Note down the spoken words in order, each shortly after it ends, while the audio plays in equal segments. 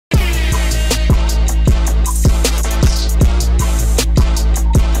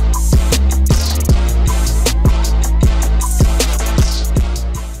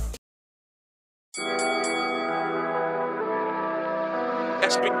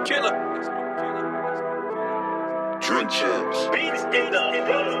killer. Drink chips.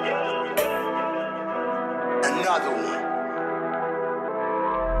 Another one.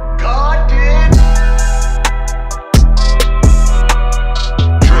 God did.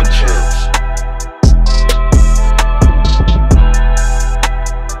 Drink chips.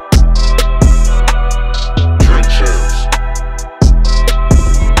 Drink chips.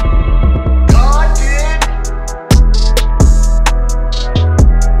 God did.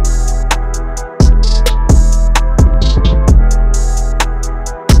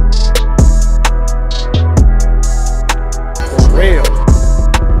 For real.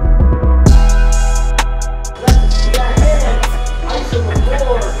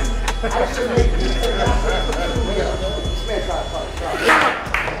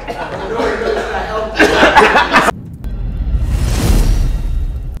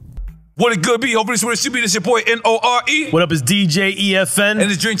 What it good be? Hopefully this is what it should be. This your boy N.O.R.E. What up, is DJ EFN? And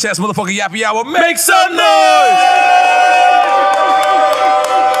this Drink Chats motherfucking Yappy Hour. Make some noise!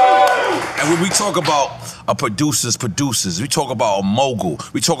 And when we talk about a producers, we talk about a mogul,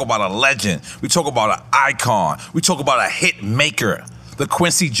 we talk about a legend, we talk about an icon, we talk about a hit maker, the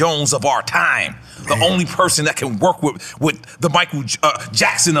Quincy Jones of our time, the only person that can work with the Michael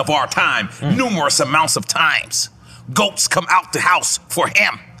Jackson of our time, numerous amounts of times. Goats come out the house for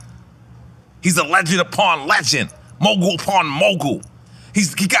him. He's a legend upon legend, mogul upon mogul. He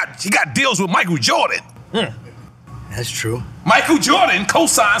got deals with Michael Jordan. That's true. Michael Jordan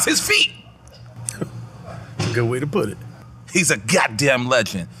co-signs his feet. Good way to put it. He's a goddamn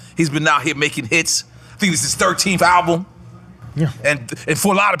legend. He's been out here making hits. I think this is his 13th album. Yeah. And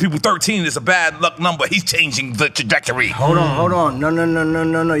for a lot of people, 13 is a bad luck number. He's changing the trajectory. Hold on.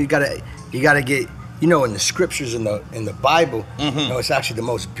 No. You gotta get, you know, in the scriptures in the Bible, you know, it's actually the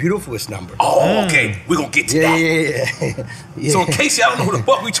most beautifulest number. Oh, okay. We're gonna get to that. Yeah. So in case y'all don't know who the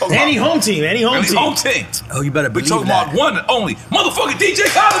fuck we talking about. Any home team. Home team. Oh, you better We believe talking that. about one and only motherfucking DJ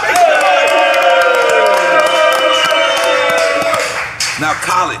KHALED. Now,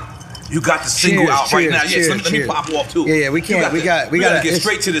 Khaled, you got the single out right now. Yes, let me pop off too. Yeah, we can't. We gotta get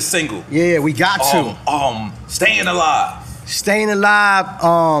straight to the single. Yeah, we got to. Staying Alive. Staying Alive.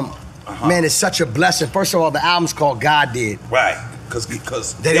 Man, it's such a blessing. First of all, the album's called God Did. Right, because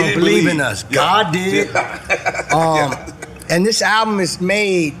they don't believe in us. Yeah. God did. And this album is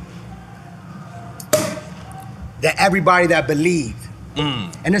made that everybody that believed.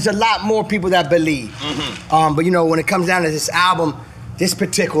 And there's a lot more people that believe. But you know, when it comes down to this album, this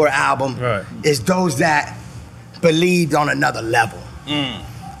particular album is those that believed on another level.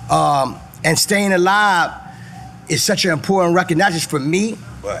 And Staying Alive is such an important record, not just for me.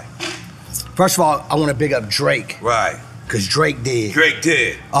 Right. First of all, I want to big up Drake. Right. Because Drake did. Drake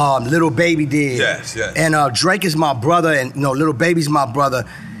did. Lil Baby did. Yes. And Drake is my brother, and you know, Lil Baby's my brother.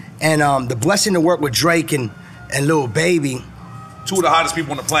 And the blessing to work with Drake and Lil Baby. Two of the hottest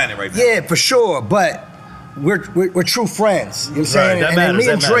people on the planet right now. Yeah, for sure. But we're true friends. You know what I'm saying? That and me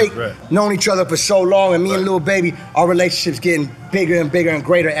and Drake matters, known each other for so long, and me and Lil Baby, our relationship's getting bigger and bigger and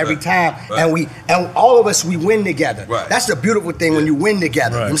greater every time. And all of us, we win together. That's the beautiful thing when you win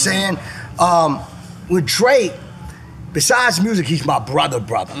together. You know what I'm saying? With Drake, besides music, he's my brother.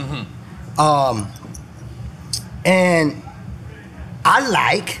 And I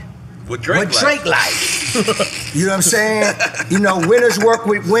like what Drake likes. You know what I'm saying? You know, winners work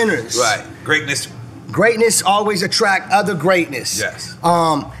with winners. Right. Greatness always attract other greatness. Yes.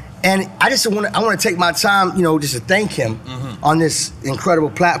 And I just want to take my time, you know, just to thank him on this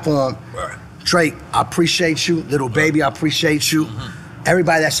incredible platform. Right. Drake, I appreciate you. Lil Baby, I appreciate you.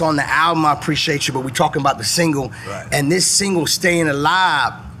 Everybody that's on the album, I appreciate you. But we're talking about the single, and this single, Staying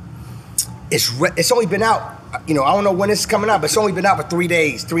Alive, it's only been out. You know, I don't know when it's coming out, but it's only been out for 3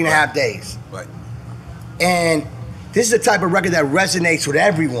 days, 3.5 days. Right. And this is the type of record that resonates with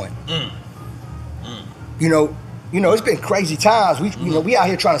everyone. You know, it's been crazy times. We out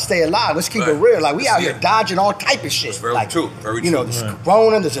here trying to stay alive. Let's keep it real. Like, we out here dodging all type of shit. Very true. You know, there's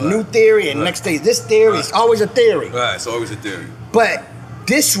Corona, there's a new theory, and next day this theory. It's always a theory. Right, it's always a theory. But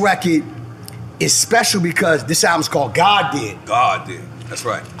this record is special because this album's called God Did. God Did. That's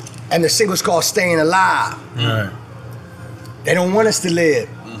right. And the single's called Staying Alive. Right. They don't want us to live.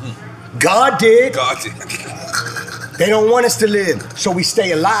 God did. God did. They don't want us to live, so we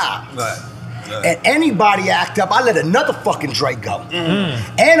stay alive. Right. And anybody act up, I let another fucking Drake go.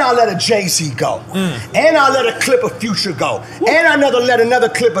 And I let a Jay-Z go. And I let a clip of Future go. And I let another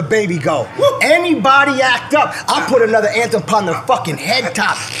clip of Baby go. Anybody act up, I put another anthem upon the fucking head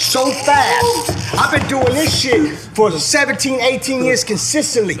top so fast. I've been doing this shit for 17, 18 years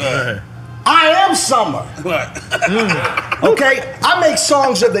consistently. I I am summer. Okay, I make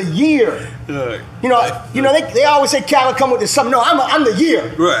songs of the year. You know, they always say Khaled come with the summer. No, I'm the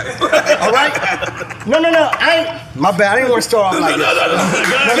year. Right. All right. No. I ain't. My bad. I didn't want to start off like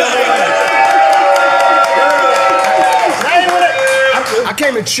I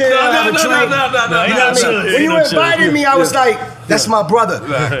came and chill, have a drink. You know what I mean? When you invited me, I was like, that's my brother.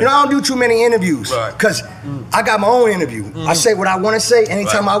 You know, I don't do too many interviews because I got my own interview. I say what I want to say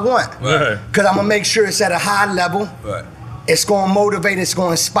anytime I want. Because I'm going to make sure it's at a high level. It's going to motivate, it's going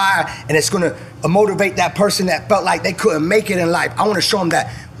to inspire, and it's going to motivate that person that felt like they couldn't make it in life. I want to show them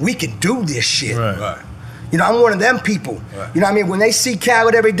that we can do this shit. You know, I'm one of them people. You know what I mean? When they see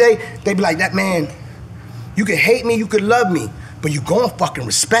Khaled every day, they be like, that man, you can hate me, you can love me, but you gonna fucking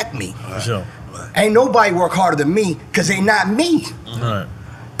respect me. Ain't nobody work harder than me, because they not me.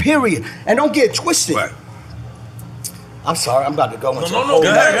 Period. And don't get it twisted. I'm sorry, I'm about to go into No, go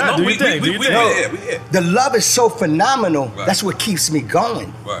ahead. Do your thing. The love is so phenomenal, that's what keeps me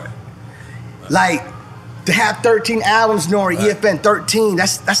going. Like, to have 13 albums, N.O.R.E, EFN 13,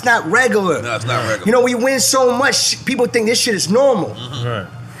 that's not regular. No, it's not regular. You know, we win so much, people think this shit is normal.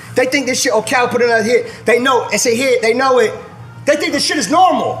 They think this shit, Khaled put another hit, they know, it's a hit, they know it. They think this shit is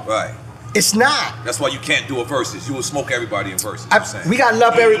normal. It's not. That's why you can't do a versus. You will smoke everybody in verses. We got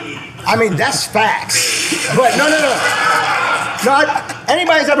love I mean, that's facts. But no.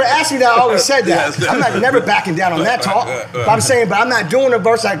 Anybody's ever asked me that, I always said that. I'm never backing down on that talk. But I'm saying, but I'm not doing a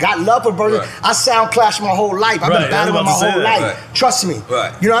verse. I got love for verses. I sound clash my whole life. I've been battling my whole life. Trust me.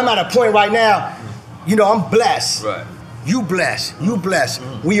 You know, I'm at a point right now, you know, I'm blessed. You blessed. You blessed.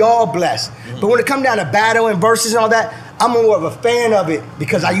 We all blessed. But when it come down to battle and verses and all that, I'm more of a fan of it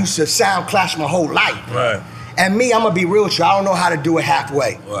because I used to sound clash my whole life. And me, I'm gonna be real with you. I don't know how to do it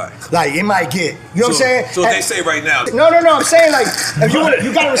halfway. Like it might get, you know what I'm saying? So they say right now. No. I'm saying like, if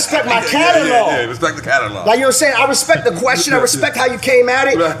you gotta respect my catalog. Respect the catalog. Like you know what I'm saying? I respect the question. I respect how you came at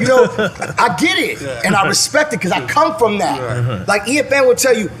it. You know, I get it, and I respect it because I come from that. Like EFN will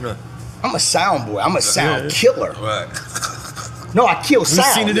tell you, I'm a sound boy. I'm a sound killer. No, I kill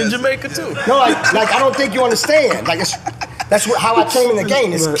sound. We've seen it in Jamaica too. No, like I don't think you understand. Like that's how I came in the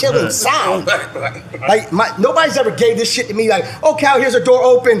game. It's killing sound. Like nobody's ever gave this shit to me. Like, oh, Cal, here's a door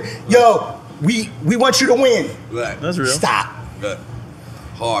open. Yo, we want you to win. That's real. Stop.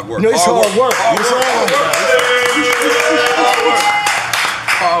 Hard work. You know, it's hard work.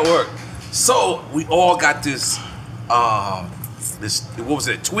 Hard work. So we all got this. What was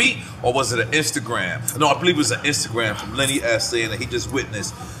it, a tweet or was it an Instagram? No, I believe it was an Instagram from Lenny S saying that he just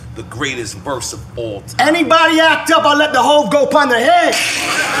witnessed the greatest verse of all time. Anybody act up, I let the Hove go upon their head.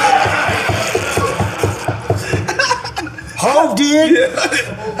 Hove did.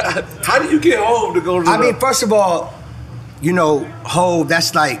 How do you get Hove to go to I mean, first of all, you know, Hove,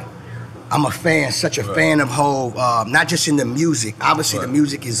 that's like, I'm a fan, such a fan of Hove, not just in the music. Obviously, the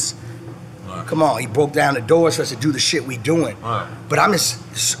music is, come on, he broke down the doors for us to do the shit we doing. But I'm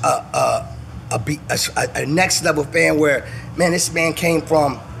just a next level fan where, man, this man came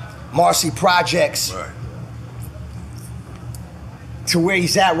from Marcy Projects to where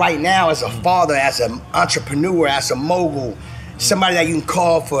he's at right now as a father, as an entrepreneur, as a mogul, somebody that you can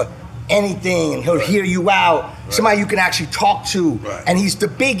call for anything and he'll hear you out, somebody you can actually talk to, and he's the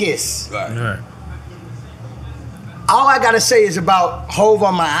biggest. All I gotta say is about Hove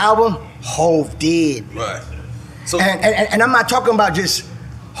on my album, Hove did. So, and I'm not talking about just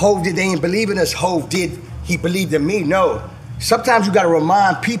Hove did, they ain't believe in us, Hove did, he believed in me, no. Sometimes you gotta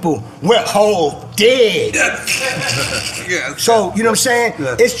remind people what Hove did. So, you know what I'm saying?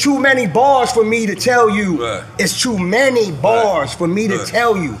 It's too many bars for me to tell you. It's too many bars for me to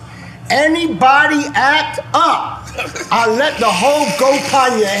tell you. Anybody act up, I let the Hove go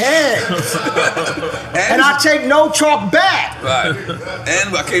upon your head. And I take no talk back.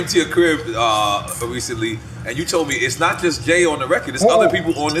 And I came to your crib recently, and you told me it's not just Jay on the record, it's other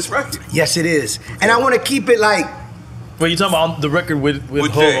people on this record. Yes, it is. And I want to keep it like, well, you talking about the record with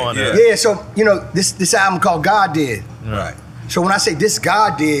Hove on it? Yeah, so, you know, this album called God Did. So when I say this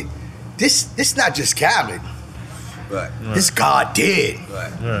God did, this not just Khaled. This God did.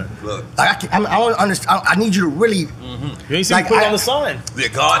 Look, like I don't understand. I need you to really. You ain't seen like, put it on the sign. Yeah,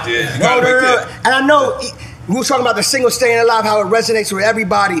 God did. No. And I know we were talking about the single "Staying Alive," how it resonates with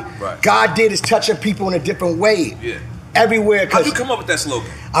everybody. God did is touching people in a different way. Everywhere. How'd you come up with that slogan?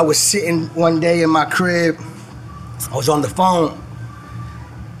 I was sitting one day in my crib. I was on the phone,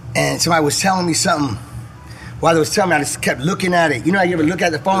 and somebody was telling me something. while they was telling me, I just kept looking at it. You know how you ever look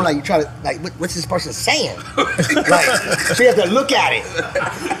at the phone, like you try to, like, what's this person saying? Like, so you have to look at it.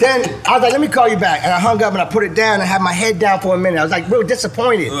 Then I was like, let me call you back. And I hung up and I put it down and had my head down for a minute. I was like real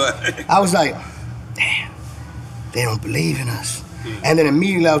disappointed. I was like, damn, they don't believe in us. And then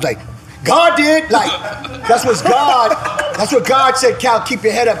immediately I was like, God did. Like, that's what God said, Cal, keep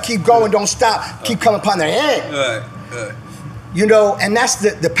your head up, keep going, don't stop, keep coming upon their head. You know, and that's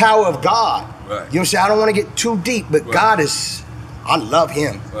the power of God. You know what I'm saying? I don't want to get too deep, but God is, I love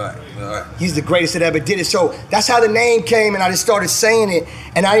him. He's the greatest that ever did it. So that's how the name came, and I just started saying it,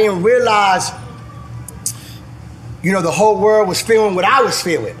 and I didn't realize, you know, the whole world was feeling what I was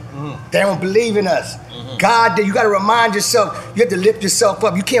feeling. They don't believe in us. God, you got to remind yourself, you have to lift yourself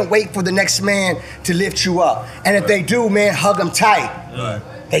up. You can't wait for the next man to lift you up. And if they do, man, hug them tight.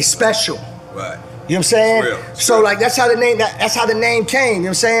 They special. You know what I'm saying? So like that's how the name came. You know what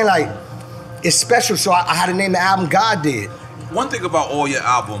I'm saying? Like, it's special, so I had to name the album God Did. One thing about all your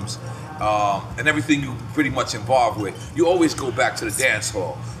albums and everything you pretty much involved with, you always go back to the dance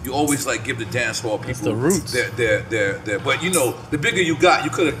hall. You always like give the dance hall people the roots. Their but you know, the bigger you got, you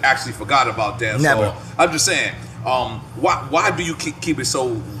could have actually forgot about dance hall. I'm just saying, why do you keep it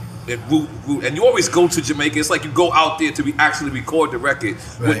so root? And you always go to Jamaica. It's like you go out there to actually record the record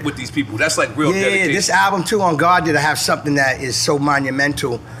with these people. That's like real dedication. Yeah, this album too on God Did, I have something that is so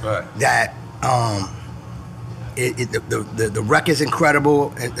monumental that the record's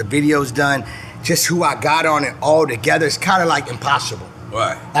incredible, and the video's done. Just who I got on it all together, it's kind of like impossible.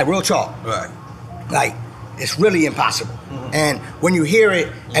 Like real talk. Like it's really impossible. And when you hear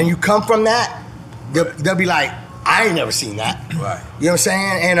it and you come from that, they'll be like, I ain't never seen that. You know what I'm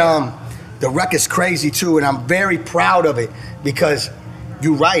saying? And the record's crazy too, and I'm very proud of it because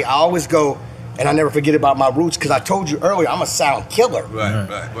you're right. I always go, and I never forget about my roots because I told you earlier, I'm a sound killer.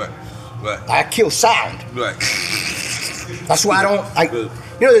 I kill sound. That's why I don't like. You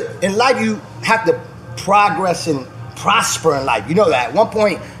know, in life you have to progress and prosper in life. You know that. At one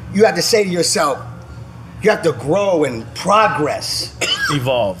point, you have to say to yourself, you have to grow and progress.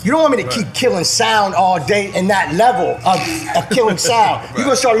 Evolve. You don't want me to keep killing sound all day in that level of killing sound. You're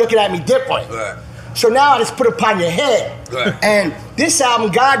gonna start looking at me different. So now I just put it upon your head. And this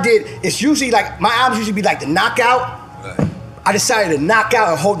album, God Did, it's usually like, my albums usually be like the knockout. I decided to knock out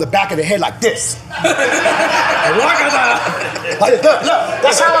and hold the back of the head like this. Like, look,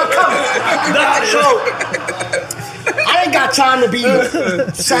 that's how I'm coming. So, I ain't got time to be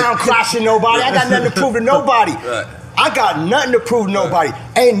sound clashing nobody. I got nothing to prove to nobody. I got nothing to prove to nobody.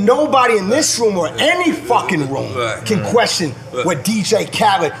 Ain't nobody in this room or any fucking room can question what DJ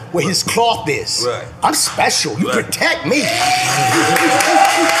Khaled, what his cloth is. I'm special. You protect me.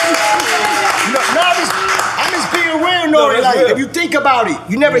 I'm just being real, N.O.R.E. Like, if you think about it,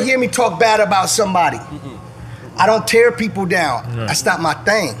 you never hear me talk bad about somebody. I don't tear people down. That's not my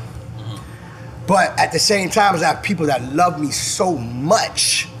thing. But at the same time, I have people that love me so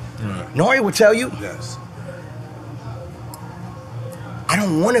much. N.O.R.E. will tell you. I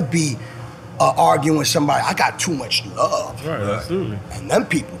don't want to be arguing with somebody. I got too much love. Absolutely. And them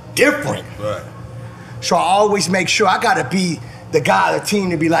people different. So I always make sure I got to be the guy of the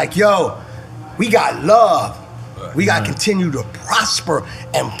team to be like, yo, we got love. We got to continue to prosper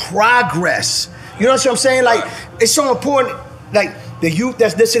and progress. You know what I'm saying? Like, it's so important. Like, the youth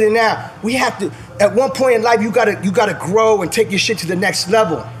that's listening now, we have to, at one point in life, you gotta grow and take your shit to the next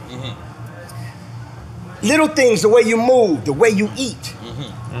level. Little things, the way you move, the way you eat,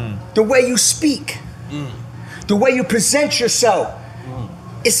 the way you speak, the way you present yourself.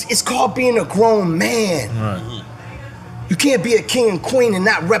 It's called being a grown man. You can't be a king and queen and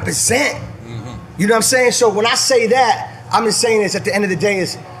not represent. You know what I'm saying? So when I say that, I'm just saying this at the end of the day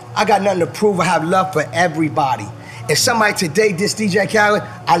is, I got nothing to prove. I have love for everybody. If somebody today diss DJ Khaled,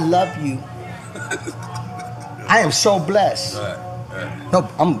 I love you. I am so blessed.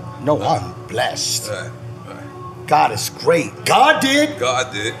 I'm blessed. God is great. God did.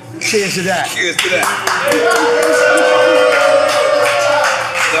 God did. Cheers to that. Cheers to that.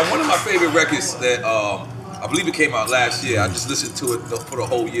 Now, one of my favorite records that I believe it came out last year. I just listened to it for the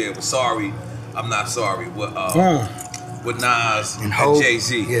whole year. It was Sorry, I'm Not Sorry. With Nas and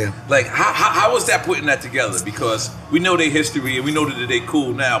Jay-Z. Like, how was that putting that together? Because we know their history and we know that they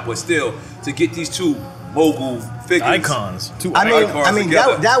cool now, but still, to get these two mogul figures. Icons. I mean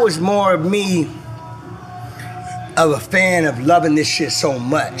that was more of me of a fan of loving this shit so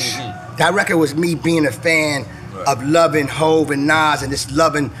much. That record was me being a fan of loving Hov and Nas and just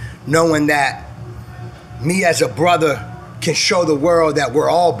loving, knowing that me as a brother can show the world that we're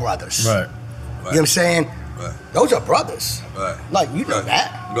all brothers. You know what I'm saying? Right. Those are brothers. Right. Like, you know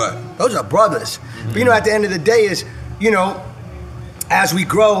that. Right. Those are brothers. But you know, at the end of the day is, you know, as we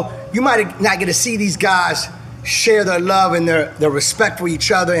grow, you might not get to see these guys share their love and their respect for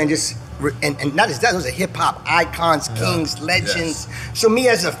each other and just, and not just that, those are hip hop icons, kings, legends. Yes. So me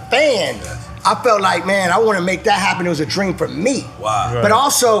as a fan, I felt like, man, I want to make that happen. It was a dream for me. Wow. Right. But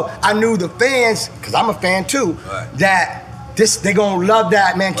also, I knew the fans, because I'm a fan too, that they gonna love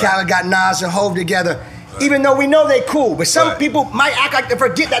that, man. Khaled got Nas and Hov together. Even though we know they cool, but some people might act like they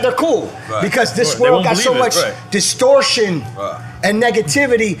forget that they're cool because this world got so much distortion and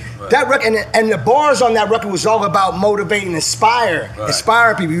negativity. That record and the bars on that record was all about motivating, inspiring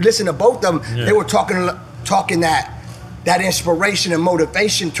people. You listen to both of them, they were talking that inspiration and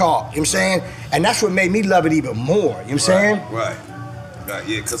motivation talk. You know what I'm saying? And that's what made me love it even more. You know what I'm saying? Right.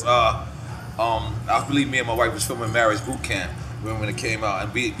 Yeah, because I believe me and my wife was filming Marriage Boot Camp when it came out,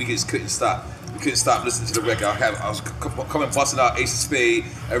 and we just couldn't stop. We couldn't stop listening to the record. I was coming busting out Ace of Spade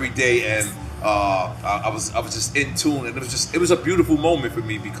every day, and I was just in tune, and it was a beautiful moment for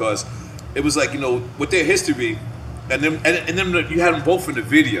me because it was like, you know, with their history, and then you had them both in the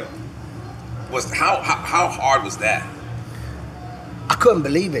video. Was how hard was that? I couldn't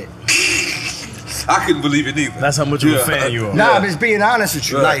believe it. I couldn't believe it either. That's how much of a fan you are. Nah, I'm just being honest with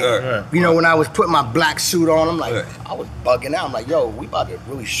you. You know, when I was putting my black suit on, I'm like, I was bugging out. I'm like, yo, we about to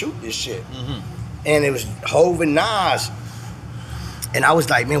really shoot this shit. And it was Hov and Nas. And I was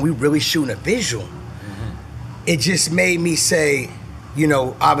like, man, we really shooting a visual. It just made me say, you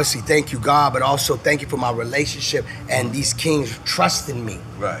know, obviously thank you, God, but also thank you for my relationship and these kings trusting me.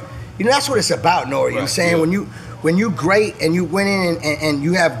 Right. You know, that's what it's about, N.O.R.E. You know what I'm saying? When you great and you went in and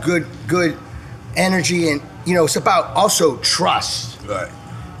you have good energy, and you know, it's about also trust. Right. You know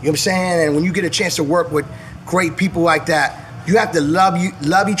what I'm saying? And when you get a chance to work with great people like that, you have to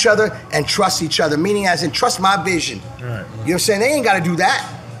love each other and trust each other, meaning as in trust my vision. Right. You know what I'm saying? They ain't gotta do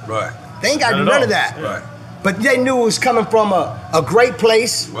that. Right. They ain't gotta do none of that. Right. But they knew it was coming from a great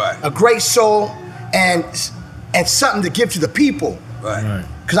place, a great soul, and something to give to the people. Right.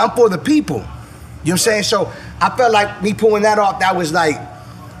 Cause I'm for the people. You know what I'm saying? So I felt like me pulling that off, that was like,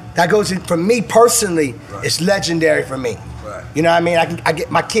 that goes in, for me personally, it's legendary for me. Right. You know what I mean? I get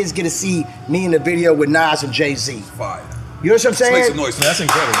my kids get to see me in the video with Nas and Jay-Z. Fire. You know what I'm saying? Make some noise. That's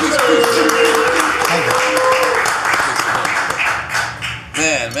incredible.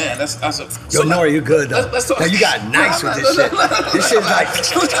 Man, that's a. Yo, N.O.R.E, you good though. Let's talk. Now you got nice with this shit. This shit's like.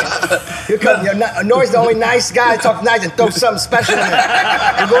 Here comes N.O.R.E's the only nice guy to talk nice and throw something special in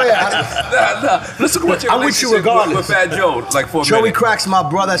there. Go ahead. Nah. Let's talk about your I'm with you regardless. With Fat Joe, like for a Joey minute. Crack's my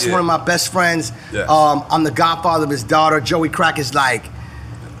brother. That's one of my best friends. Yes. I'm the godfather of his daughter. Joey Crack is like,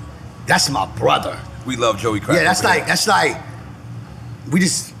 that's my brother. We love Joey Crack. Yeah, that's like, we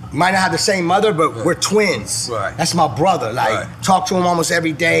just might not have the same mother, but we're twins. Right. That's my brother. Like, talk to him almost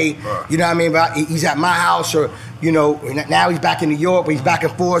every day. Right. You know what I mean? But he's at my house, or you know, now he's back in New York, but he's back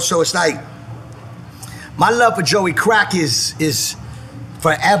and forth. So it's like, my love for Joey Crack is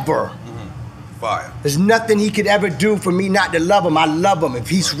forever. Fire. There's nothing he could ever do for me not to love him. I love him. If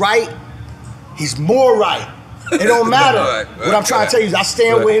he's right, he's more right. It don't matter. What I'm trying to tell you is I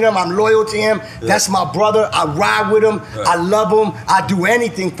stand with him, I'm loyal to him. That's my brother. I ride with him. I love him. I do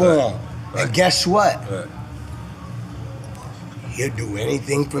anything for him. And guess what? He'll do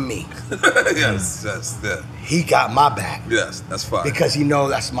anything for me. Yes. He got my back. Yes, that's fine. Because he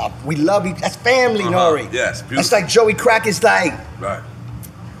knows we love each, that's family, N.O.R.E. Yes, beautiful. That's like Joey Crack is like,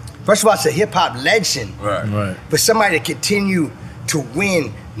 first of all, it's a hip hop legend. Right. But somebody to continue to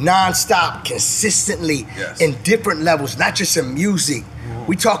win non-stop, consistently in different levels, not just in music.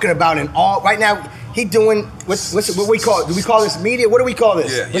 We talking about in all, right now, he doing, what we call, do we call this media? What do we call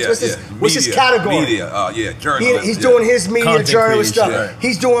this? What's this category? Media, journalist. He's doing his media journalist stuff.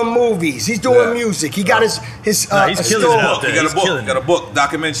 He's doing movies, he's doing music. He got his he's killing it out there. He got a book,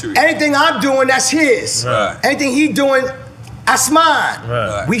 documentary. Anything I'm doing, that's his. Anything he doing, that's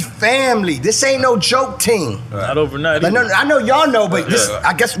mine. We family. This ain't no joke team. Not overnight. I know y'all know, but this,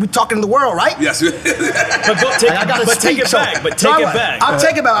 I guess we talking to the world, right? Yes. But take it back. I'll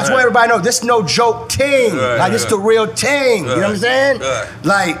take it back. I swear everybody know this no joke team. Like this the real team. You know what I'm saying?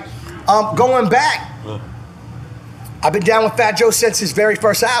 Like, going back, I've been down with Fat Joe since his very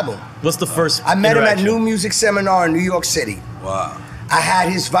first album. What's the first? I met him at New Music Seminar in New York City. Wow. I had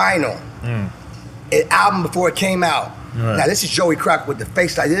his vinyl, an album before it came out. Now this is Joey Crack with the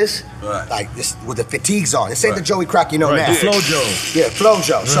face like this, like this with the fatigues on. This ain't the Joey Crack you know now. The Flo Joe. Yeah, Flo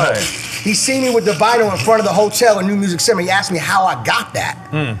Joe. So he seen me with the vinyl in front of the hotel in New Music Center. He asked me how I got that.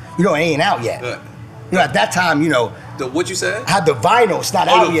 You know, it ain't out yet. You know, at that time, you know, what you said? I had the vinyl. It's not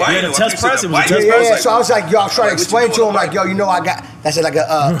out yet. Yeah, the test press. It was a Yeah, test yeah, press. yeah. So I was like, yo, I was trying to explain to him, like, yo, you know, I got, that's like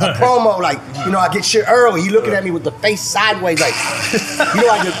a promo, like, you know, I get shit early. He looking at me with the face sideways, like, you know,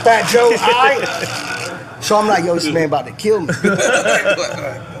 like the Fat Joe, all right? So I'm like, yo, this man about to kill me. You know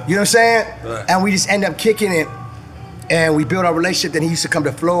what I'm saying? And we just end up kicking it. And we built our relationship. Then he used to come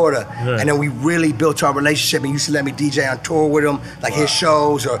to Florida, and then we really built our relationship. And he used to let me DJ on tour with him, like his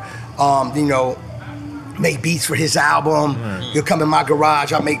shows, or you know, make beats for his album. He'll come in my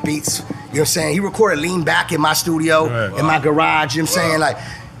garage. I'll make beats. You know what I'm saying? He recorded Lean Back in my studio, in my garage. You know what I'm saying? Like,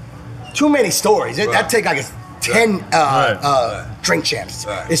 too many stories. That take like 10 drink champs.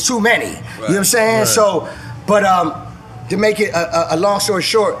 It's too many. You know what I'm saying? So, but to make it a long story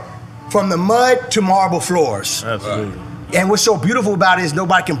short, from the mud to marble floors. Absolutely. And what's so beautiful about it is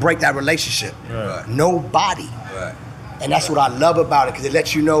nobody can break that relationship. Nobody. And that's what I love about it, because it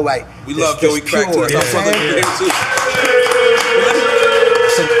lets you know, like, we love Joey Crack too.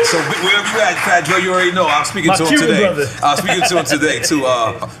 So wherever you at, Fat Joe, you already know. I'm speaking to him today. I'm speaking to him today too.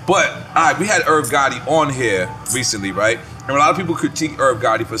 But all right, we had R.E Gotti on here recently, right? And a lot of people critique R.E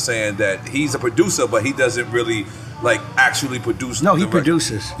Gotti for saying that he's a producer, but he doesn't really like actually produce. No, he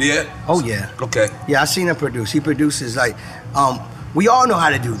produces. Yeah. Oh yeah. Okay. Yeah, I seen him produce. He produces like, we all know how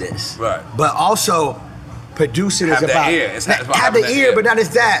to do this. Right. But also, producing is about have the ear, but not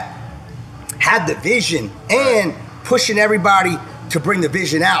just that. Have the vision and pushing everybody to bring the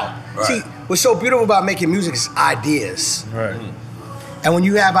vision out. See, what's so beautiful about making music is ideas. And when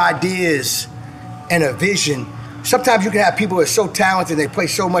you have ideas and a vision, sometimes you can have people that are so talented, they play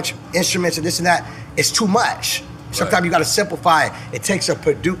so much instruments and this and that, it's too much. Sometimes you gotta simplify it. It takes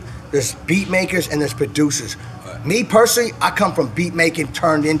there's beat makers and there's producers. Me personally, I come from beat making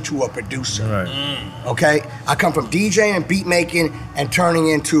turned into a producer. Okay? I come from DJing and beat making and turning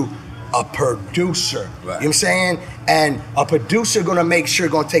into a producer. You know what I'm saying? And a producer gonna make sure,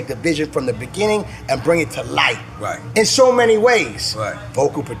 gonna take the vision from the beginning and bring it to light. In so many ways.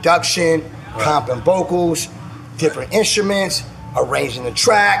 Vocal production, comping vocals, different instruments, arranging the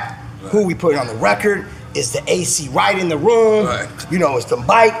track, who we put on the record, is the AC right in the room, you know, it's the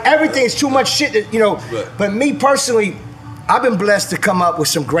mic, everything's too much shit that, you know, but me personally, I've been blessed to come up with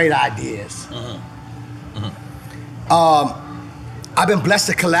some great ideas. I've been blessed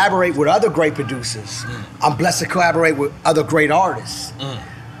to collaborate with other great producers. I'm blessed to collaborate with other great artists.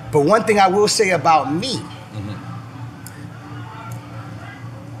 But one thing I will say about me,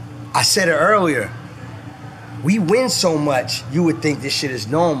 I said it earlier, we win so much, you would think this shit is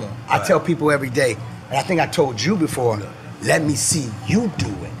normal. I tell people every day, and I think I told you before, let me see you do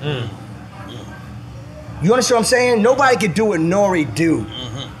it. You understand what I'm saying? Nobody can do what N.O.R.E do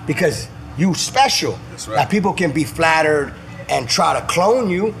because you special. Now people can be flattered and try to clone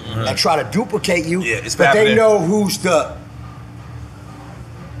you and try to duplicate you, but they know who's the,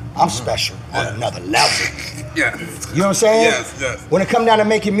 I'm special on another level. You know what I'm saying? When it comes down to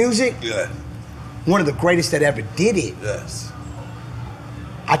making music, one of the greatest that ever did it.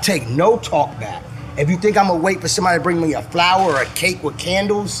 I take no talk back. If you think I'm gonna wait for somebody to bring me a flower or a cake with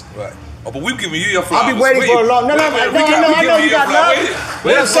candles, oh, but we've given you your flowers. I'll be waiting for a long. No, I know you got love.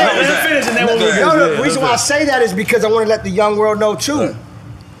 What I'm saying, the reason why I say that is because I want to let the young world know too.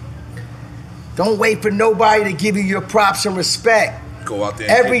 Don't wait for nobody to give you your props and respect. Go out there.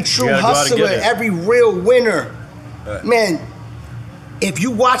 Every true hustler, every real winner, man. If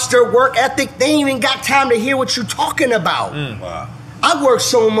you watch their work ethic, they ain't even got time to hear what you're talking about. I work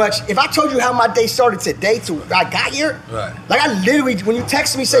so much. If I told you how my day started today till I got here, like I literally, when you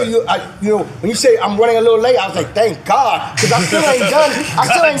text me, say you know, when you say I'm running a little late, I was like, thank God, because I still ain't done. I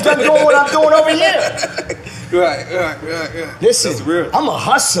still ain't done doing what I'm doing over here. Listen, that's real. I'm a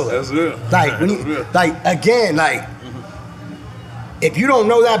hustler. That's real. Like when you, like again, like if you don't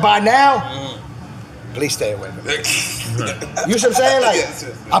know that by now, please stay away from it. You know what I'm saying?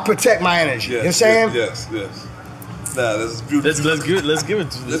 Like I protect my energy. You know what I'm saying? Yes. Nah, this is beautiful. Let's give it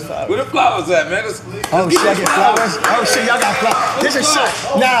to this flower. Where the flowers at, man? Oh shit, I get flowers? Oh shit, y'all got flowers. This is shit.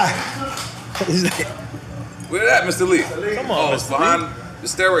 Nah. Where that, Mr. Lee? Come on, Mr. behind the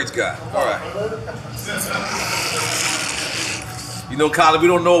steroids guy. All right. You know, Khaled, we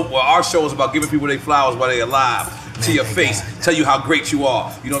don't know. Well, our show is about giving people their flowers while they're alive. To your face, tell you how great you are.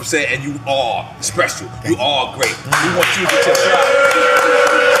 You know what I'm saying? And you are special. You are great. We want you to get your flowers. You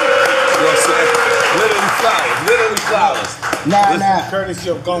know what I'm saying? Literally flowers. Nah. Courtesy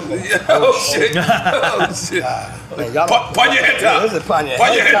of Gumbo. Oh shit. Put your head down. This is put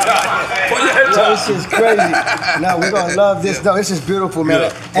your head down. This is crazy. No, we're gonna love this. No, this is beautiful,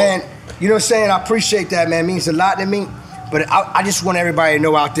 man. And you know what I'm saying? I appreciate that, man. It means a lot to me. But I just want everybody to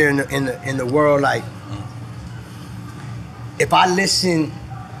know out there in the world, like, if I listen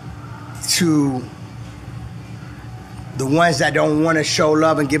to the ones that don't want to show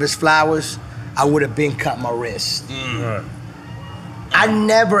love and give us flowers, I would have been cut my wrist. Right. I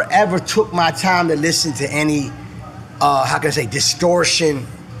never ever took my time to listen to any, how can I say, distortion.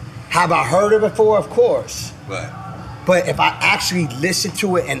 Have I heard it before? Of course. Right. But if I actually listened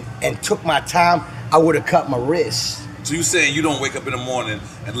to it and took my time, I would have cut my wrist. So you saying you don't wake up in the morning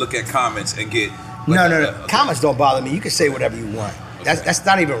and look at comments and get... No. Comments don't bother me. You can say whatever you want. Okay. That's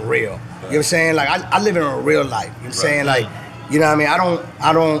not even real. You know what I'm saying? Like, I live in a real life. You know what I'm saying? Like, you know what I mean?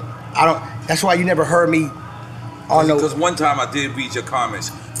 I don't. That's why you never heard me on the... Because one time I did read your comments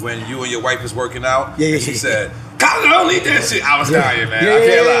when you and your wife was working out. Yeah. And she said, "Khaled, I don't need that shit." I was dying, man. Yeah, I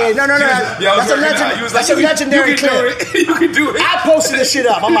can't lie. No. That's a legendary clip. You can do it. I posted this shit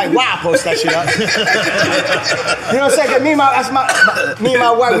up. I'm like, why I post that shit up? You know what I'm saying? 'Cause me and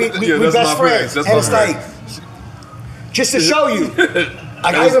my wife, we best friends. And it's like, just to show you.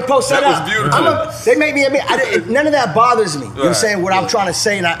 Like, I even post that up. Was beautiful. They make me admit, none of that bothers me. You know what I'm saying? What I'm trying to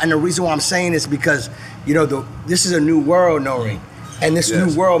say, and the reason why I'm saying is because, you know, this is a new world, N.O.R.E. And this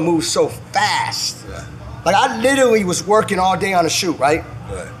new world moves so fast. Yeah. Like, I literally was working all day on a shoot, right?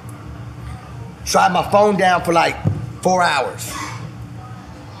 Right. So I had my phone down for like 4 hours.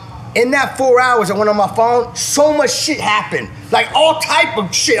 In that 4 hours I went on my phone, so much shit happened. Like, all type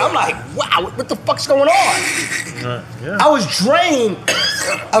of shit. I'm like, wow, what the fuck's going on? I was drained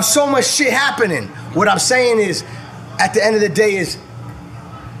of so much shit happening. What I'm saying is, at the end of the day is,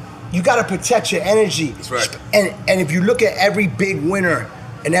 you gotta protect your energy. That's right. And if you look at every big winner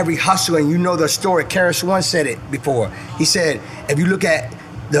and every hustler, and you know the story, KRS-One said it before. He said, if you look at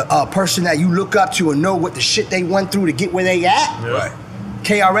the person that you look up to and know what the shit they went through to get where they at, Right.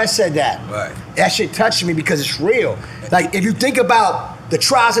 KRS said that. Right. That shit touched me because it's real. Like, if you think about the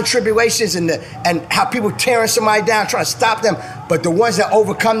trials and tribulations and how people tearing somebody down, trying to stop them, but the ones that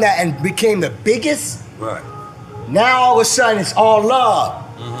overcome that and became the biggest, Right. now all of a sudden it's all love.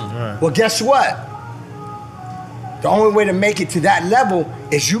 Well, guess what? The only way to make it to that level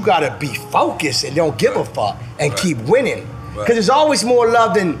is you gotta be focused and don't give a fuck and keep winning. Because there's always more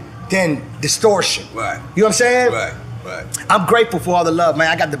love than distortion. Right. You know what I'm saying? Right. I'm grateful for all the love, man.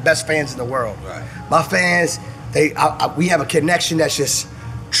 I got the best fans in the world. Right. My fans, we have a connection that's just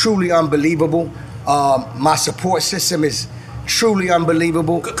truly unbelievable. My support system is truly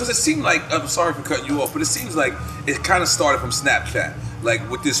unbelievable. Because it seemed like, I'm sorry for cutting you off, but it seems like it kind of started from Snapchat. Like,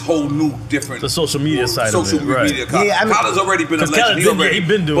 with this whole new different... The social media side of it, social media. Yeah, I mean, Khaled's already been a legend. He'd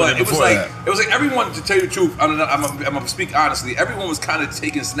been doing it before it was like everyone, to tell you the truth, I'm gonna speak honestly, everyone was kind of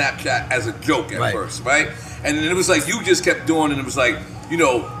taking Snapchat as a joke at first, right? And then it was like, you just kept doing it, and it was like, you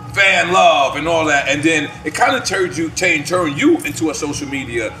know, fan love and all that, and then it kind of turned you into a social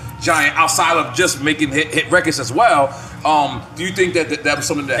media giant outside of just making hit records as well. Do you think that was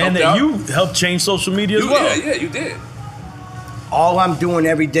something that helped out? And that you helped change social media as well? Yeah, you did. All I'm doing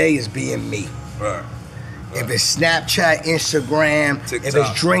every day is being me. Right. If it's Snapchat, Instagram, TikTok. if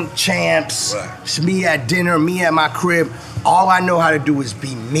it's Drink Champs, Right. it's me at dinner, me at my crib, all I know how to do is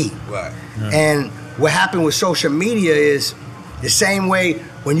be me. Right. And what happened with social media is the same way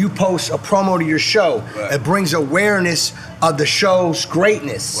when you post a promo to your show, it brings awareness of the show's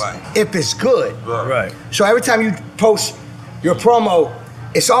greatness, if it's good. Right. So every time you post your promo,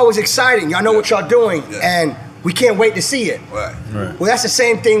 it's always exciting. Y'all know what y'all doing, and we can't wait to see it. Right. Well, that's the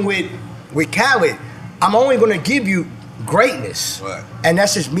same thing with Khaled. I'm only gonna give you greatness. Right. And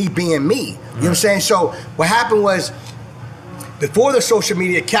that's just me being me. You know what I'm saying? So what happened was, before the social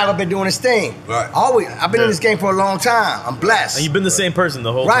media, Khaled been doing his thing. Right. I've been in this game for a long time. I'm blessed. And you've been the same person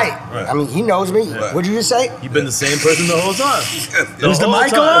the whole time. Right. I mean, he knows me. Right. What'd you just say? You've been the same person the whole time. Was the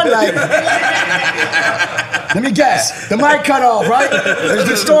mic on? Like, let me guess. The mic cut off, right? There's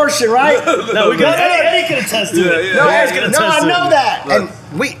distortion, right? No, we got Eddie can attest to it. No, Eddie's gonna attest I to know it. that. And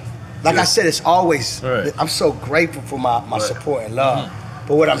like I said, it's always, Right. I'm so grateful for my support and love.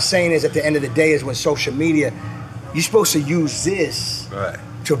 But what I'm saying is, at the end of the day, is when social media, you're supposed to use this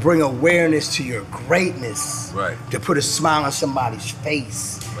to bring awareness to your greatness, to put a smile on somebody's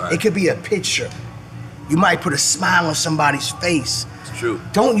face. It could be a picture. You might put a smile on somebody's face. It's true.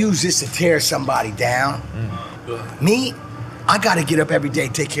 Don't use this to tear somebody down. Me, I gotta get up every day,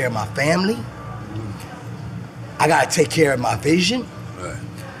 take care of my family. I gotta take care of my vision.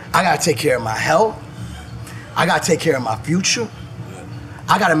 I gotta take care of my health. I gotta take care of my future.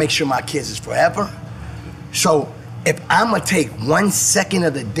 I gotta make sure my kids is forever. So if I'm gonna take 1 second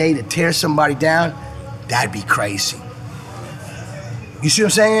of the day to tear somebody down, that'd be crazy. You see what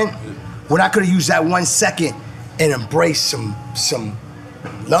I'm saying? When I could have used that 1 second and embraced some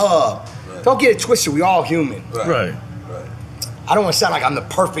love. Don't get it twisted, we all human. Right. I don't want to sound like I'm the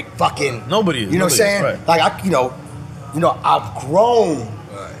perfect fucking. Nobody is. You know what I'm saying? Right. Like I've grown.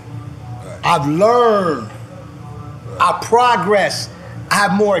 Right. I've learned. I progress. I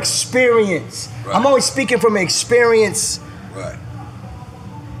have more experience. Right. I'm always speaking from experience. Right.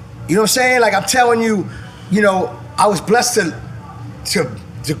 You know what I'm saying? Like I'm telling you, I was blessed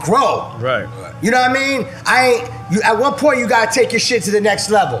to grow. Right. You know what I mean? At one point you gotta take your shit to the next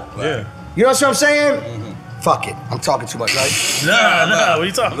level. Right. Yeah. You know what I'm saying? Fuck it. I'm talking too much, right? Nah. What are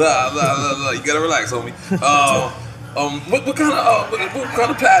you talking about? Nah. You gotta relax, homie. What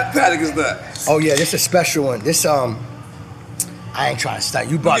kind of paddock is that? Oh yeah, this is a special one. This I ain't trying to stop.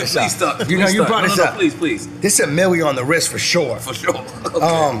 You brought this up. You brought this up. Please. This is $1 million on the wrist for sure. For sure.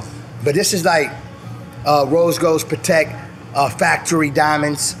 Okay. But this is like Rose Gold Protect factory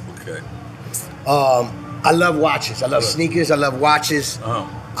diamonds. Okay. I love watches. I love sneakers. I love watches.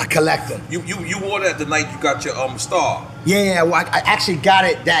 I collect them. You wore that the night you got your star. Yeah. Well, I actually got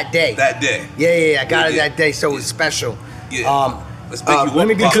it that day. That day. Yeah. I got it that day, so it was special. Yeah. Let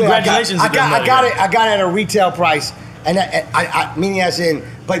me be clear. Congratulations! I got it at a retail price, and I meaning as in,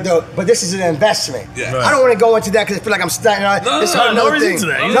 but this is an investment. Yeah. Right. I don't want to go into that because I feel like I'm starting. It's another thing. Into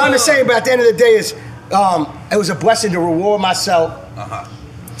that. You know what I'm saying? But at the end of the day, it was a blessing to reward myself.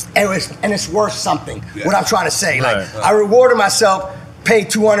 And it's worth something. Yeah. What I'm trying to say, Right. I rewarded myself.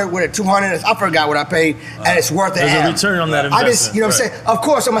 Paid $200 with it, $200. I forgot what I paid, and it's worth it. There's a return on that investment. I just, you know what I'm saying? Of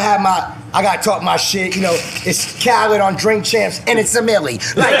course, I'm gonna have I gotta talk my shit. It's Khaled on Drink Champs, and it's a milli.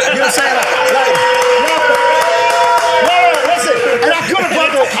 Like, you know what I'm saying? Listen, and I could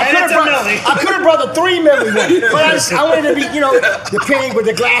have brought the 3 milli one, but I wanted to be, the pink with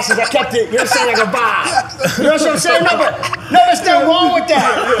the glasses. I kept it, you know what I'm saying, like a vibe. You know what I'm saying? No, there's nothing wrong with that.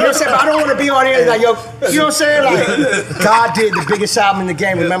 You know what I'm saying? But I don't want to be on here like, yo, you know what I'm saying? Like, God did the biggest album in the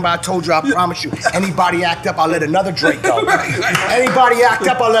game. Remember, I told you, I promise you, anybody act up, I'll let another Drake go. Anybody act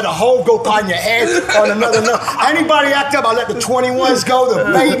up, I'll let a hoe go on your head on another level. Anybody act up, I'll let the 21s go, the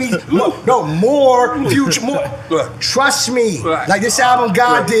babies, more, future, more. Trust me, like this album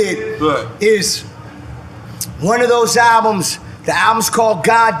God did is one of those albums. The album's called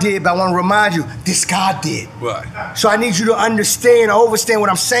God Did, but I want to remind you, this God did. Right. So I need you to understand, overstand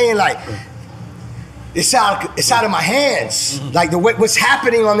what I'm saying. Like, it's out of my hands. Like what's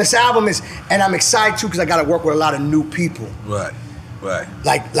happening on this album is, and I'm excited too because I got to work with a lot of new people. Right. Like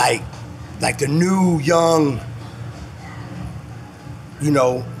the new young,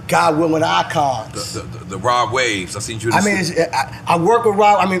 God willing icons. The Rob Waves. I seen you. I work with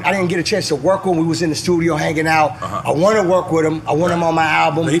Rob. I didn't get a chance to work with him. We was in the studio hanging out. I want to work with him. I want him on my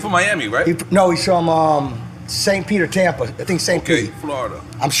album. He's from Miami, right? He's from St. Peter, Tampa. I think St. Peter. Okay, Florida.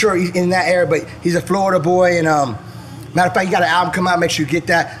 I'm sure he's in that area, but he's a Florida boy. And matter of fact, he got an album come out. Make sure you get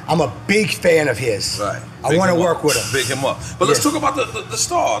that. I'm a big fan of his. Right. I want to work with him. Big him up. But let's talk about the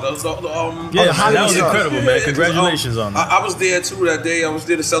star. Man, that was incredible, man. Congratulations on that. I was there too that day. I was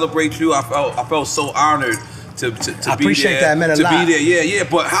there to celebrate you. I felt so honored to be there. I appreciate that, man, a lot. To be there, yeah.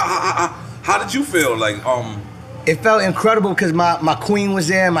 But how did you feel? Like It felt incredible because my queen was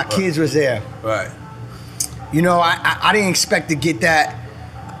there, my kids was there. Right. I didn't expect to get that.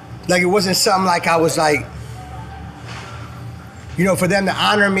 Like, it wasn't something like I was like, for them to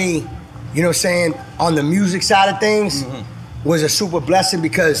honor me, saying, on the music side of things, was a super blessing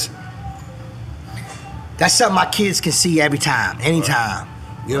because that's something my kids can see every time, anytime.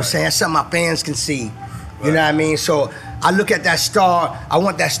 You know what I'm saying? That's something my fans can see. You know what I mean? So I look at that star, I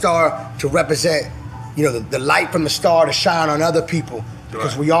want that star to represent, the light from the star to shine on other people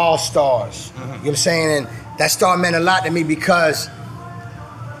because we all stars. You know what I'm saying? And that star meant a lot to me because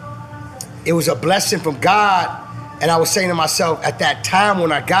it was a blessing from God. And I was saying to myself, at that time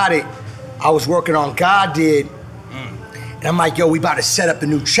when I got it, I was working on God Did. And I'm like, yo, we about to set up the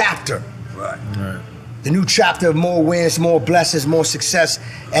new chapter. Right. The new chapter of more wins, more blessings, more success.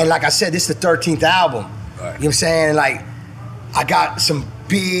 And like I said, this is the 13th album. Right. You know what I'm saying? And like, I got some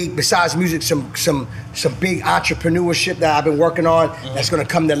big, besides music, some big entrepreneurship that I've been working on that's gonna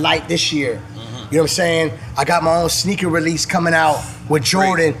come to light this year. You know what I'm saying? I got my own sneaker release coming out with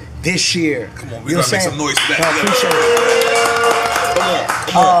Jordan this year. Come on, we gotta make some noise for that. I appreciate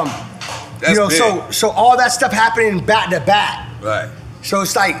it. That's big. So all that stuff happening back to back. Right. So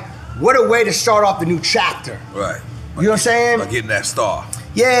it's like, what a way to start off the new chapter. Right. You know what I'm saying? By getting that star.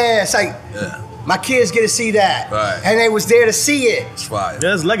 Yeah, it's like, my kids get to see that. Right. And they was there to see it. It's fire.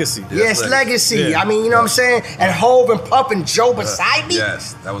 Yeah, it's legacy. Yeah, it's legacy. Yeah. I mean, you know what I'm saying? And Hov and Puff and Joe beside me.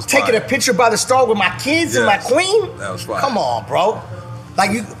 Yes, that was taking fire. a picture by the star with my kids and my queen. That was fire. Come on, bro.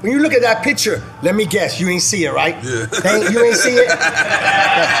 Like when you look at that picture, let me guess, you ain't see it, right? Yeah. You ain't see it?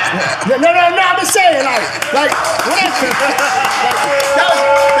 No, I'm just saying, like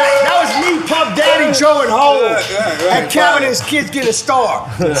that was me, Puff Daddy, Joe, and Hov. And Calvin and his kids get a star.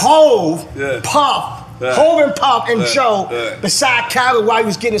 Hov, Puff, Hov and Puff and Joe, beside Calvin while he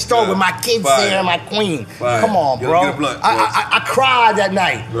was getting a star with my kids there and my queen. Come on, bro. I cried that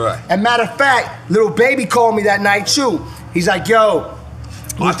night. And matter of fact, Lil Baby called me that night too. He's like, yo,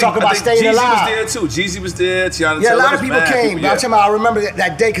 we was talking about staying alive. Jeezy was there too. Jeezy was there. Tiana a lot of people came. But I'm talking about, I remember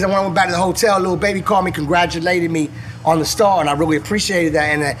that day because when I went back to the hotel, Lil Baby called me, congratulated me on the star, and I really appreciated that.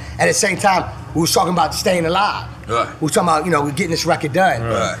 And at the same time, we was talking about staying alive. We was talking about, we're getting this record done.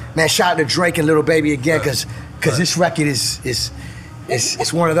 Man, shout out to Drake and Lil Baby again, because this record is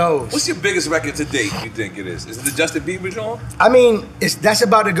one of those. What's your biggest record to date, you think it is? Is it the Justin Bieber joint? I mean, that's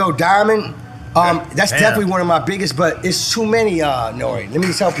about to go diamond. That's definitely one of my biggest, but it's too many, N.O.R.E. Let me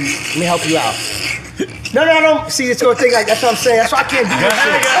just help you. Let me help you out. No, see, this sort of thing, like, that's what I'm saying. That's why I can't do this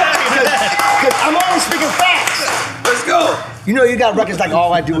shit. Because I'm always speaking facts. Let's go. You got records like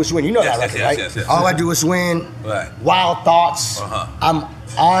All I Do Is Win. You know that record, right? Yes. All I Do Is Win. Right. Wild Thoughts.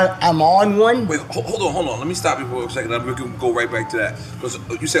 I'm on one. Wait, hold on. Let me stop you for a second. We can go right back to that. Because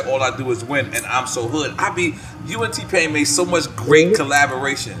you said All I Do Is Win and I'm So Hood. You and T-Pain made so much great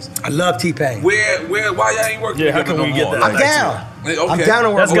collaborations. I love T-Pain. Why y'all ain't working together? How can we get that? I'm down. Okay. I'm down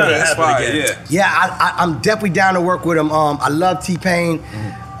to work with him. That's gotta happen again. Yeah, I'm definitely down to work with him. I love T-Pain.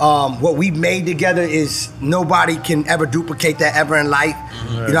 What we made together is nobody can ever duplicate that ever in life.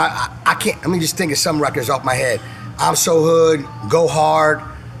 I can't. Let me just think of some records off my head. I'm So Hood, Go Hard,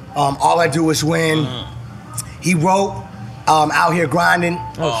 All I Do Is Win. He wrote Out Here Grinding.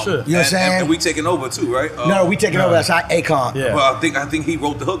 Oh shit! You know what I'm saying? And we taking over too, right? No, we taking over. That's Akon. Yeah. Well, I think he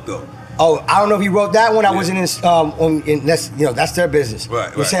wrote the hook though. Oh, I don't know if he wrote that one. I wasn't in. That's their business. Right.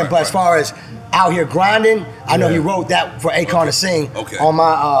 You know what I'm saying? But as far as Out Here Grinding, I know he wrote that for Akon to sing on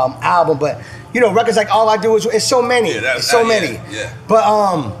my album. But records like All I Do Is, it's so many. It's so many. Yeah. But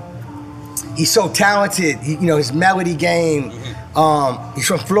he's so talented. His melody game. He's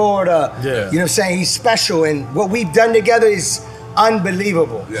from Florida. Yeah. You know what I'm saying? He's special, and what we've done together is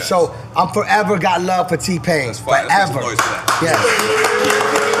unbelievable. Yes. So I'm forever got love for T-Pain. Forever. Yeah.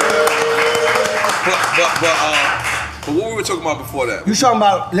 But what were we talking about before that? You talking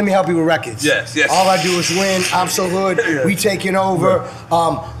about Let Me Help You With Records. Yes. All I Do Is Win, I'm So Hood, we taking over.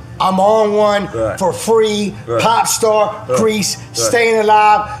 I'm on one for free, Pop Star, Crease, Staying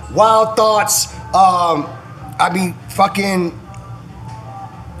Alive, Wild Thoughts. Fucking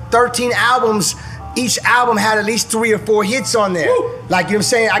 13 albums. Each album had at least 3 or 4 hits on there. Woo. Like, you know what I'm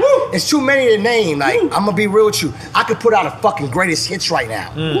saying? It's too many to name. Like, I'm gonna be real with you. I could put out a fucking greatest hits right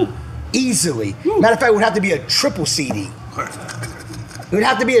now. Easily. Matter of fact, it would have to be a triple CD. It would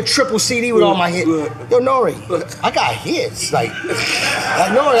have to be a triple CD with all my hits. Yo, N.O.R.E, I got hits. Like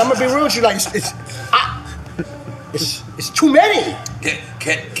N.O.R.E, I'm gonna be real with you. Like, it's too many.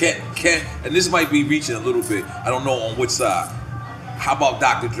 And this might be reaching a little bit. I don't know on which side. How about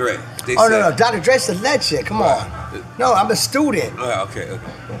Dr. Dre? No, Dr. Dre's a legend. Come on. No, I'm a student. Okay.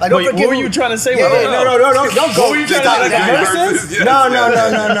 Like, don't forget what were you trying to say? No, don't go. What were you trying to say? No.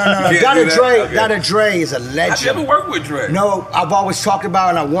 Dr. Dre is a legend. Have you ever worked with Dre? No, I've always talked about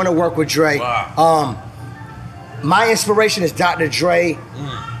and I want to work with Dre. Wow. My inspiration is Dr. Dre,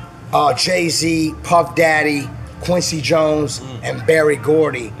 Jay-Z, Puff Daddy, Quincy Jones, and Barry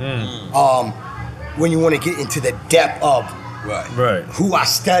Gordy. When you want to get into the depth of who I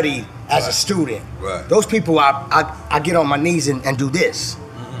studied as a student. Those people, I get on my knees and do this.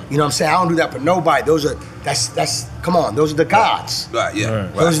 You know what I'm saying? I don't do that for nobody. That's come on, those are the gods.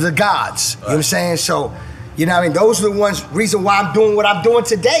 Those are the gods. You know what I'm saying? So, you know what I mean? Those are the reason why I'm doing what I'm doing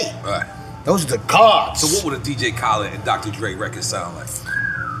today. Those are the gods. So what would a DJ KHALED and Dr. Dre record sound like?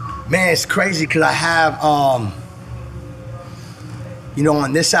 Man, it's crazy because I have on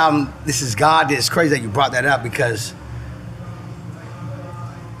this album, This Is God. It's crazy that you brought that up because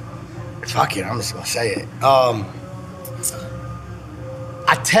fuck it, I'm just gonna say it.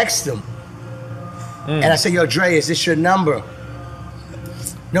 I text him and I say, yo, Dre, is this your number?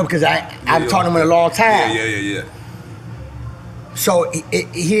 No, because I've talked to him in a long time. Yeah. So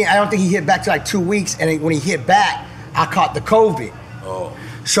I don't think he hit back to like 2 weeks, and when he hit back, I caught the COVID. Oh.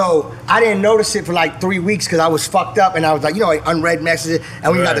 So I didn't notice it for like 3 weeks because I was fucked up, and I was like, like unread messages, and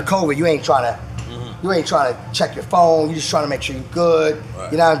when you got the COVID, you ain't trying to check your phone. You just trying to make sure you're good.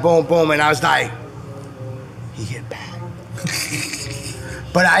 Boom, boom. And I was like, he hit back.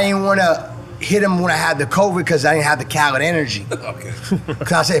 But I didn't want to hit him when I had the COVID because I didn't have the KHALED energy. Okay.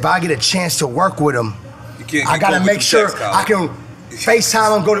 Because I said, if I get a chance to work with him, I got to make sure I can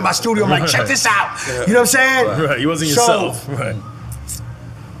FaceTime him, go to my studio, I'm like, check this out. You know what I'm saying? Right, you wasn't yourself. Right.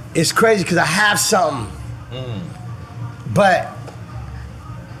 It's crazy because I have something, but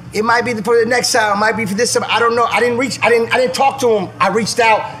it might be for the next time, it might be for this time. I don't know. I didn't talk to him. I reached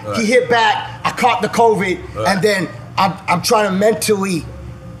out, he hit back, I caught the COVID, and then I'm trying to mentally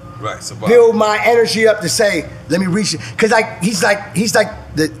build my energy up to say, let me reach it. Cause he's like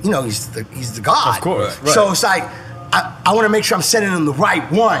the, you know, he's the God. Of course. Right. So it's like, I wanna make sure I'm sending him the right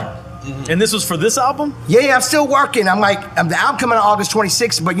one. And this was for this album? Yeah, I'm still working. The album coming out August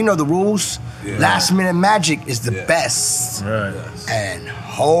 26th, but you know the rules. Yeah. Last minute magic is the best. Right. And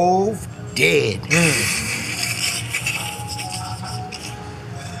Hove dead.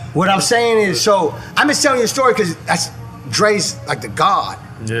 What I'm saying is, so I'm just telling you a story because that's Dre's like the God.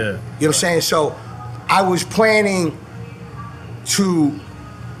 Yeah. You know what I'm saying? So I was planning to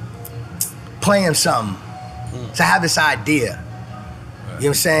play him something. So I have this idea. You know what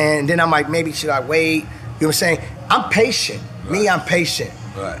I'm saying? And then I'm like, maybe should I wait? You know what I'm saying? I'm patient. Me, I'm patient.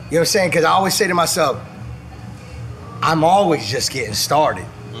 You know what I'm saying? Because I always say to myself, I'm always just getting started.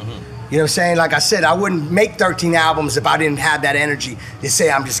 You know what I'm saying? Like I said, I wouldn't make 13 albums if I didn't have that energy to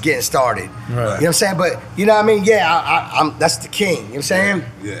say I'm just getting started. Right. You know what I'm saying? But you know what I mean? Yeah, I'm that's the king. You know what I'm saying?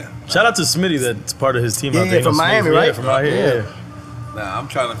 Yeah. Shout out to Smitty, that's part of his team. Yeah, from Miami, right? Yeah, from out here. Nah, I'm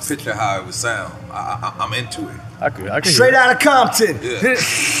trying to picture how it would sound. I'm into it. I could straight out of Compton. Yeah.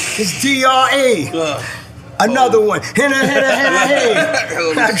 It's DRE. Another one. Hey.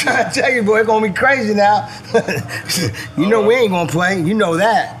 I'm trying to tell you, boy, it's gonna be crazy now. You know we ain't gonna play. You know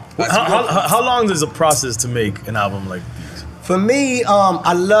that. How long is a process to make an album like these? For me,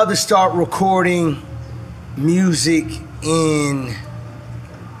 I love to start recording music in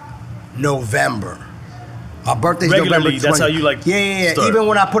November. My birthday's November 20th. That's how you like. Yeah. Even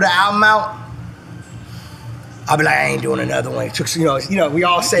when I put an album out, I'll be like, I ain't doing another one. It took, you know, we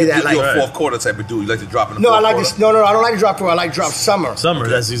all say that. You're a fourth quarter type of dude. You like to drop in the fourth quarter? No, I don't like to drop fourth. I like to drop summer. Summer,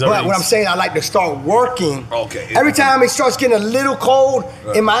 that's But what I'm saying, I like to start working. Okay. Every time it starts getting a little cold,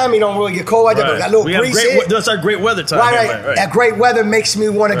 in Miami don't really get cold. That little breeze hit. That's our great weather time. Right. That great weather makes me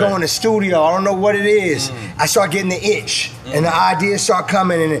want to go in the studio. I don't know what it is. I start getting the itch, and the ideas start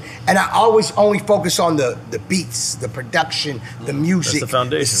coming, and I always only focus on the beats, the production, the music, that's the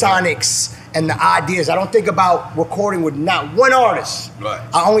foundation, the sonics, and the ideas. I don't think about recording with not one artist. Right.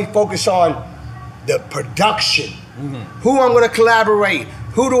 I only focus on the production. Who I'm gonna collaborate.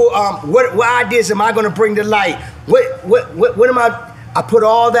 What ideas am I gonna bring to light? What am I put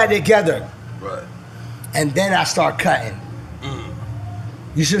all that together. Right. And then I start cutting.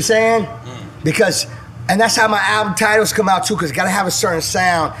 You see what I'm saying? And that's how my album titles come out too, because I gotta have a certain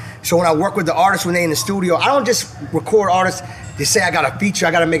sound. So when I work with the artists when they in the studio, I don't just record artists to say I got a feature,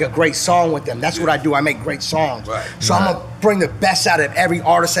 I gotta make a great song with them. That's what I do, I make great songs. Right. So I'm gonna bring the best out of every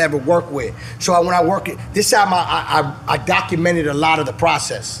artist I ever work with. So when I work it, this album, I documented a lot of the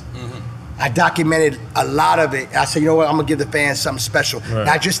process. I documented a lot of it. I said, you know what, I'm gonna give the fans something special. Right.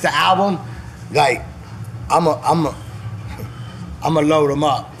 Not just the album, like, I'm gonna load them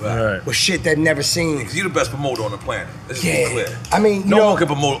up with shit they've never seen. Because you're the best promoter on the planet. Let's just be clear. I mean, no one can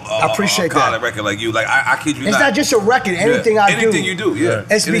promote I appreciate a record like you. Like I kid you not. It's not just a record. Anything I do. Anything you do,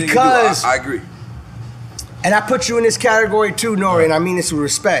 It's because I agree. And I put you in this category too, N.O.R.E, and I mean this with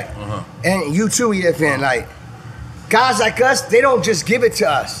respect. And you too, EFN. Like, guys like us, they don't just give it to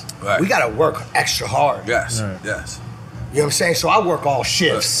us. Right. We gotta work extra hard. Yes. You know what I'm saying? So I work all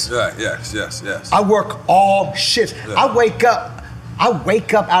shifts. Yes. I work all shifts. I wake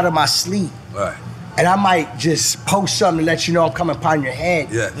up out of my sleep. Right. And I might just post something to let you know I'm coming upon your head.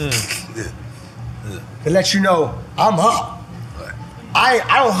 To let you know I'm up. Right.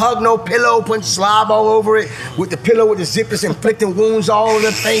 I don't hug no pillow, putting slob all over it, with the pillow with the zippers inflicting wounds all over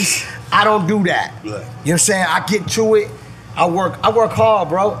the face. I don't do that. Right. You know what I'm saying? I get to it. I work hard,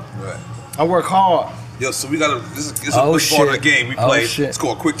 bro. Right. I work hard. Yo, so we gotta. This is a big part of the game we played. It's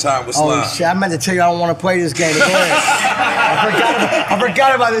called Quick Time with Solange. Oh shit! I meant to tell you I don't want to play this game. But go ahead. I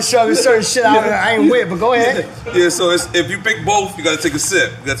forgot about this show. There's certain shit I ain't with, but go ahead. Yeah. So if you pick both, you gotta take a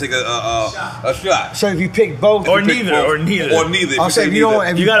sip. You gotta take a shot. So if you pick both, or neither. I'll say if you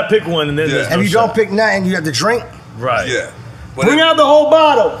don't, you gotta pick one, and then if you don't pick nothing, you have to drink. Right. Yeah. Bring out the whole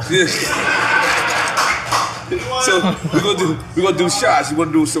bottle. Yeah. So we're gonna do shots. You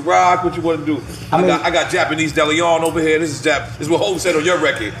wanna do Ciroc? What you wanna do? I got Japanese De Leon over here. This is what Hov said on your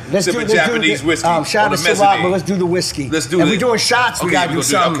record. Sipping Japanese whiskey. Shout out to Ciroc, but let's do the whiskey. Let's do it. If we're doing shots, we gotta do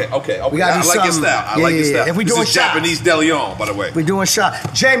something. Okay. We gotta do something. I like your style. I like your style. If we doing shots, Japanese De Leon, by the way. We doing shots.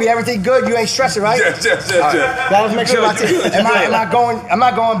 Jamie, everything good? You ain't stressing, right? Yes. Gotta make sure. Am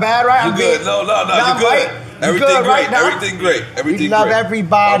I going bad, right? You good? No. You good? Everything good, great. right now? Everything great. Everything We love great.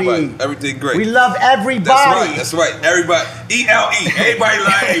 everybody. All right. Everything great. We love everybody. That's right. Everybody. ELE. Everybody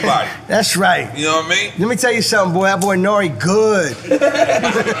love everybody. That's right. You know what I mean? Let me tell you something, boy. That boy N.O.R.E. good.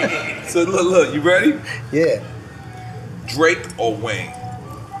 So look. You ready? Yeah. Drake or Wayne?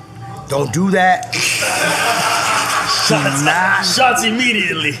 Don't do that. Shots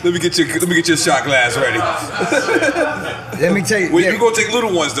immediately. Let me get your shot glass ready. Let me tell you. Well, you gonna take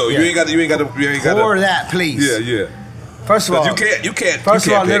little ones though. Yeah. You ain't got to. Pour that, please. Yeah. First of all, you can't. First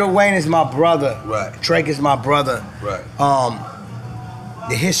of all, pick. Lil Wayne is my brother. Right. Drake is my brother. Right.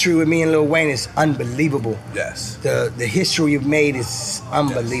 The history with me and Lil Wayne is unbelievable. Yes. The history you've made is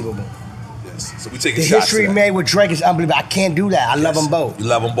unbelievable. Yes. So we take The shots. history made with Drake is unbelievable. I can't do that. I love them both. You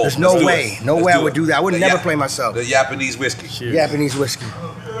love them both. There's no way. No way I would do that. I would never play myself. The Japanese whiskey. Cheers. Japanese whiskey.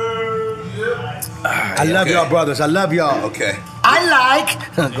 I love y'all brothers. I love y'all. Okay. I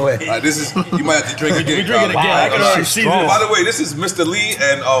like. Go ahead. All right, this is. You might have to drink again. We drink it again. Wow, I can already see this. By the way, this is Mr. Lee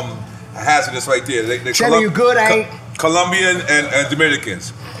and Hazardous right there. They Jenny, you good? I ain't. Colombian and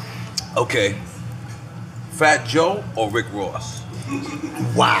Dominicans. Okay. Fat Joe or Rick Ross?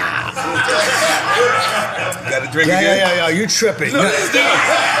 Wow. You got to drink again? Yeah. You tripping. No, this is them.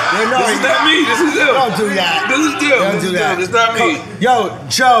 No, This is not me. This is them. Don't do that. This is them. Don't do that. It's not me. Yo,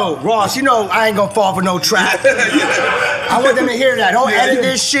 Joe, Ross, you know I ain't gonna fall for no trap. I want them to hear that. Don't edit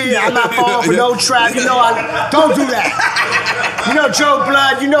this shit. I'm not falling for no trap. You know don't do that. You know Joe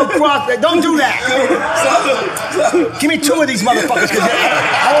Blood, you know Cross. Don't do that. Give me 2 of these motherfuckers, cause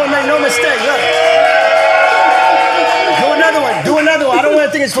I won't make no mistake. Look. Do another one. I don't want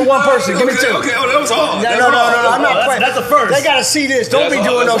to think it's for one person. Give me 2. Okay, oh, that was all. No, I'm not playing. That's the first. They gotta see this. Don't be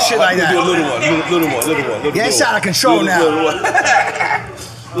doing no shit like that. Do a little one. Yeah, it's out of control now.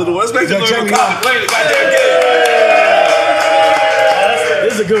 Little one. Let's make the little Jamie, comment. Play the goddamn game.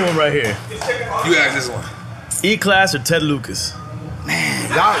 This is a good one right here. You ask this one. E-Class or Ted Lucas?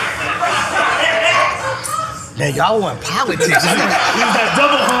 Y'all want politics. That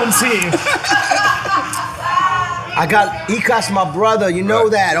double home team. I got E-Class, my brother. You know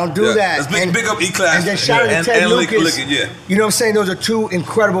that. Don't do that. Let's big up E-Class. And then shout out to Ted Lucas. Yeah. You know what I'm saying? Those are 2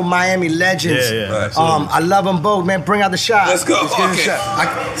 incredible Miami legends. Yeah. Right. I love them both, man. Bring out the shot. Let's go. Let's get a Okay.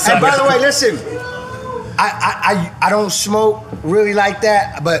 shot. And by the way, listen. I don't smoke really like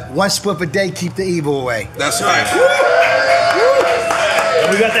that, but 1 spliff a day keep the evil away. That's right.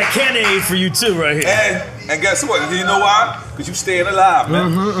 And we got that Kanye for you too right here. And guess what? Do you know why? Because you staying alive,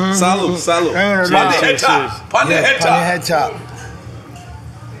 man. Salute. Pon the head top. Pon the head top.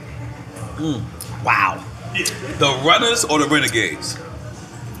 Wow. The Runners or the Renegades?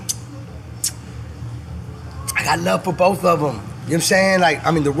 I got love for both of them. You know what I'm saying? Like,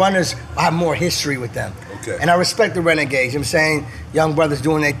 I mean, the Runners, I have more history with them. Okay. And I respect the Renegades. You know what I'm saying? Young brothers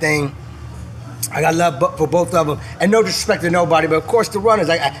doing their thing. I got love for both of them. And no disrespect to nobody, but of course the Runners,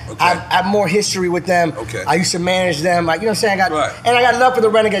 I have more history with them. Okay. I used to manage them. Like, you know what I'm saying? Right. And I got love for the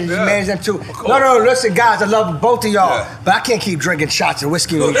Renegades. You manage them too. No, listen, guys, I love both of y'all. Yeah. But I can't keep drinking shots of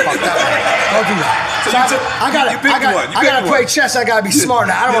whiskey when we fucked up. Don't do that. So I gotta play chess. I gotta be smart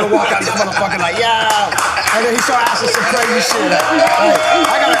now. I don't want to walk out this motherfucker like, yeah. And then he started asking some crazy shit. Like,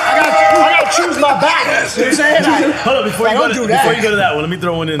 I gotta choose my battles. You know what I'm saying? Like, Hold on, before you go to that one, let me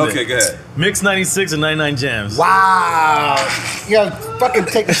throw one in there. Okay, go ahead. Mix 96 and 99 Jams. Wow. Yo, fucking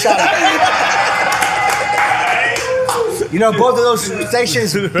take the shot out. You know, both of those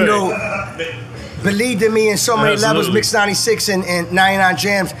stations, you know, believed in me in so many levels. Mix 96 and 99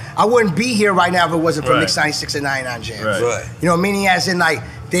 Jams. I wouldn't be here right now if it wasn't for Mix 96 and 99 Jams. Right. You know, meaning as in like,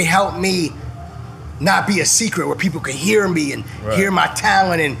 they helped me not be a secret where people could hear me and hear my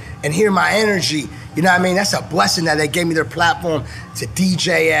talent and hear my energy. You know what I mean? That's a blessing that they gave me their platform to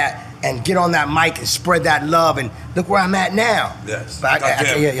DJ at and get on that mic and spread that love, and look where I'm at now. Yes. But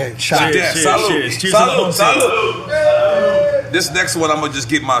shot. Salute. Salute. This next one, I'm gonna just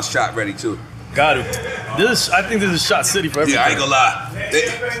get my shot ready too. Got it. I think this is shot city for everything. Yeah, I ain't gonna lie.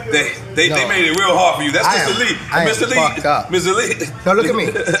 They made it real hard for you. That's Mr. Lee. Mr. Lee. Fucked up. Mr. Lee. No, look at me.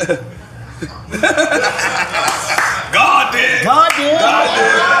 God did.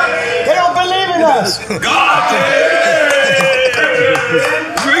 They don't believe in us. God did.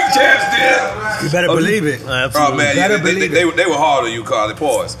 Drink champs did. You better believe it. Oh man, they were hard on you, Carly.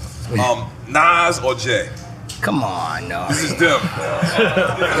 Pause. Nas or Jay? Come on, no. This is them.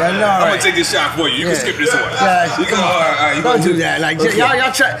 Yeah, no. I'm gonna take this shot for you. You can skip this one. Yeah, you can, all right, don't do that. Like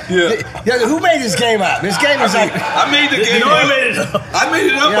y'all try. Yeah. Who made this game up? This game is like. I made the game up. I made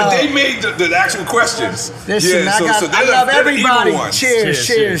it up, but they made the actual questions. Listen, I love everybody.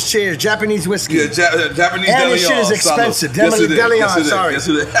 Cheers. Japanese whiskey. Yeah, Japanese and Deleon. this shit is expensive. Deleon, sorry. Yes,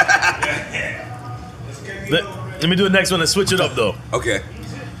 it is. Let me do the next one and switch it up though. Okay.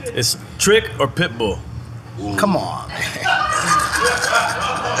 It's Trick or Pitbull. Come on.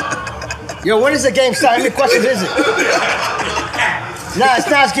 Yo, when does the game start? How many questions is it? Nah,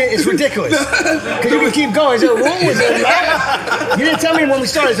 it's ridiculous. Because you can keep going. Is there a rule? Is there a amount? You didn't tell me when we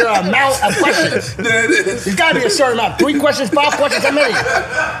started. Is there an amount of questions? There's got to be a certain amount. 3 questions, 5 questions, how many?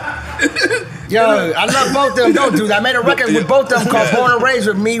 Yo, I love both of them. Don't do that. I made a record with both of them called Born and Raised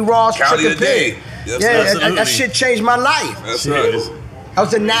with me, Ross, Trick and Pig. Yes, yeah, that shit changed my life. That's right. I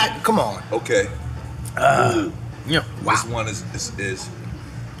was a nat. Come on. Okay. Yeah. Wow. This one is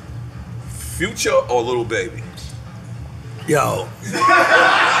Future or Lil Baby? Yo.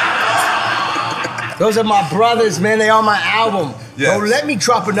 Those are my brothers, man. They on my album. Yes. Bro, let me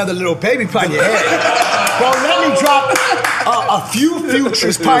drop another Lil Baby upon your head. Bro, let me drop a few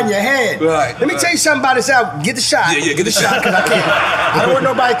Futures upon your head. Right. Let me tell you something about this album. Get the shot. Yeah, get the shot. Because I can't. I don't want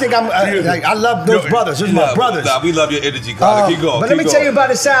nobody to think I'm. Like, I love those brothers. Those are my brothers. Nah, we love your energy, Khaled. Keep going. But let me tell you about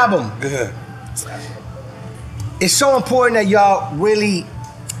this album. Go ahead. It's so important that y'all really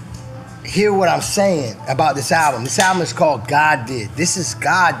hear what I'm saying about this album. This album is called God Did. This is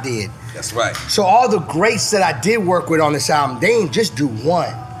God Did. That's right. So all the greats that I did work with on this album, they ain't just do one.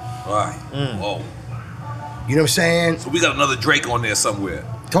 Right. Whoa. You know what I'm saying? So we got another Drake on there somewhere.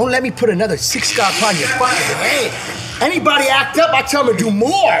 Don't let me put another 6-star upon your fucking head. Anybody act up, I tell them to do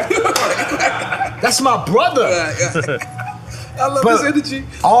more. That's my brother. I love But this energy.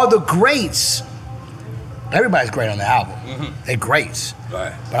 all the greats, everybody's great on the album. They greats.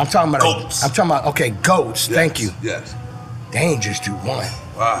 Right. But I'm talking about Goats. I'm talking about goats. Yes, Thank you. Yes. They ain't just do one.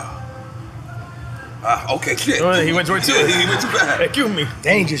 Wow. Okay, shit. Oh, he went toward two. He went too bad. Excuse me.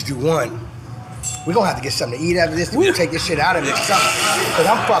 They ain't just do one. We're gonna have to get something to eat after this. We're gonna take this shit out of me. Because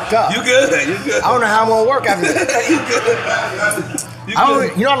I'm fucked up. You good? You good? I don't know how I'm gonna work after this. You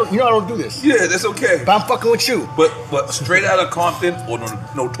good? You know I don't do this. Yeah, that's okay. But I'm fucking with you. But Straight Outta Compton or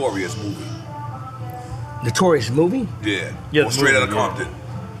Notorious movie? Notorious movie? Yeah. Yeah, Or Straight Outta movie, yeah. Compton.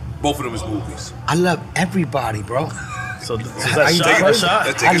 Both of them is movies. I love everybody, bro. So is Are that you shot? taking- That shot?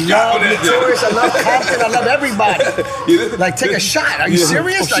 Let's I take a shot love for that. Notorious. I love Compton. I love everybody. Like, take a shot. Are you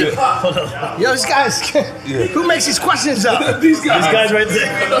serious? Oh, Like, shit. yo, this guy's. Who makes these questions up? These guys. These guys right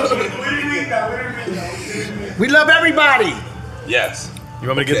there. We love everybody. Yes. You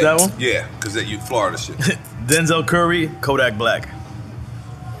want me to get that one? Yeah, because you Florida shit. Denzel Curry, Kodak Black.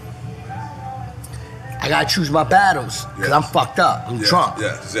 I gotta choose my battles because I'm fucked up. I'm drunk.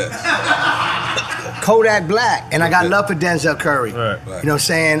 Yes. Kodak Black, and I got love for Denzel Curry. Right. You know what I'm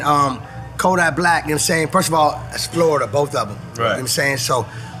saying? Kodak Black, you know what I'm saying? First of all, it's Florida, both of them. You know what I'm saying? So,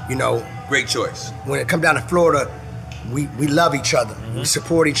 you know, Great choice. when it comes down to Florida, we love each other. We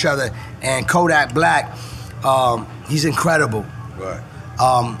support each other. And Kodak Black, he's incredible. Right.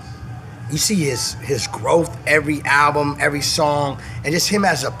 You see his growth, every album, every song, and just him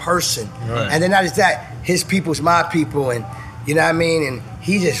as a person. Right. And then not just that, his people's my people, and you know what I mean? And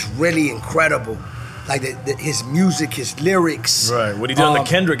he's just really incredible. Like his music, his lyrics. Right. What he did on the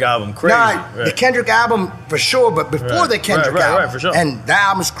Kendrick album, crazy. Nah, the Kendrick album for sure, but before the Kendrick album. Right, for sure. And that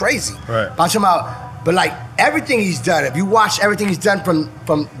album's crazy. Right. But I'm talking about, but like everything he's done, if you watch everything he's done from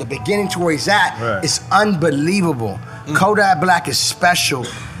the beginning to where he's at, it's unbelievable. Kodak Black is special,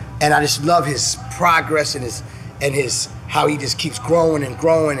 and I just love his progress and his how he just keeps growing and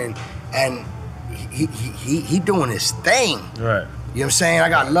growing and he doing his thing. Right. You know what I'm saying? I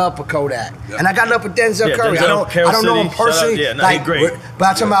got love for Kodak. Yep. And I got love for Denzel Curry. Denzel, I don't know him Carol City, personally. shout out. Yeah, no, he great. But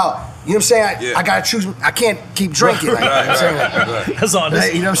I'm talking about, you know what I'm saying? I gotta choose, I can't keep drinking. Like, you know what I'm saying? That's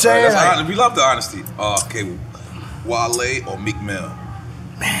honest. You know what I'm saying? Like, We love the honesty. Okay, Wale or Meek Mill?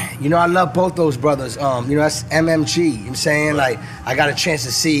 you know, I love both those brothers. You know, that's MMG. You know what I'm saying? Like, I got a chance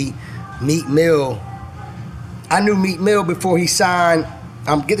to see Meek Mill. I knew Meek Mill before he signed.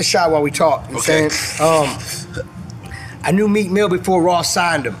 Get the shot while we talk. You know what I'm saying? I knew Meek Mill before Ross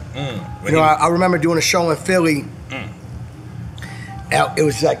signed him. You know, I remember doing a show in Philly. It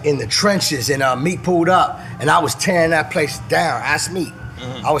was like in the trenches, and Meek pulled up, and I was tearing that place down. Ask Meek.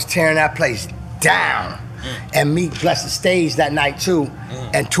 I was tearing that place down. And Meek blessed the stage that night too,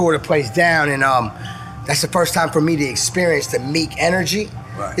 and tore the place down. And that's the first time for me to experience the Meek energy.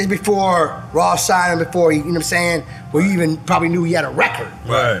 Right. This before Ross signed him, before he, you know what I'm saying, where you even probably knew he had a record.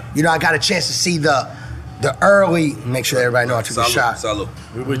 Right. You know, I got a chance to see the early, make sure everybody know I took the shot. Salud.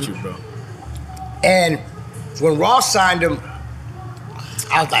 We're with you, bro. And when Ross signed him,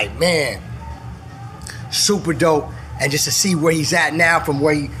 I was like, man, super dope. And just to see where he's at now from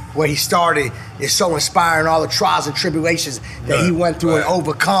where he started is so inspiring. All the trials and tribulations that he went through and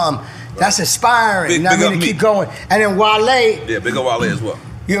overcome. That's inspiring. You know what I mean? To keep going. And then Wale. Yeah, big up Wale as well.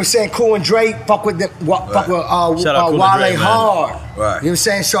 You know what I'm saying? Cool and Drake, fuck with Shout out Cool and Wale Drake, man. hard. Right. You know what I'm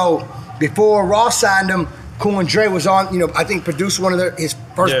saying? So before Ross signed him, Cool and Drake was on, you know, I think produced one of his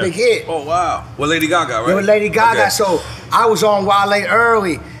first big hit. Oh, wow. With Lady Gaga, right? Yeah, with Lady Gaga. Okay. So I was on Wale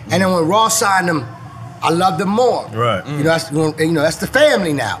early, and then when Ross signed him, I loved him more. Right. You know, that's the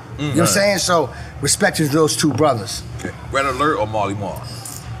family now. You know what I'm saying? So respect to those two brothers. Okay. Red Alert or Marley Marl?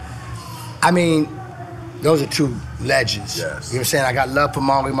 I mean, those are two legends. Yes. You know what I'm saying? I got love for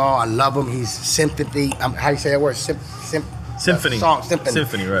Marley Marl. I love him. He's sympathy. How do you say that word? Symphony. Song, symphony.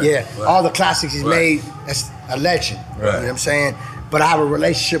 Symphony, right. Yeah. Right. All the classics he's made, that's a legend. Right. You know what I'm saying? But I have a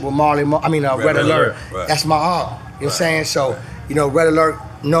relationship with Red Alert. Right. That's my aunt. You know what I'm saying? So, you know, Red Alert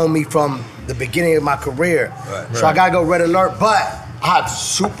know me from the beginning of my career. Right. So I gotta go Red Alert, but I have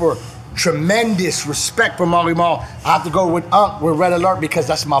tremendous respect for Marley Marl. I have to go with Red Alert because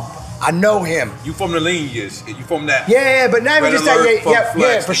that's I know him. You from the lean years. You from that. Yeah, but not even Red just that. Alert,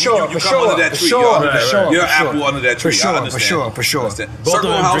 Yeah, for sure. You come under that tree. You're an apple under that tree. I understand. For sure. Both of Circle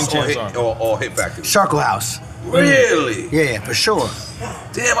them House drink champs or Hit Factory? Circle House. Really? Yeah, for sure.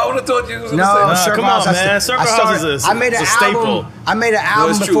 Damn, I would have thought you was No, gonna say. Circle come on, House. man. Circle House is I made a an staple. album. I made an album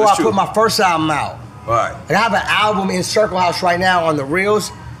it's true, before it's I true. put my first album out. Right. And I have an album in Circle House right now on the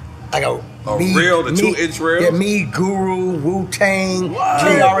reels. Like a reel, the 2-inch reel? Yeah, me, Guru, Wu-Tang, Wow.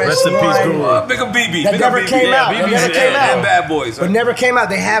 KRS-One. Rest in peace, Guru. Big up BB. That Big up never BB. came out. Yeah, That never BB's came out. and Bad Boys. But never came out.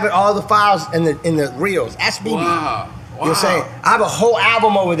 They have it, all the files in the reels. That's BB. Wow. You know what I'm saying? I have a whole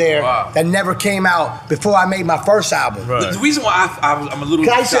album over there that never came out before I made my first album. Right. The reason why I'm a little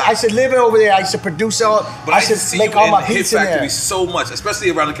I used to live over there. I used to produce all. But I used used to to see make you all in my the Hit beats in there. Factory so much,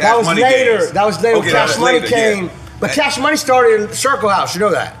 especially around the That Cash was Money later. days. That was later. Okay, Cash that was Money later, came. yeah. But Cash Money started in Circle House. You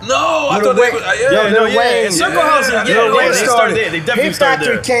know that? No, I Lil thought they Wayne- were. Lil Wayne. Circle House, Lil Wayne they started there. They definitely Hit started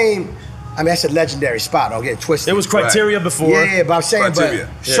Factory there. came. I mean, that's a legendary spot. Don't get it twisted. It was Criteria before. Yeah, but I'm saying, Criteria.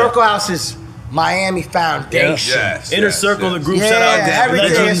 but Circle House is Miami foundation. Yes, Inner yes, Circle, yes. the group. Yeah, shout out to everything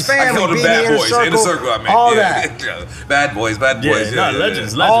Legends. is family. I call them BB Bad Inner Boys. Circle, Inner Circle, I mean. all yeah. that. Bad Boys. Yeah,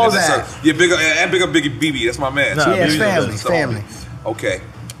 legends. All Inner that. Circle. Yeah, big and big up Biggie BB. That's my man. Nah, Yeah, it's BB's family. So, Family. Okay.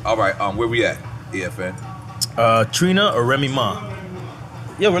 All right. Where we at? EFN. Trina or Remy Ma?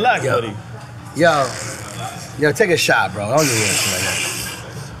 Yo, relax, buddy. Yo, take a shot, bro. Don't do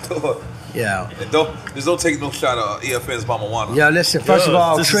this like that. Yo. Don't take no shot of EFN's Mama Wanda. Yo, listen, first of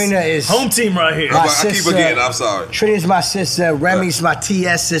all, This Trina is home team right here. my I keep sister. forgetting. I'm sorry. Trina's my sister. Remy's my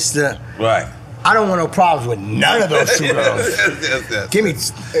TS sister. Right. I don't want no problems with none of those two girls. yes. Give me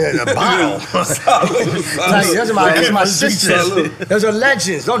a bottle. Like, those are my sisters. Those are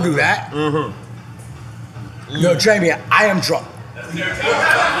legends. Don't do that. Yo, Jamie, I am drunk.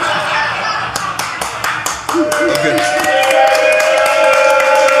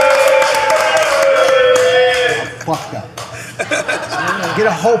 Fucked up. Get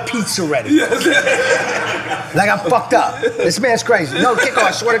a whole pizza ready. Like I'm fucked up. This man's crazy. No, kick off,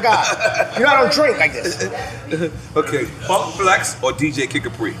 I swear to God. You know I don't drink like this. Okay. Funk Flex or DJ Kid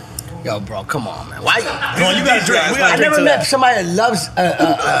Capri? Yo, bro, come on, man. Why? Come on, you gotta drink. We gotta I drink never to met that. somebody that loves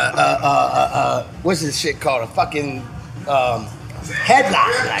what's this shit called? A fucking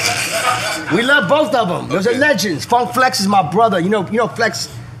headlock. Like, we love both of them. Those are legends. Funk Flex is my brother. You know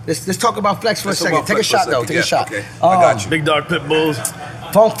Flex. Let's talk about Flex for a second. Take a shot though. Take a shot. Okay. I got you. Big Dog Pit Bulls.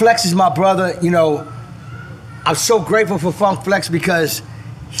 Funk Flex is my brother. You know, I'm so grateful for Funk Flex because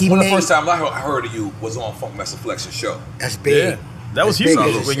he One of made. the first time I heard of you was on Funk Master Flex's show. That's big. Yeah. That was That's huge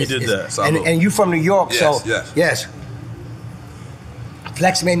big. when you did that. Salud. And you from New York, so Yes. yes.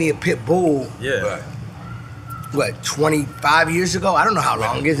 Flex made me a pit bull. Yeah. Right. What, 25 years ago? I don't know how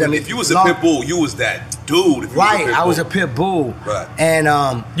long it is. I mean, If you was a long- pit bull, you was that dude. If you Right, was a pit I was a bull. pit bull. Right.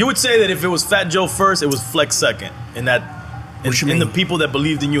 And You would say that if it was Fat Joe first, it was Flex second. In that, What you in the mean? people that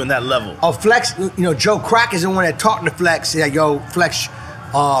believed in you in that level. oh, Flex, you know, Joe Crack is the one that talked to Flex. Like, yo, Flex,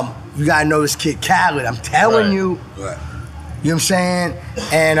 you gotta know this kid Khaled. I'm telling Right. you. Right. You know what I'm saying?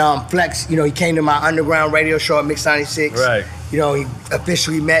 And Flex, you know, he came to my underground radio show at Mix 96. Right. You know, he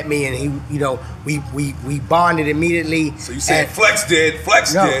officially met me, and he, you know, we bonded immediately. So you said And- Flex did.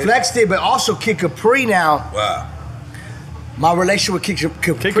 Flex No, did. Flex did, but also Kid Capri now. Wow. My relationship with Kid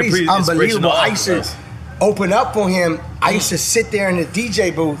Capri Capri is is unbelievable. inspirational I used to artist. open up for him. I used to sit there in the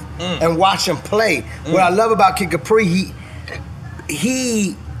DJ booth and watch him play. What I love about Kid Capri,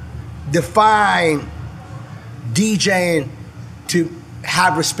 he defined DJing to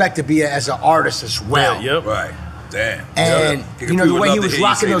have respect to be as an artist as well. Yeah, yep. Right. Damn. And Yeah. you know the Would way love he to was hear you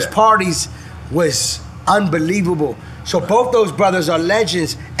rocking say those that. parties was unbelievable. So both those brothers are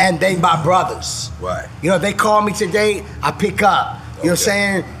legends, and they my brothers. Right. You know, if they call me today, I pick up. You know what I'm Okay.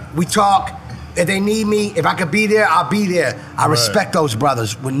 saying? We talk. if they need me, if I could be there, I'll be there. I respect those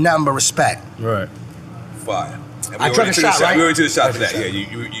brothers with nothing but respect. Right. Fire. I took a shot, right? We already took a shot for that. Yeah,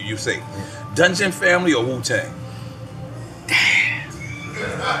 you say. Dungeon Family or Wu-Tang?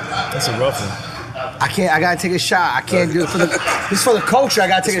 That's a rough one. I can't. I gotta take a shot. I can't do it for the. This for the culture. I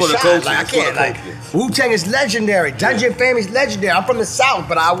gotta take a shot. Culture. Like, I can't. Like Wu-Tang is legendary. Dungeon Family is legendary. I'm from the South,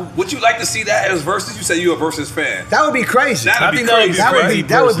 but I. Would you like to see that as versus? You say you're a versus fan. That would be crazy. That'd be crazy.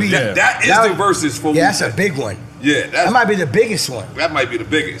 That would be. That is the versus for. Yeah, that's a big one. Yeah, that might be the biggest one. That might be the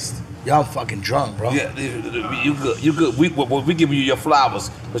biggest. Y'all fucking drunk, bro. Yeah, you good. You good. We giving you your flowers,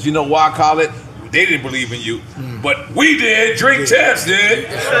 because you know why I call it. They didn't believe in you, but we did. Drink Champs did.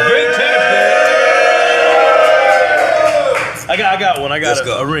 Drink Champs did. I got one. I got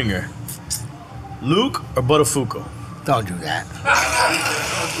a ringer. Luke or Buttafuoco? Don't do that.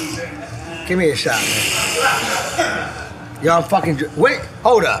 Give me a shot, man. Y'all fucking wait.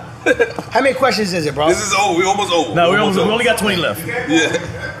 Hold up. How many questions is it, bro? This is over. We almost over. No, we only got 20 left.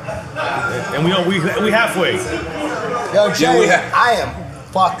 Yeah. And we halfway. Yo, Jay, I am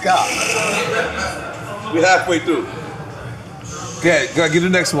fucked up. We halfway through. Okay, gotta get the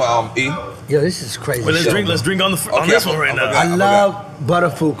next one, E. Yo, this is crazy. Well, let's drink on this one right now. I love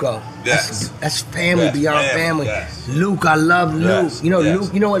Buttafuoco. Yes. That's family beyond family. Yes. Luke, I love Luke. Yes. You know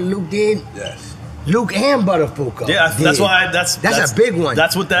Luke. You know what Luke did? Yes. Luke and Buttafuoco. Yeah, that's why that's a big one.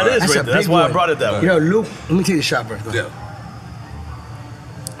 That's what that is. That's right there. That's why I brought it that way. You know, Luke. Let me take the shot first. Yeah.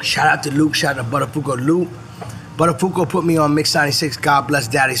 Shout out to Luke. Shout out to Buttafuoco. Luke. Buttafuoco put me on Mix 96. God bless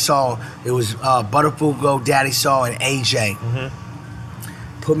Daddy Saul. It was Buttafuoco, Daddy Saul, and AJ.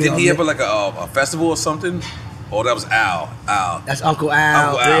 Put me. Didn't he ever like a festival or something? Oh, that was Al. That's Uncle Al.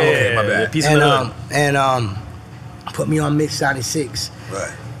 Uncle Al. Okay, my bad. And put me on Mix 96.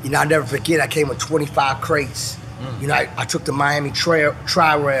 Right. You know, I'll never forget. I came with 25 crates. You know, I took the Miami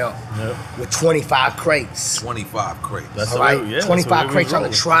Tri-Rail with 25 crates. 25 crates. That's all right. 25 crates on the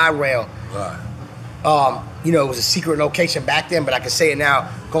Tri-Rail. Right. You know, it was a secret location back then, but I can say it now.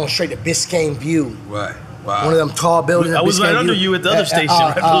 Going straight to Biscayne View. Right. Wow. One of them tall buildings. I was right under you at the other station,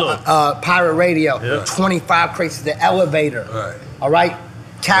 right below. Pirate Radio. Yeah. 25 crates to the elevator. Right. All right.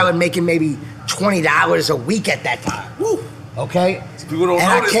 KHALED making maybe $20 a week at that time. Woo. Okay. People don't know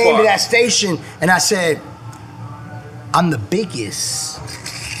I this came part. to that station and I said, I'm the biggest.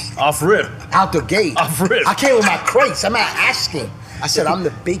 Off rip. Out the gate. Off rip. I came with my crates. I'm not asking. I said, I'm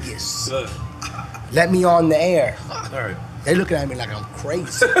the biggest. Let me on the air. All right. They looking at me like I'm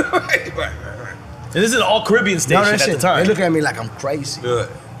crazy. right. And this is an all Caribbean station at the time. They looking at me like I'm crazy. Good.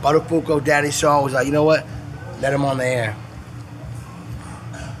 Buttafuoco, Daddy Saul was like, you know what? Let him on the air.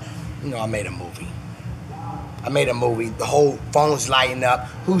 You know, I made a movie. The whole phone's lighting up.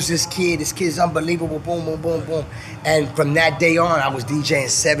 Who's this kid? This kid's unbelievable. Boom, boom, boom, boom. And from that day on, I was DJing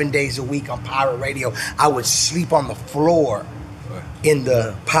 7 days a week on Pirate Radio. I would sleep on the floor in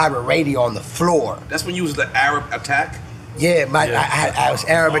the Pirate Radio on the floor. That's when you was the Arab Attack? Yeah, I was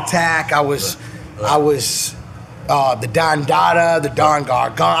Arab Attack. I was the Don Dada, the Don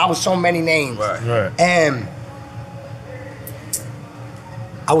Gargan. I was so many names. Right. And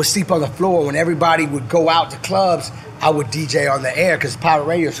I would sleep on the floor. When everybody would go out to clubs, I would DJ on the air because Pirate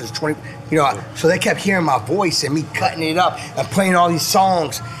Radio was 20, you know, so they kept hearing my voice and me cutting it up and playing all these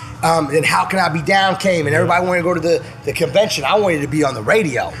songs. Then How Can I Be Down came and everybody wanted to go to the convention. I wanted to be on the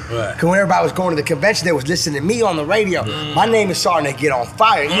radio. Right. Because when everybody was going to the convention, they was listening to me on the radio. My name is starting to get on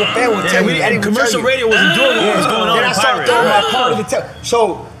fire. Your fan would tell me. And commercial radio wasn't doing what was going on then in I started throwing my part of the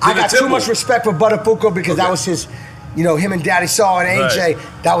So I got too much respect for Buttafuoco because that was his, you know, him and Daddy Saul and AJ,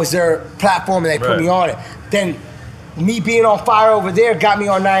 that was their platform and they put me on it. Then me being on fire over there got me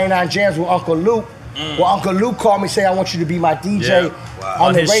on 99 Jams with Uncle Luke. Well, Uncle Luke called me and said, I want you to be my DJ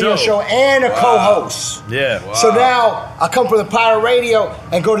on the radio show and a co-host. Yeah. So now I come from the Pirate Radio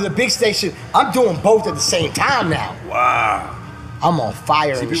and go to the big station. I'm doing both at the same time now. Wow. I'm on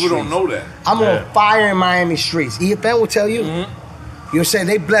fire in the streets. People don't know that. I'm on fire in Miami streets. EFN will tell you. You know what I'm saying?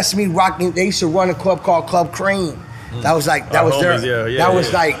 They blessed me rocking. They used to run a club called Club Cream. That was like, that was homies, their, that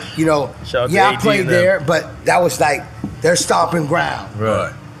was like, you know, I played there, but that was like their stomping ground.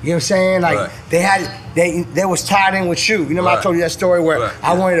 Right. You know what I'm saying? Like they was tied in with you. You know, I told you that story where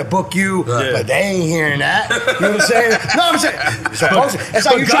I wanted to book you, but they ain't hearing that. You know what I'm saying? No, I'm saying it's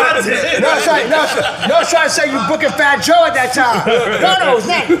like you trying to. No, it's trying to say you booking Fat Joe at that time. No, it's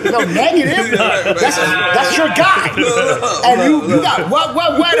not. No negative. That's your guy. And you got what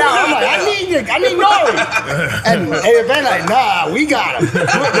out? I'm like, I need N.O.R.E. And they're like, nah, we got him.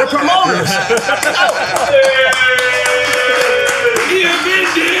 We're promoters.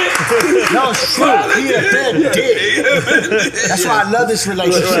 No, it's true. He a bad dick. That's why I love this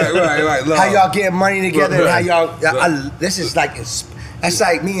relationship. Right. How y'all getting money together and how y'all. This is like that's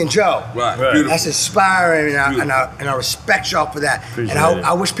like me and Joe. Right. That's inspiring, and I respect y'all for that. Appreciate and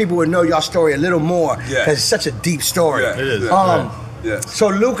I wish people would know y'all story a little more because it's such a deep story. Yeah, it is. So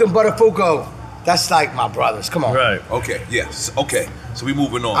Luke and Buttafuoco, that's like my brothers. Come on. Right. Okay. Yes. Okay. So we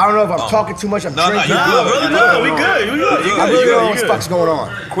moving on. I don't know if I'm talking too much. I'm drinking. you good. No, we good. I really don't know what the fuck's going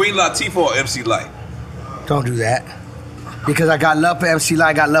on. Queen Latifah or MC Lyte? Don't do that. Because I got love for MC Lyte,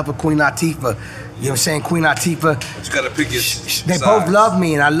 I got love for Queen Latifah. You know what I'm saying? Queen Latifah. But you gotta pick your They both love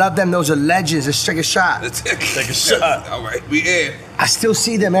me and I love them. Those are legends. Let's take a shot. Take a shot. All right, we in. I still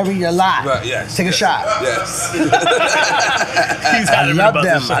see them every year live. Right, yes. Take a shot. Yes. I love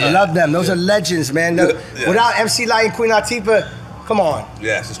them. I love them. Those are legends, man. Without MC Lyte and Queen Latifah, come on.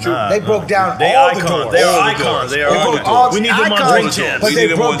 Yes, it's true. They broke down They all icons. the doors. They are icons. They are icons. We need them on Drink Champs. But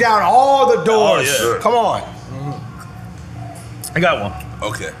they broke down all the doors. Oh, yeah. Come on. I got one.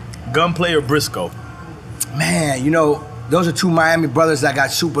 Okay. Gunplay or Briscoe? Man, you know, those are two Miami brothers that I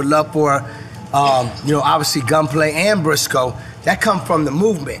got super love for. You know, obviously Gunplay and Briscoe. That come from the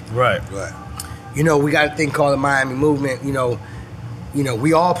movement. Right. You know, we got a thing called the Miami movement. You know,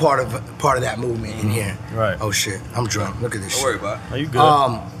 we all part of that movement in here. Right. Oh shit, I'm drunk. Look at this. Don't worry about it. Are you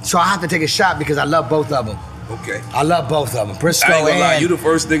good? So I have to take a shot because I love both of them. Okay. I love both of them. Briscoe I ain't gonna lie, and you the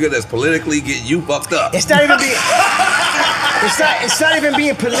first nigga that's politically getting you fucked up. it's not even being. It's not even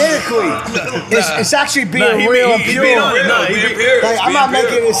being politically. It's actually being real and pure. I'm not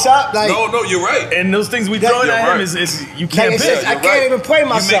making this up. Like, no, you're right. And those things we throwing at him is you can't pick. I can't even play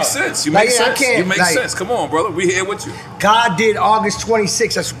myself. You make sense. You make sense. Come on, brother. We here with you. God did August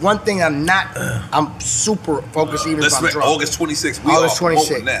 26th. That's one thing I'm super focused even if I'm drunk. August 26th. We August are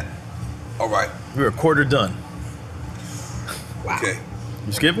 26th. that. All right. We're a quarter done. Wow. Okay.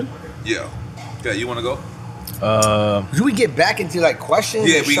 You skipping? Yeah. Okay, you want to go? Do we get back into like questions?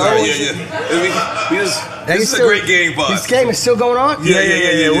 Yeah, we got. This is a great game, bud. This game is still going on?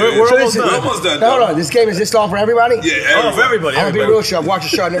 Yeah. We're almost done. Hold on. This game is this on for everybody? Yeah, for everybody. I'm gonna be real sure. I've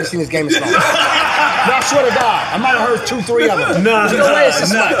watched the show. I've never seen this game as long. No, I swear to God. I might have heard 2, 3 of them. There's no way it's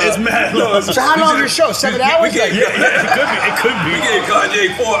this much. It's mad long. So how long is the show? 7 hours? It could be. We gave Kanye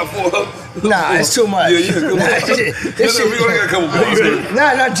 4. Nah, it's too much. Yeah, come on. This shit. We only got a couple more.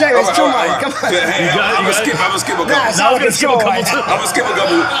 Nah, Jay, it's too much. Come on. I'm gonna skip a couple. Nah, it's not gonna skip a couple. I'm gonna skip a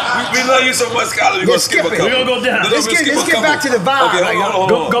couple. We love you so much, Skyler. We're gonna skip a couple. We're gonna go down. Let's get back to the vibe. Okay,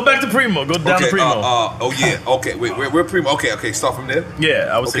 hold on. Go back to Primo. Go down to Primo. Oh yeah. Okay, wait. We're Primo. Okay. Start from there. Yeah,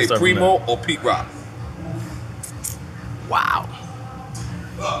 I would say start from there. Primo or Pete Rock? Wow.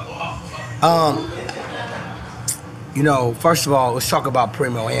 You know, first of all, let's talk about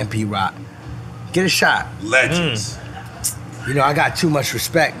Primo and Pete Rock. Get a shot. Legends. You know, I got too much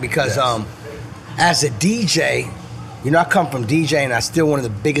respect because as a DJ, you know, I come from DJ and I'm still one of the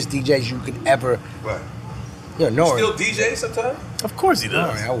biggest DJs you could ever. Right. You know, Still DJ sometimes? Of course he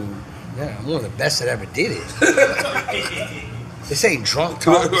does. I'm one of the best that ever did it. This ain't drunk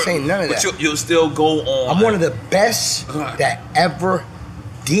talk. This ain't none of that. But you'll still go on. I'm one of the best that ever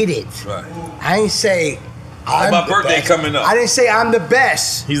did it. Right. I ain't say I'm my the birthday best. coming up. I didn't say I'm the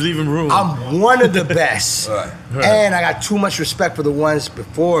best. He's leaving room. I'm one of the best. Right. And I got too much respect for the ones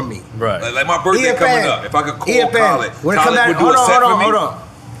before me. Right. Like my birthday coming up. If I could call Khaled, When it Khaled comes would down, do a set for me. hold on.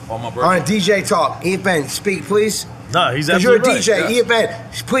 On my birthday. On a DJ talk, EFN, speak please. No, he's Because you're a absolutely DJ, right.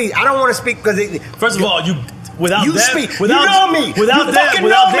 EFN, please. I don't want to speak because First of all, without you them, speak. Without, you know me. Without you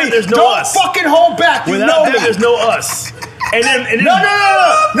them, there's no don't us. Don't fucking hold back. You Without know them, me. there's no us. And then No,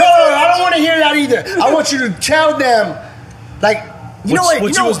 I don't want to hear that either. I want you to tell them, like, you know what?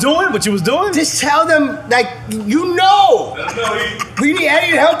 What you was doing? What you was doing? Just tell them, like, you know. We need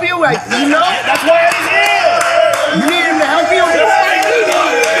Eddie to help you, like, you know. That's why Eddie's here. You need him to help you.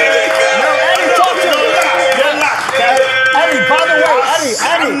 Eddie, talk to him. Eddie, by the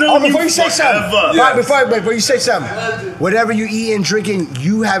way, before you say something, before you say something, whatever you eat and drinking,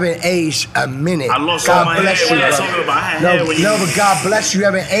 you haven't aged a minute. I lost God all my bless hair. you, What bro. you talking about? I had hair when you. No, but God bless you,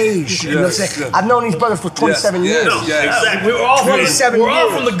 haven't aged. You know what I'm saying? I've known these brothers for 27 years. Exactly. We're all 27 we're all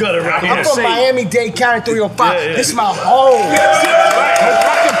years. from the gutter right here. I'm from Miami-Dade County 305. This is my home. Don't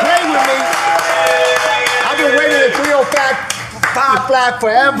fucking play with me. I've been waiting at 305 flag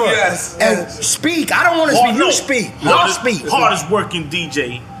forever. Yes. And speak. I don't want to speak. You speak. Y'all speak. Hardest working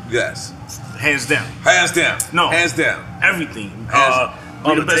DJ, Yes. hands down. Hands down. No. Hands down. Everything. On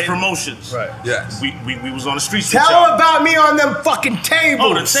We the the best table. promotions. Right. Yes. We was on the streets. Tell with y'all. them about me on them fucking tables.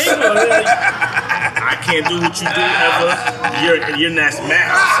 Oh, the table. I can't do what you do ever. You're nasty.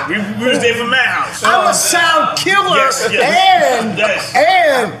 Madhouse. We was there for Madhouse. I'm a sound killer. Yes.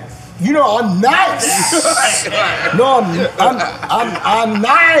 And You know, I'm nice. No, I'm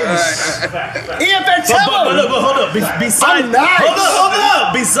nice. EFN, tell him. But hold up. Besides, I'm nice. Hold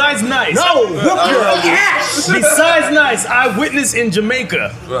up. Besides nice. No, whoop your ass. Besides nice, I witnessed in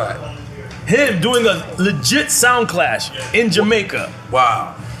Jamaica. Right. Him doing a legit sound clash in Jamaica.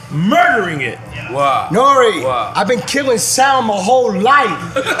 Wow. Murdering it. Wow. N.O.R.E, Wow. I've been killing sound my whole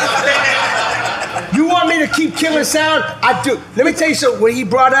life. You want me to keep killing sound? I do. Let me tell you something. What he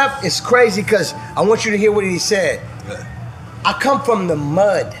brought up is crazy because I want you to hear what he said. Right. I come from the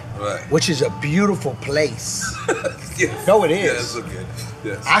mud, Right. which is a beautiful place. Yes. No, it is. Yeah, it's okay.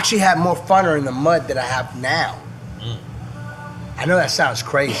 Yes. I actually have more fun in the mud than I have now. I know that sounds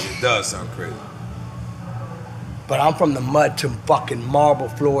crazy, It does sound crazy. but I'm from the mud to fucking marble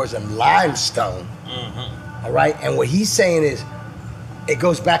floors and limestone. All right? And what he's saying is, it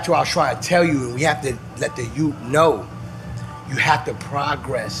goes back to what I was trying to tell you, and we have to let the youth know. You have to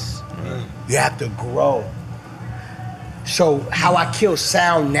progress. You have to grow. So how I kill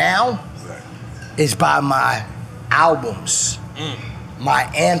sound now is by my albums, my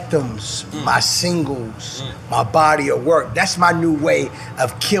anthems, my singles, my body of work. That's my new way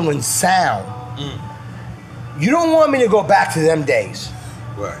of killing sound. You don't want me to go back to them days.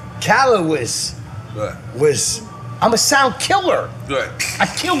 Right. Khaled was, I'm a sound killer. Right. I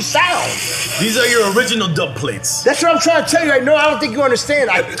kill sound. These are your original dub plates. That's what I'm trying to tell you. No, I don't think you understand.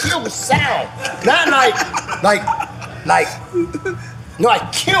 I kill sound. Not no, I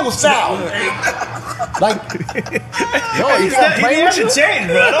kill sound. Like, no, you can't play He with should me. change,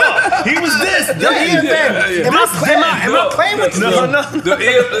 bro. No, he was this. Am I playing with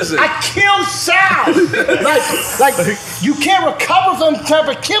you? Listen. I kill sound. like you can't recover from the type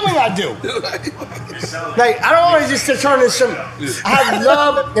of killing I do. Like, I don't want to just turn into some. I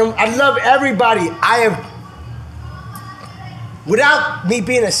love everybody. I have. Without me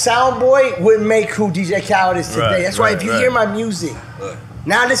being a sound boy, wouldn't make who DJ Khaled is today. Right, That's why right, if you right. hear my music,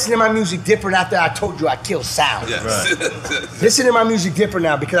 now listen to my music different after I told you I kill sound. Yes. Listen to my music different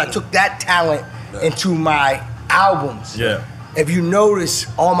now because I took that talent into my albums. Yeah. If you notice,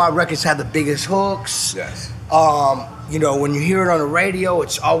 all my records have the biggest hooks. Yes. You know, when you hear it on the radio,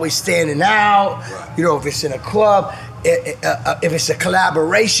 it's always standing out. Right. You know, if it's in a club, if it's a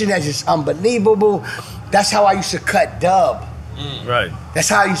collaboration, that's just unbelievable. That's how I used to cut dub. Right. That's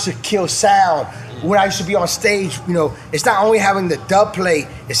how I used to kill sound. When I used to be on stage, you know, it's not only having the dub plate,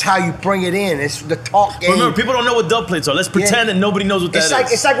 it's how you bring it in. It's the talk game. Remember, people don't know what dub plates are. Let's pretend that nobody knows what that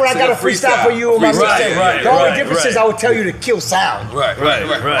is. It's like when I got a freestyle for you on my mixtape. Right, The only right, difference is right. I would tell you to kill sound. Right.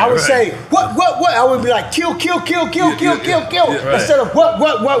 I would say, what? I would be like, kill. Yeah. Instead of what?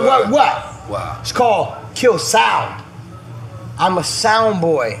 Wow. It's called kill sound. I'm a sound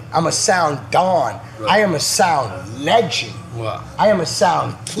boy. I'm a sound don. I am a sound legend. Wow. I am a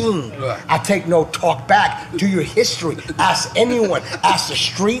sound king. Right. I take no talk back. Do your history. Ask anyone. Ask the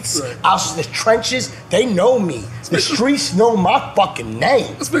streets. Ask the trenches. They know me. The streets know my fucking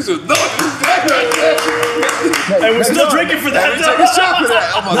name. This makes us no. And we're still drinking for that.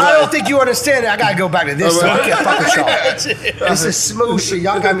 Oh my No, I God. don't think you understand it. I gotta go back to this. So I can't fuck with y'all. This is smooth shit.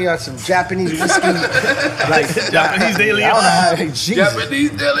 Y'all got me on some Japanese whiskey. Like Japanese daily. I don't know how. Jesus.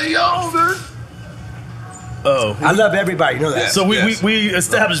 Japanese deli owner. Oh. I love everybody. You know that. So we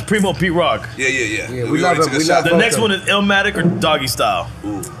established Primo Pete Rock. Yeah. Yeah, we love already him. took a We shot. love The both next of one them. is Illmatic or Doggy Style.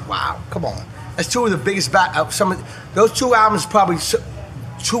 Wow, come on. That's two of the biggest those two albums probably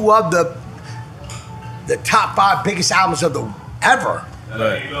two of the top 5 biggest albums of the ever.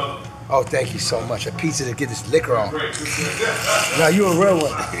 Right. Oh, thank you so much. A pizza to get this liquor on. No, you a real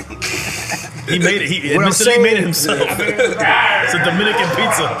one. He made it. He What I'm admitted he made it saying- himself. It's a Dominican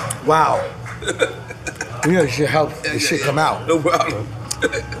pizza. Wow. You know, you should help this shit come out. No problem.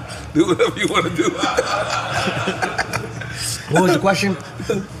 Do whatever you want to do. What was the question?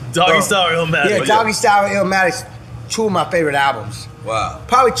 Doggy Style or Illmatic? Yeah, Doggy Style and Illmatic, two of my favorite albums. Wow.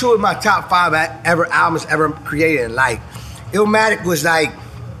 Probably two of my top 5 albums ever created in life. Illmatic was like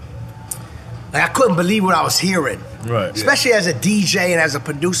I couldn't believe what I was hearing. Right. Especially as a DJ and as a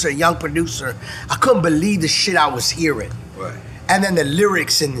producer, a young producer, I couldn't believe the shit I was hearing. Right. And then the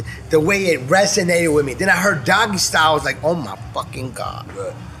lyrics and the way it resonated with me. Then I heard Doggy Style, I was like, oh my fucking God.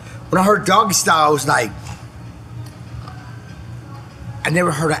 Right. When I heard Doggy Style, I was like, I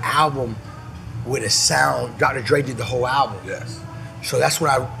never heard an album with a sound. Dr. Dre did the whole album. Yes. So that's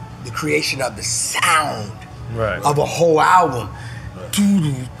when the creation of the sound Right. of a whole album.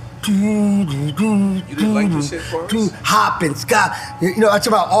 You didn't like this shit for us? Hopping, Scott. You know, it's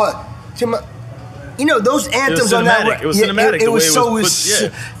about all. You know, those anthems on that. cinematic. It was cinematic, It the was way it so. was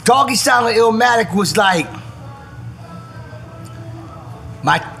put, yeah. Doggy Style and Illmatic was like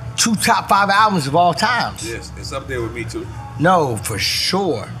my 2 top 5 albums of all times. Yes, it's up there with me too. No, for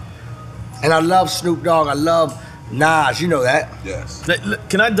sure. And I love Snoop Dogg. I love Nas. You know that. Yes.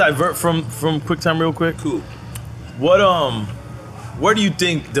 Can I divert from QuickTime real quick? Cool. Where do you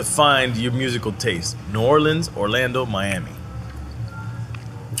think defined your musical taste? New Orleans, Orlando, Miami?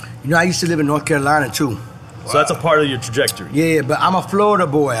 You know, I used to live in North Carolina too. Wow. So that's a part of your trajectory. Yeah, but I'm a Florida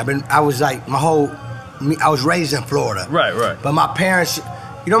boy. I was like I was raised in Florida. Right. But my parents,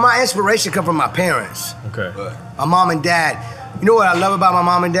 you know, my inspiration come from my parents. Okay. My mom and dad. You know what I love about my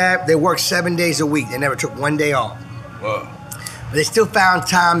mom and dad? They worked 7 days a week. They never took 1 day off. Wow. But they still found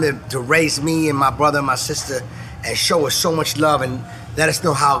time to raise me and my brother and my sister and show us so much love and let us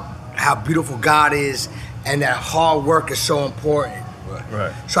know how beautiful God is and that hard work is so important.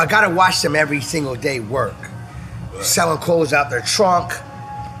 Right. So I gotta watch them every single day work. Right. Selling clothes out their trunk.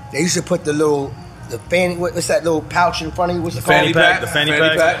 They used to put the fanny, what's that little pouch in front of you? What's it called? Fanny pack. The fanny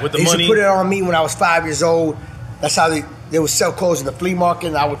pack with the money. They used to put it on me when I was 5 years old. That's how they would sell clothes in the flea market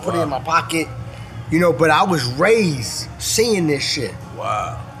and I would put it in my pocket. You know, but I was raised seeing this shit.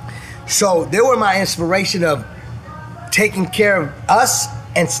 Wow. So they were my inspiration of taking care of us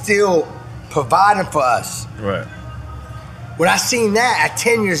and still providing for us. Right. When I seen that at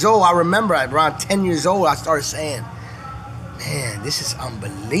 10 years old, I remember around 10 years old, I started saying, man, this is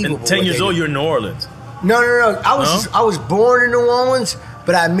unbelievable. And 10 years old, you're in New Orleans? No. I was born in New Orleans,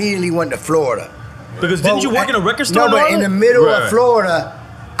 but I immediately went to Florida. Because didn't you work in a record store? No, but in the middle of Florida,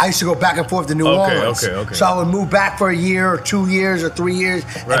 I used to go back and forth to New Orleans. Okay. So I would move back for a year or 2 years or 3 years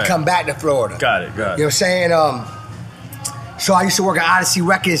and come back to Florida. Got it. You know what I'm saying? So I used to work at Odyssey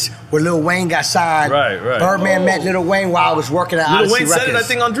Records where Lil Wayne got signed. Right. Birdman met Lil Wayne while I was working at Odyssey Records. Lil Wayne said it, I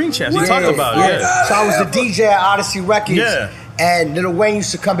think, on Dream Champs. He talked about it. Yeah. So I was the DJ at Odyssey Records. Yeah. And Lil Wayne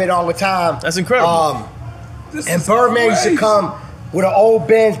used to come in all the time. That's incredible. And Birdman used to come with an old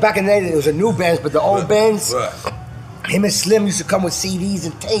Benz. Back in the day, it was a new Benz, but the old Benz. Right. Him and Slim used to come with CDs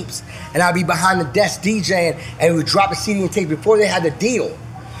and tapes, and I'd be behind the desk DJing, and we would drop a CD and tape before they had the deal.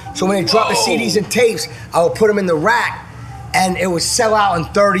 So when they dropped the CDs and tapes, I would put them in the rack, and it would sell out in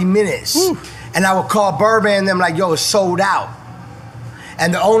 30 minutes. Woo. And I would call Birdman and them like, yo, it's sold out.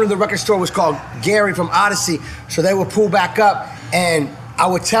 And the owner of the record store was called Gary from Odyssey, so they would pull back up, and I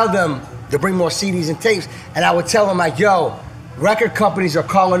would tell them to bring more CDs and tapes, and I would tell them like, yo, record companies are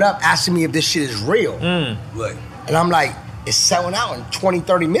calling up asking me if this shit is real. Right. And I'm like, it's selling out in 20,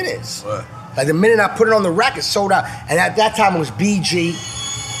 30 minutes. Right. Like the minute I put it on the rack, it sold out. And at that time it was BG.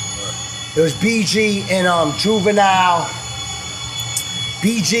 Right. It was BG and Juvenile.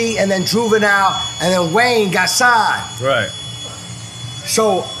 BG and then Juvenile and then Wayne got signed. Right.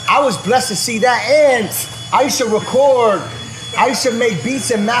 So I was blessed to see that. And I used to record, I used to make beats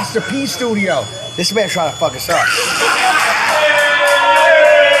in Master P Studio. This man trying to fuck us up.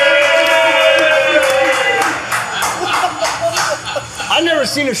 I've never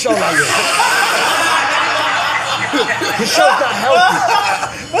seen a show like this. This show's not healthy.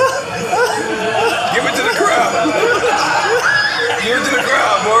 Give it to the crowd. Give it to the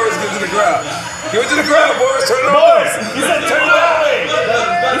crowd, Boris. Give it to the crowd. Give it to the crowd, Boris. Turn it on. Boris, he said turn it that way.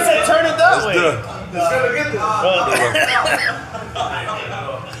 He said turn it that way. Let's go get this.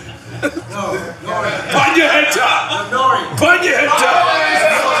 Pun your head top. Pun your head top.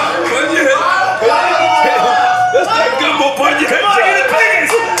 Pun your head top. Let's take gumbo. Pun your head top. You're the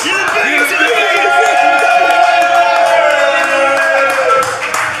biggest. You're the biggest.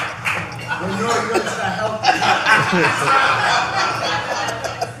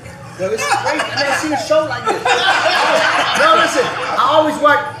 Yo, this is crazy. I've never seen a show like this. No, listen. I always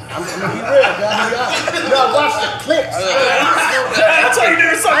watch. I'm gonna be real, man. I watch the clips. That's why you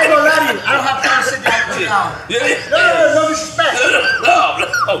never saw I ain't gonna lie to you. I don't have time to sit down and down. No disrespect. No.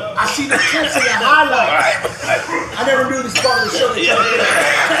 I see the clips and the highlights. I never knew this part of the show. I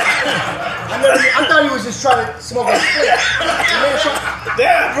thought he was just trying to smoke a split.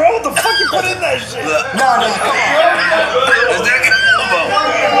 Damn, bro, what the fuck you put in that shit? No, come on. Is that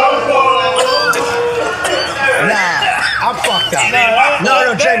Nah, I'm fucked up.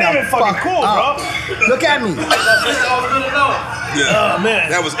 No, Jay, that ain't fucking cool, bro. Look at me. Yeah. Oh, man.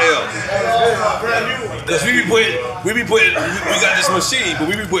 That was L. Because we got this machine, but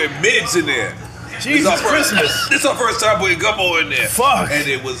we be putting mids in there. Jesus Christmas. This is our first time putting gumbo in there. Fuck. And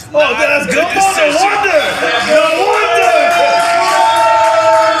it was not that's good gumbo, decision. No wonder.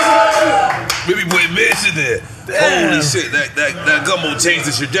 We be putting mids in there. Damn. Holy shit, that gumbo changed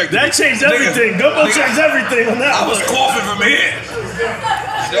the trajectory. That changed everything. Gumbo changed everything on that I was coughing from here.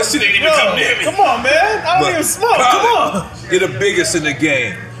 That shit ain't even come near me. Come on, man. I don't even smoke. Come on. You're the biggest in the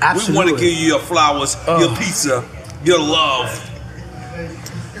game. Absolutely. We want to give you your flowers, your pizza, your love.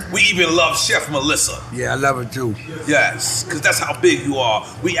 We even love Chef Melissa. Yeah, I love her too. Yes, because that's how big you are.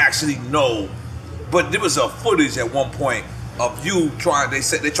 We actually know. But there was a footage at one point of you trying. They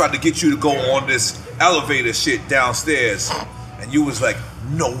said they tried to get you to go on this elevator shit downstairs, and you was like,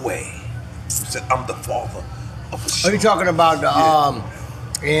 "No way." You said, "I'm the father of a show." Are you talking about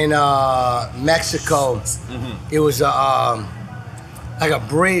the in Mexico? It was like a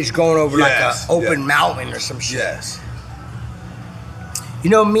bridge going over like an open mountain or some shit. Yes. You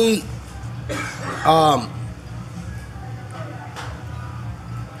know me,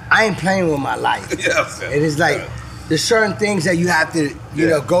 I ain't playing with my life. Yes. It is like there's certain things that you have to, you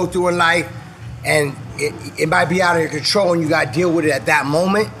know, go through in life, and it might be out of your control, and you got to deal with it at that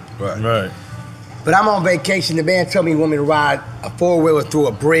moment. Right. But I'm on vacation. The man told me he want me to ride a four-wheeler through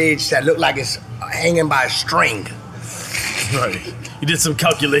a bridge that looked like it's hanging by a string. Right. You did some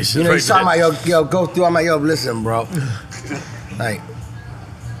calculations. You know, he's talking about, yo, go through. I'm like, yo, listen, bro. Like,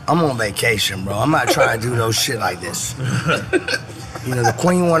 I'm on vacation, bro. I'm not trying to do no shit like this. You know, the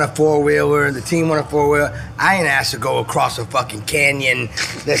queen want a four-wheeler, the team want a four-wheeler. I ain't asked to go across a fucking canyon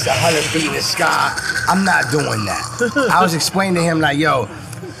that's 100 feet in the sky. I'm not doing that. I was explaining to him like, yo,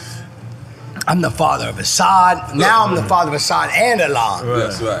 I'm the father of Assad. Now I'm the father of Assad and Allah. Right.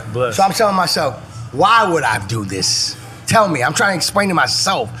 That's right. Bless. So I'm telling myself, why would I do this? Tell me. I'm trying to explain to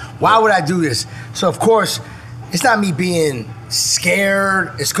myself, why would I do this? So of course, it's not me being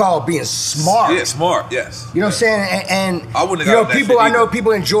scared. It's called being smart. Yeah, smart. Yes. You know what I'm saying? And I wouldn't you know, have gotten that people. shit I know either.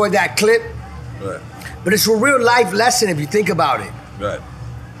 people enjoyed that clip, Right. but it's a real life lesson if you think about it. Right.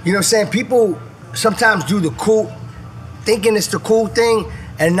 You know what I'm saying? People sometimes do the cool, thinking it's the cool thing,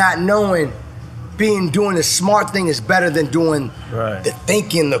 and not knowing doing the smart thing is better than doing the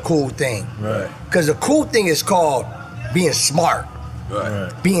thinking the cool thing. Right. Because the cool thing is called being smart,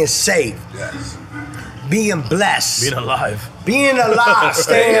 Right. being safe, Yes. being blessed, Being alive,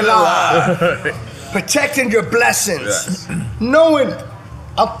 staying alive, protecting your blessings, Yes. knowing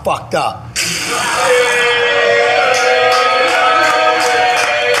I'm fucked up.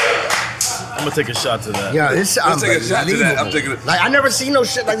 I'm gonna take a shot to that. Yeah, this Let's take a shot to that. I'm unbelievable. taking it. Like I never seen no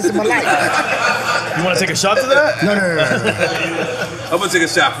shit like this in my life. You wanna take a shot to that? No. I'm gonna take a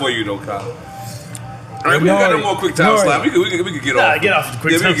shot for you, though, Kyle. All right, we got no more quick time slide. We could get off. Get off the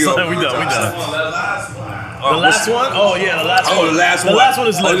quick time slide. We done. The last one? Oh yeah, the last one. Oh, the last one. The last one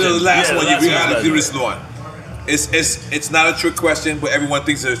is legend. Oh, the last one. We gotta legend. do this one. It's not a trick question, but everyone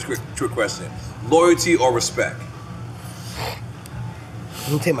thinks it's a trick question. Loyalty or respect?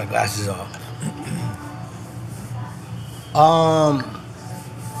 Let me take my glasses off.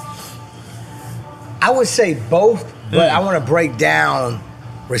 I would say both, but I want to break down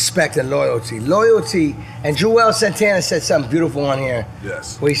respect and loyalty. Loyalty, and Joel Santana said something beautiful on here.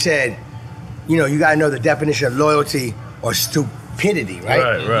 Yes. Where he said, you know, you got to know the definition of loyalty or stupidity,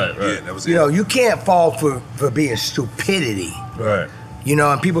 right? Right. Yeah, that was You it. know, you can't fall for being stupidity. Right. You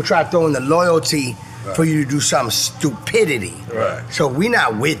know, and people try to throw in the loyalty for you to do some stupidity. Right. So we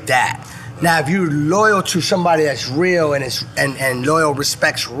not with that. Now, if you're loyal to somebody that's real and loyal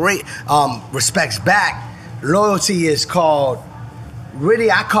respects back, loyalty is called, really,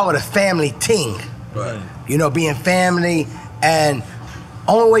 I call it a family thing. Right. You know, being family, and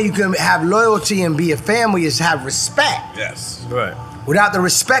only way you can have loyalty and be a family is to have respect. Yes. Right. Without the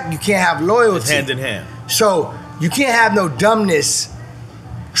respect, you can't have loyalty. It's hand in hand. So you can't have no dumbness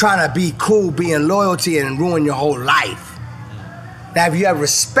trying to be cool, being loyalty, and ruin your whole life. Now, if you have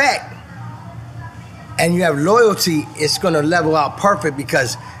respect and you have loyalty, it's gonna level out perfect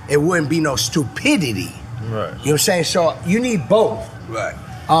because it wouldn't be no stupidity. Right. You know what I'm saying? So you need both. Right.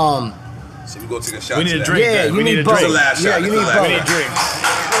 So we go take a shot. We need to a that. drink. Yeah, then. you We need need a both. drink. The last Yeah, shot. you It's need the last both. We need drinks.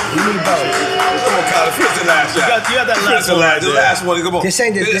 You need both. Come on, Kyle. Here's the last shot. You got that last The one. last, the last one. Come on. This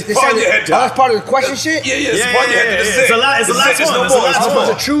ain't It's this part ain't of your head top. that's part of the question shit? Yeah, it's Yeah, part of your head top. yeah, This yeah. is it. It's the last This is one. it. It's no It's the more. last It's no I'm more.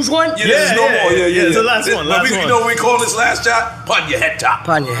 supposed to choose one? Yeah, there's no yeah, more. Yeah. it's the last one, But last you one. know what we call this last shot? Pun your head top.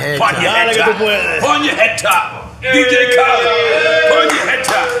 Pun your head Pun top. your head Dale que top. tú puedes. Pun your head top. DJ Khaled. Pun your head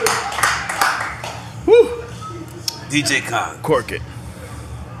top. Woo. DJ Khaled. Cork it.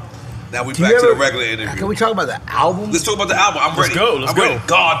 Now we Do you back to the ever- regular interview. Can we talk about the album? Let's talk about the album. I'm ready. go, let's I'm go. ready.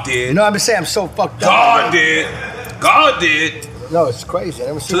 God did. You know what I'm saying? I'm so fucked up. God did. God did. No, it's crazy. I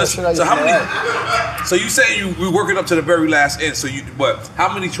never seen that shit like So how that. many? So you say we're working up to the very last end. So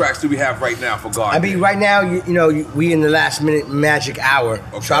how many tracks do we have right now for God? I mean, right now, we in the last minute magic hour.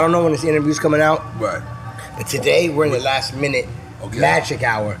 Okay. So I don't know when this interview's coming out. Right. But today we're in the last minute Okay. magic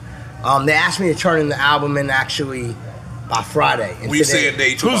hour. They asked me to turn in the album and actually by Friday. And When you say a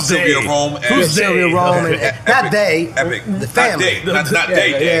day, you talking about Who's Sylvia they? Rome and Who's they? Sylvia Rome and not they, Epic. the family. Not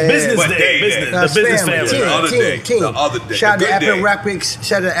day. Business But day. Business. The business family. The other day. Team. The other day. Shout out The to good Epic day. Records.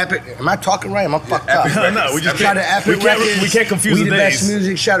 Shout out to Epic. Am I talking right? Am I fucked up? Epic No, we just Shout out to Epic Records. We can't confuse We the the best days.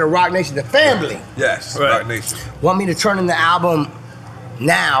 music. Shout out to Rock Nation. The family Yes, Right. Rock Nation. want me to turn in the album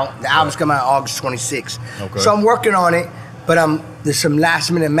now. The album's coming out August 26th. Okay. So I'm working on it, but there's some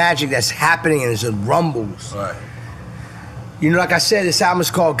last minute magic that's happening and there's some rumbles. Right. You know, like I said, this album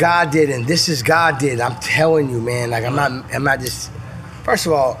is called God Did, and this is God Did. I'm telling you, man. Like I'm not just. First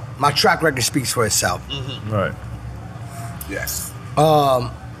of all, my track record speaks for itself. Right. Yes.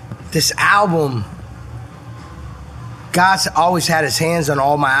 This album, God's always had his hands on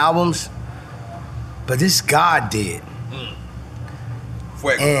all my albums, but this God did.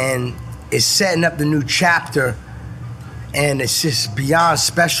 Fuego. And it's setting up the new chapter, and it's just beyond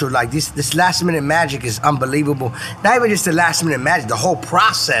special. Like this last minute magic is unbelievable. Not even just the last minute magic, the whole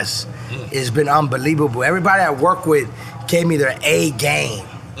process has been unbelievable. Everybody I work with gave me their A game.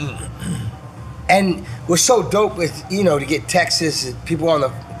 And what's so dope is, you know, to get texts, people on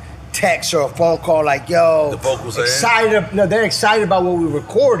the text or a phone call like, yo, The vocals are in? excited. No, they're excited about what we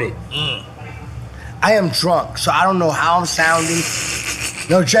recorded. I am drunk, so I don't know how I'm sounding.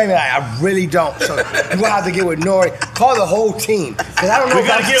 No, Jamie, I really don't. So you're gonna have to get with N.O.R.E. Call the whole team, because I don't know We if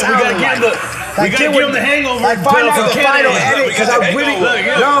gotta I'm get sounding him right. give him the hangover. Like find pill out from the final Canada. edit, because I We got the really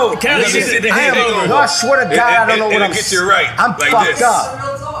hangover. no. Canada Look, gets the I am. hangover. No, I swear to God, I don't know what It'll I'm. get you right, I'm like fucked this.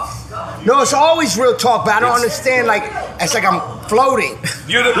 up. No, it's always real talk, but I don't understand. Like it's like I'm floating.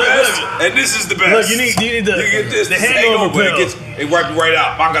 You're the best, and this is the best. Look, you need You get this the this hangover pill. It wipe you right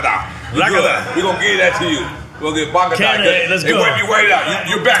out. Bangada. Bangada. We're gonna give that to you. We'll get bangada. Canada, let's They go. wipe you right out.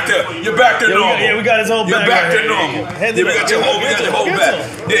 You're back to normal. We got his whole You're bag back right to here. normal. Hand Yeah, it we got up. your whole Get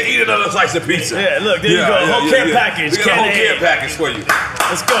bag. some. Yeah, eat another slice of pizza. Yeah, look, there you go. Whole care package. We got a whole Canada. care package for you.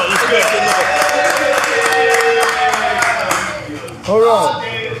 Let's go. Let's go. Hold on.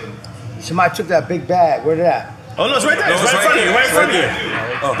 Somebody took that big bag. Where did that? Oh no, it's right there. No, It's it's right in front of you. right Right in front of you.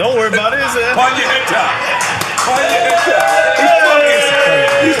 Oh. Don't worry about it. It's there. On your head top. On your head top.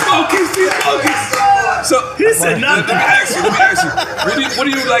 He's focused. He's focused. So He said not let me ask you. What do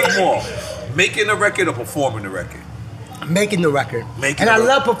you like more? Making a record or performing the record? Making the record. Making and the I record.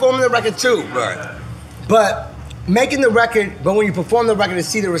 love performing the record too. Right. But making the record, but when you perform the record and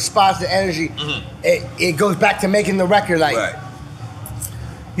see the response, the energy, it goes back to making the record. Like, Right.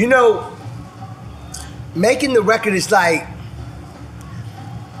 you know, making the record is like,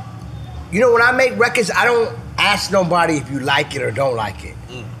 you know, when I make records, I don't ask nobody if you like it or don't like it.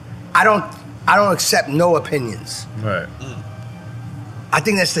 I don't accept no opinions. Right. I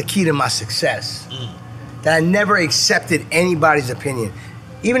think that's the key to my success. That I never accepted anybody's opinion,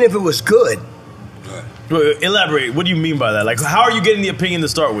 even if it was good. Right. Elaborate. What do you mean by that? Like, how are you getting the opinion to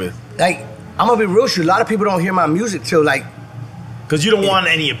start with? Like, I'm gonna be real with you. A lot of people don't hear my music till like, Because you don't want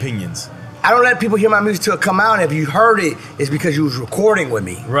any opinions. I don't let people hear my music till it come out. And if you heard it, it's because you was recording with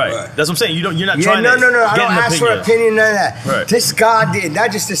me. Right. Right. That's what I'm saying. You're not Yeah, trying no. to I get don't an ask for opinion. opinion, none of that. Right. This God did,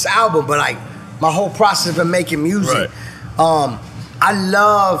 not just this album, but like my whole process of making music. I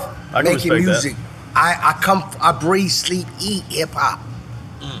love I can making respect music. I breathe, sleep, eat hip hop.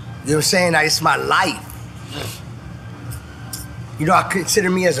 You know what I'm saying? Like, it's my life. You know, I consider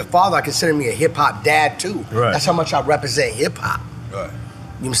me as a father, I consider me a hip hop dad too. Right. That's how much I represent hip hop. Right. You know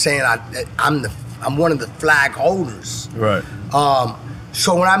what I'm saying? I'm one of the flag holders. Right.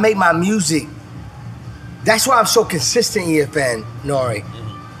 So when I make my music, that's why I'm so consistent, EFN, N.O.R.E.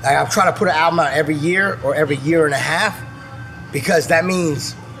 Like, I'm trying to put an album out every year or every year and a half, because that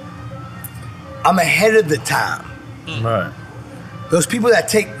means I'm ahead of the time. Right. Those people that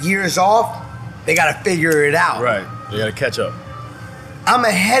take years off, they gotta figure it out. Right. You got to catch up. I'm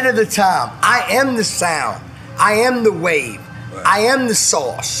ahead of the time. I am the sound. I am the wave. Right. I am the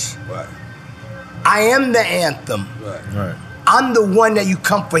sauce. Right. I am the anthem. Right. Right. I'm the one that you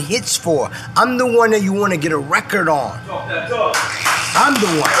come for hits for. I'm the one that you want to get a record on. I'm the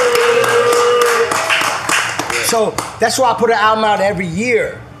one. So that's why I put an album out every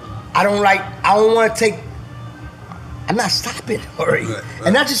year. I don't want to take, I'm not stopping, N.O.R.E. Right.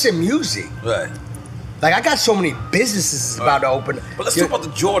 And not just in music. Right. Like, I got so many businesses about to open. But let's talk about the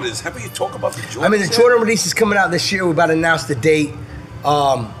Jordans. Haven't you talked about the Jordans? I mean, the Jordan release is coming out this year. We're about to announce the date.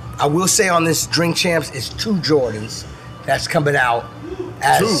 I will say on this Drink Champs, it's 2 Jordans that's coming out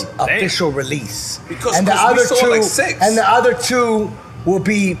as 2? Damn. official release. Because and the we other saw 2, like 6. and the other 2 will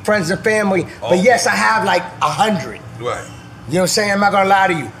be friends and family. Oh. But yes, I have like 100. Right. You know what I'm saying? I'm not gonna lie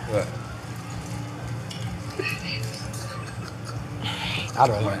to you. Right. I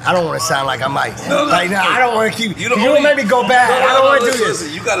don't want to sound like I'm like, No, I don't want to keep. You don't don't make me go back. I don't want to do this.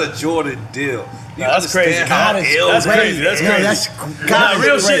 Listen, you got a Jordan deal. You that's crazy. That's crazy. That's crazy. That's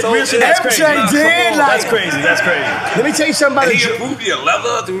real shit. Real shit. That's crazy. MJ did that's crazy. That's crazy. Let me tell you something about he approved your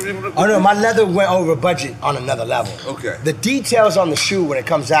leather. Oh no, my leather went over budget on another level. Okay. The details on the shoe when it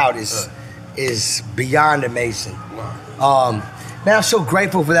comes out is beyond amazing. Wow. Man, I'm so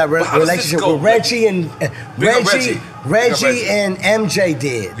grateful for that relationship with Reggie and Reggie and MJ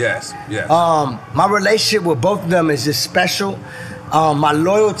did. Yes. My relationship with both of them is just special. My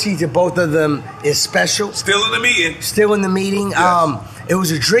loyalty to both of them is special. Still in the meeting. Still in the meeting. Yes. It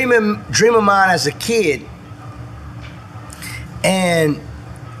was a dream of mine as a kid, and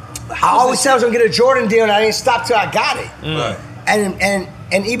I always said I was gonna get a Jordan deal, and I didn't stop till I got it. Right.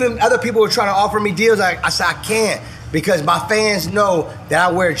 And even other people were trying to offer me deals. I said I can't, because my fans know that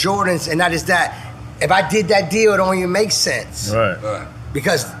I wear Jordans, and not just that. If I did that deal, it don't even make sense. Right.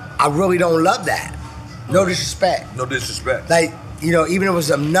 Because I really don't love that. No disrespect. No disrespect. Like, you know, even if it was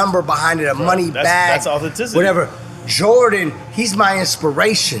a number behind it, a money bag. That's authenticity. Whatever. Jordan, he's my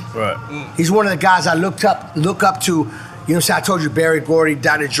inspiration. Right. He's one of the guys I look up to. You know, so I told you Barry Gordy,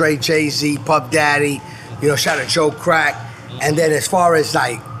 Dr. Dre, Jay-Z, Puff Daddy, you know, shout out to Joe Crack. And then as far as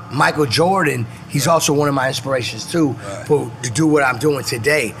like Michael Jordan, he's also one of my inspirations too, to do what I'm doing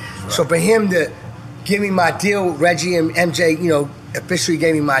today. Right. So for him to give me my deal, Reggie and MJ, you know, officially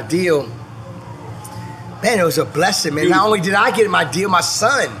gave me my deal, man, it was a blessing, man. Not only did I get my deal, my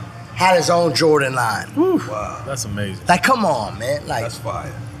son had his own Jordan line. Wow. That's amazing. Like, come on, man. Like, that's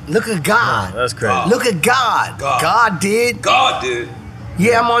fire. Look at God. That's crazy. Look at God. God did. God did.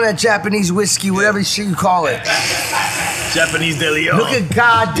 Yeah, I'm on that Japanese whiskey, whatever shit you call it. Japanese De Leon. Look at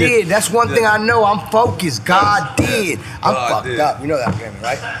God did. That's one thing I know. I'm focused. God did. I'm fucked up. You know that, Remy,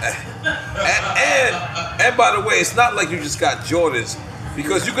 right? And by the way, it's not like you just got Jordans,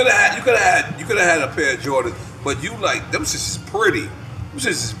 because you could have had a pair of Jordans, but you like them shits is pretty. Them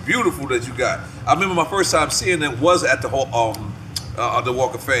shits is beautiful that you got. I remember my first time seeing them was at the whole the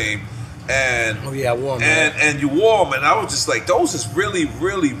Walk of Fame. And I wore them. And you wore them, and I was just like, those is really,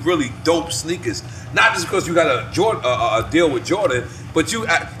 really, really dope sneakers. Not just because you got a deal with Jordan, but so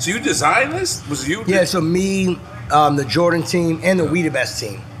you designed this? Was it you? Yeah, so me, the Jordan team, and the We the Best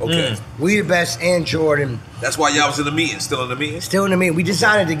team. Okay. We the Best and Jordan. That's why y'all was in the meeting, still in the meeting? Still in the meeting. We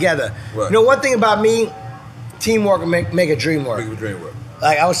designed it together. Right. You know, one thing about me, teamwork make a dream work. Make a dream work.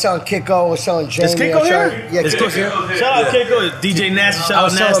 Like, I was selling Kiko, I was selling Jamie. Is Kiko here? Yeah, Kiko's here. Shout out Kiko, DJ Nasty, shout I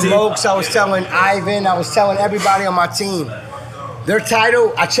was out Nasty. selling Mokes, I was telling Ivan, I was telling everybody on my team. Their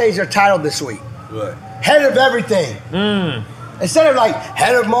title, I changed their title this week. Right. Head of everything. Instead of like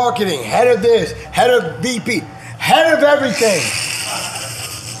head of marketing, head of this, head of VP, head of everything.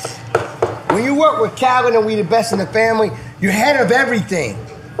 When you work with Khaled and We the Best in the family, you're head of everything.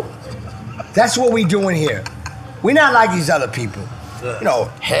 That's what we doing here. We're not like these other people. You know,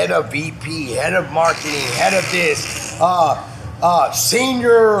 head of VP, head of marketing, head of this,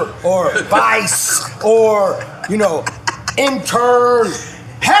 senior or vice or, you know, intern,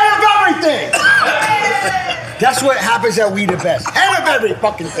 head of everything. That's what happens at We the Best. Head of every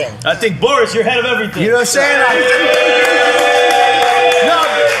fucking thing. I think, Boris, you're head of everything. You know what I'm saying? Like,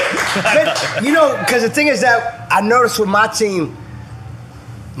 no, you know, because the thing is that I noticed with my team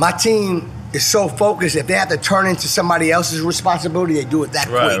is so focused. If they have to turn into somebody else's responsibility, they do it that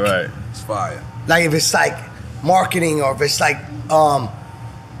quick. Right. It's fire. Like if it's like marketing or if it's like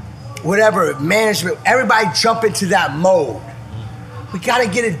whatever, management, everybody jump into that mode. We gotta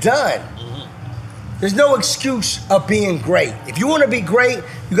get it done. There's no excuse of being great. If you wanna be great,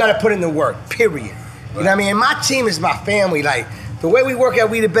 you gotta put in the work, period. You know what I mean? And my team is my family. Like, the way we work at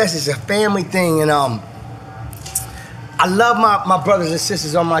We the Best is a family thing, and I love my brothers and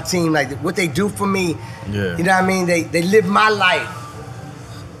sisters on my team, like what they do for me. Yeah. You know what I mean? They live my life.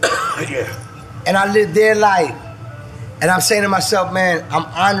 Yeah. And I live their life. And I'm saying to myself, man, I'm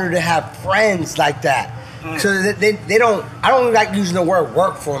honored to have friends like that. So that they don't, I don't like using the word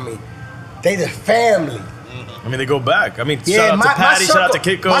work for me. They the family. I mean, they go back. I mean, shout out to Patty, shout out to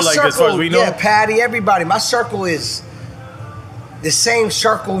Kiko, like as far as we know. Yeah, Patty, everybody. My circle is the same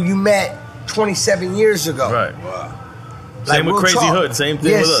circle you met 27 years ago. Right. Wow. Same with Crazy Hood, same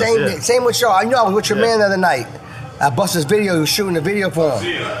thing with us. Same with y'all. I know I was with your man the other night. I busted his video, he was shooting the video for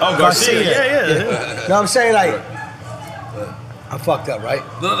him. Oh, Garcia. Yeah. You know what I'm saying? Like, I fucked up, right?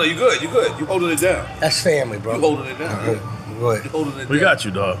 No, you good. You holding it down. That's family, bro. You holding it down. Go ahead. You holding it down. We got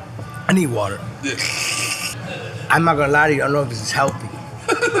you, dog. I need water. Yeah. I'm not gonna lie to you, I don't know if this is healthy.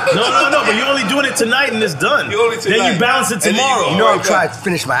 No, but you're only doing it tonight and it's done. Then you bounce it tomorrow. You know I'm trying to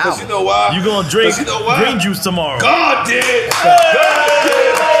finish my album. You know why? You're gonna drink green juice tomorrow. God did.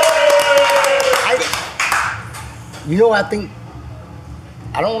 You know, I think,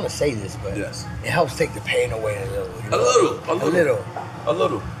 I don't want to say this, but yes, it helps take the pain away a little. You know? A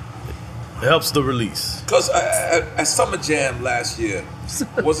little. It helps the release. Because at Summer Jam last year,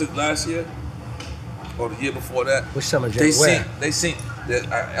 was it last year? Or the year before that? Which Summer Jam? They seen that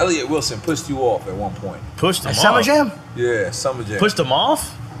Elliott Wilson pissed you off at one point. Pushed him off? Summer Jam? Yeah, Summer Jam. Pushed him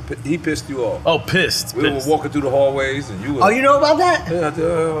off? He pissed you off. Oh, pissed. We were walking through the hallways and you were... Oh, you know about that? Yeah,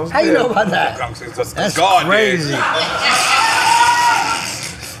 how you know about that? That's crazy.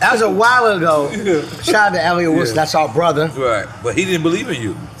 That was a while ago. Shout out to Elliott Wilson, that's our brother. Right, but he didn't believe in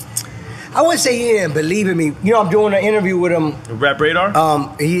you. I wouldn't say he didn't believe in me. You know, I'm doing an interview with him. Rap Radar?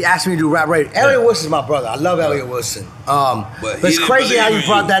 He asked me to do Rap Radar. Elliott Wilson's my brother. I love Elliott Wilson. But it's crazy how you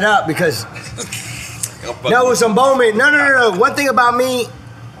brought that up because there was a moment. No. One thing about me,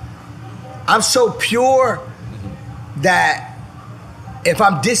 I'm so pure that if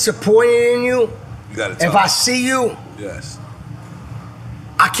I'm disappointed in you, gotta if I see you, yes,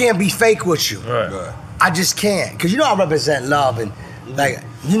 I can't be fake with you. Right. I just can't. Because you know I represent love and like,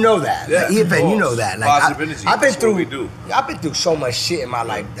 you know that. Yeah, like, even you know that. Like, positive energy. I've been That's what we do. I've been through so much shit in my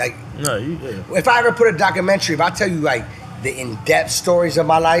life. Like, yeah. If I ever put a documentary, if I tell you like the in-depth stories of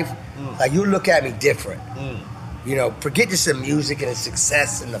my life, like you look at me different. You know, forget just the music and the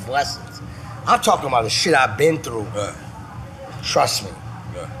success and the blessings. I'm talking about the shit I've been through. Right. Trust me.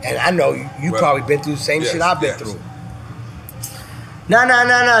 Right. And I know you probably been through the same shit I've been through. No.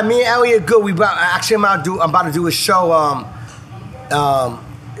 Me and Elliott good. I'm about to do a show. Rap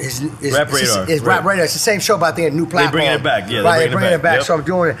Radar. It's Rap Radar. It's the same show, but I think a new platform. They bringing it back. Yeah, right, they're bringing it back. Yep. So I'm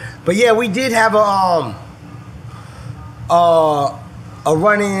doing it. But yeah, we did have a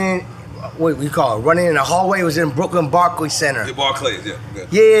run-in. What we call it? Running in the hallway. It was in Brooklyn Barclays Center. The Barclays, yeah.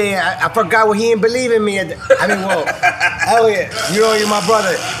 Yeah. I forgot what he didn't believe in me. Elliott, you know you're my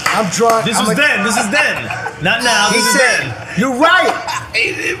brother. I'm drunk. This is then. Not now. He said, "You're right."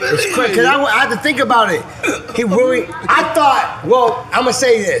 It's quick because I had to think about it. He really. I thought. Well, I'm gonna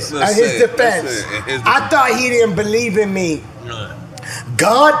say this in his defense. I thought he didn't believe in me.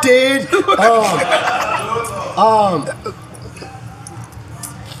 God did.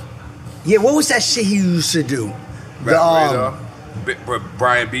 Yeah, what was that shit he used to do? Brian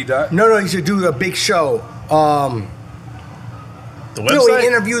B. Dot? No, he used to do a big show. The website? You know, he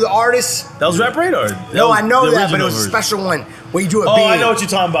interviewed the artists. That was Rap Radar. I know that, but it was a special one where you do a big. Oh, I know what you're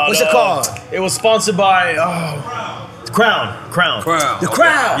talking about. What's it called? It was sponsored by Crown. The Crown.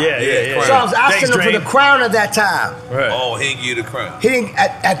 Yeah. So I was asking him for the Crown at that time. Right. Oh, he didn't give you the crown. He didn't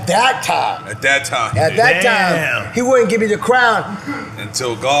at that time. At that time. Time, he wouldn't give me the crown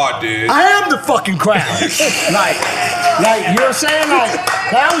until God did. I am the fucking crown. like you know what I'm saying? Like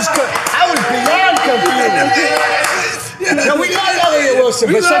I was beyond confused. No, we love Elliott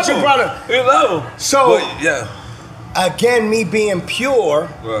Wilson, but such a brother. We love him. So again, me being pure,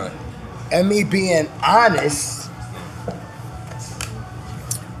 and me being honest.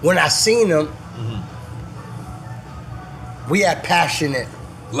 When I seen him, we had passionate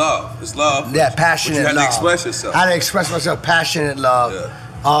love. It's love. Yeah, passionate love. You had to express yourself. I had to express myself, passionate love.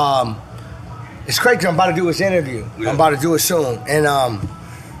 Yeah. It's crazy. I'm about to do his interview. Yeah. I'm about to do it soon, and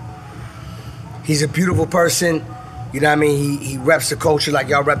he's a beautiful person. You know what I mean? He reps the culture like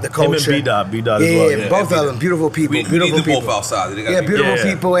y'all rep the culture. Him and B-Dot as well. Yeah, both of them. Beautiful people. We beautiful need them people. both outside. Beautiful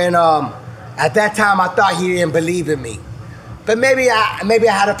people. And at that time, I thought he didn't believe in me. But maybe I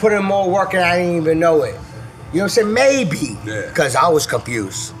had to put in more work and I didn't even know it. You know what I'm saying? Maybe. Because I was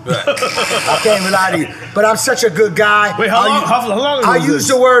confused. Right. I can't even lie to you. But I'm such a good guy. Wait, how long ago I used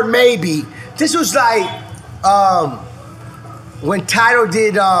the word maybe. This was like when Tidal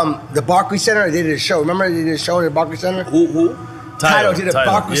did the Barclays Center, they did a show. Remember they did a show in the Barclays Center? Who? Tidal did a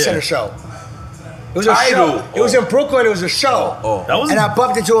Barclays Center show. It was a show. It was in Brooklyn. It was a show. And I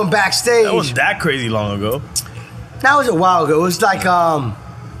bumped into him backstage. That wasn't that crazy long ago. That was a while ago. It was like I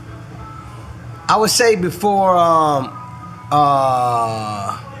would say before I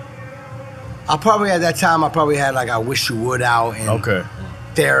probably at that time I probably had like I Wish You Would out and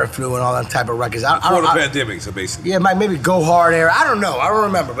Theraflu and all that type of records. Before the pandemic, so basically. Yeah, maybe Go Hard era. I don't know. I don't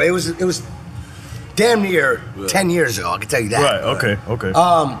remember, but it was damn near 10 years ago. I can tell you that. Right. Okay.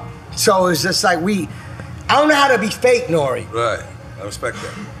 So it's just like I don't know how to be fake, N.O.R.E. Right. I respect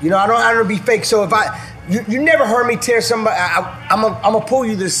that. You know, I don't know how to be fake. So if you never heard me tear somebody. I'm gonna pull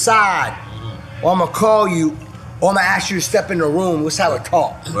you to the side, or I'm gonna call you, or I'm gonna ask you to step in the room. Let's have a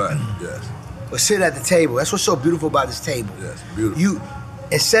talk. Right. Yes. Or sit at the table. That's what's so beautiful about this table. Yes. Beautiful.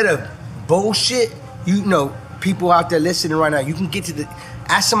 instead of bullshit, you know, people out there listening right now, you can get to the,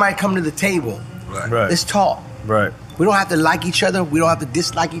 ask somebody to come to the table. Right. Let's talk. Right. We don't have to like each other. We don't have to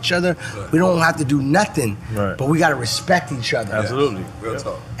dislike each other. We don't have to do nothing. Right. But we got to respect each other. Absolutely. Real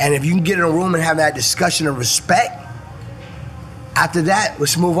talk. And if you can get in a room and have that discussion of respect, after that,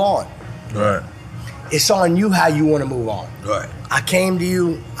 let's move on. Right. It's on you how you want to move on. Right. I came to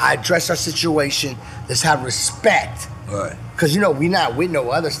you, I addressed our situation, let's have respect. Right. Because, you know, we not with no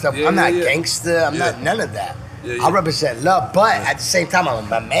other stuff. Yeah, I'm not yeah. gangster, I'm not none of that. Yeah. I represent love, but at the same time, I'm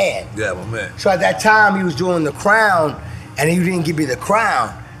my man. Yeah, my man. So at that time, he was doing the crown, and he didn't give me the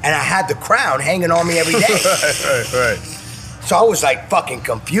crown, and I had the crown hanging on me every day. Right. So I was like fucking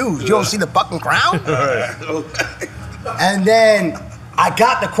confused. You don't see the fucking crown? Right. And then I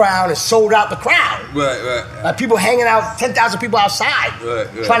got the crown and sold out the crown. Right. Like people hanging out, 10,000 people outside, Right.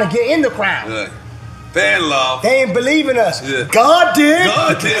 trying to get in the crown. Right. Fan love. They ain't believe in us. Yeah. God did.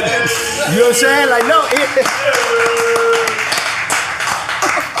 God did. You know what I'm saying? Like, no.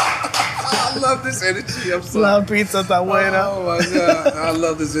 I love this energy. I'm so Love pizza that way Oh my God, I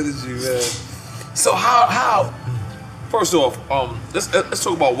love this energy, man. So how? First off, let's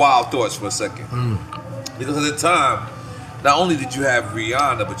talk about Wild Thoughts for a second. Because at the time, not only did you have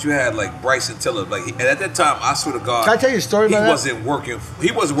Rihanna, but you had like Bryson Tiller. Like, and at that time, I swear to God, Can I tell you a story about that?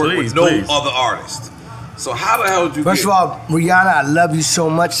 He wasn't working with no other artist. So how the hell did you? First of all, Rihanna, I love you so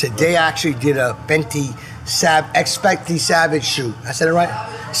much. Today I actually did a Fenty X Fenty Savage shoot. I said it right?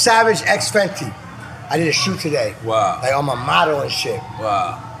 Savage X Fenty. I did a shoot today. Wow. Like on my model and shit.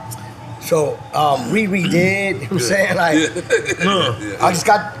 Wow. So Riri did, you know what I'm saying? Like, I just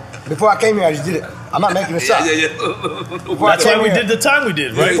got, before I came here, I just did it. I'm not making this up. Yeah. That's why we did the time we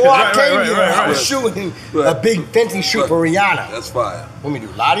did, right? Before I came here, I was shooting a big Fenty shoot for Rihanna. That's fire. Want me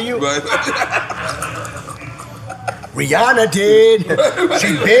to lie to you? Right. Rihanna did.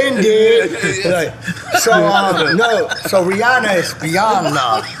 She been did. Like, so so Rihanna is beyond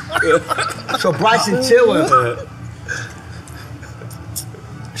now. So Bryson Tiller.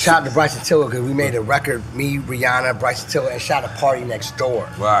 Shout out to Bryson Tiller because we made a record, me, Rihanna, Bryson Tiller, and shot a Party Next Door.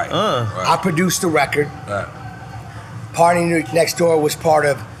 Right. I produced the record. Right. Party Next Door was part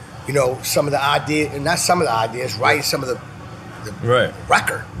of, you know, some of the ideas, not some of the ideas, writing some of the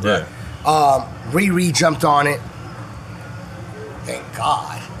record. Yeah. Riri jumped on it. Thank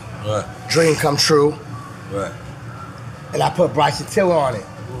God. Right. Dream come true. Right. And I put Bryson Tiller on it.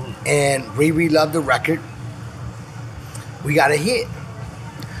 And Riri loved the record. We got a hit.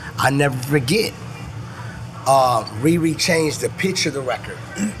 I never forget. Riri changed the pitch of the record.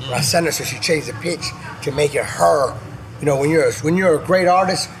 When I sent her, so she changed the pitch to make it her. You know, when you're a great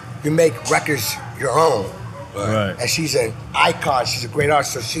artist, you make records your own. Right. And she's an icon. She's a great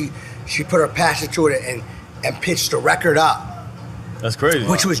artist. So she put her passion to it and pitched the record up. That's crazy.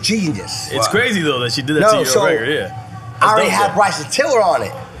 Which was genius. It's crazy though that she did that to your record. Yeah. I already had Bryson Tiller on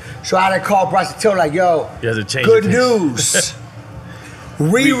it. So I had to call Bryson Tiller like, yo, good news.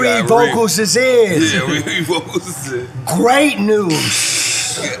 Riri vocals is in. Yeah, Riri vocals is in. Great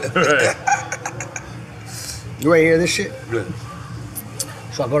news. You ready to hear this shit? Yeah.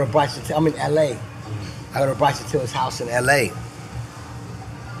 So I go to Bryson Tiller. I'm in LA. I go to Bryson Tiller's house in LA.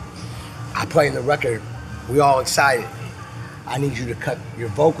 I play the record. We all excited. I need you to cut your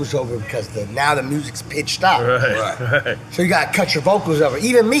vocals over because now the music's pitched up. Right. So you gotta cut your vocals over.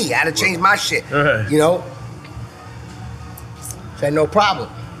 Even me, I had to change my shit. You know? Said no problem.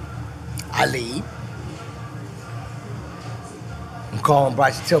 I leave. I'm calling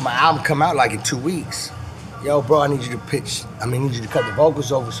Bryson Tiller. My album come out like in 2 weeks. Yo, bro, I need you to need you to cut the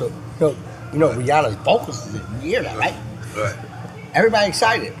vocals over so you know Rihanna's vocals. You hear that, right? Right. Everybody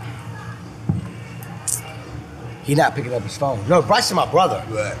excited. He not picking up his phone. No, Bryson, my brother.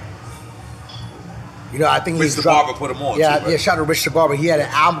 Right. You know, I think Rich the Barber put him on. Yeah, too, right? yeah. Shout out to Rich the Barber. He had an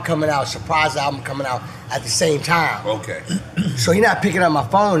album coming out, a surprise album coming out at the same time. Okay. So he not picking up my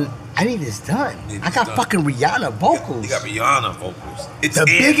phone. I need this done. I got fucking Rihanna vocals. You got Rihanna vocals. It's the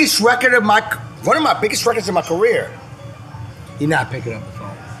biggest record of one of my biggest records in my career. He not picking up the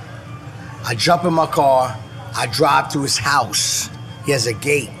phone. I jump in my car. I drive to his house. He has a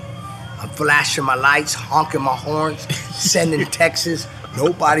gate. I'm flashing my lights, honking my horns, sending texts.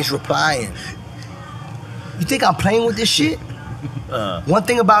 Nobody's replying. You think I'm playing with this shit? One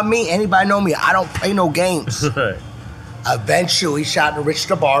thing about me, anybody know me, I don't play no games. Eventually, shout out to Rich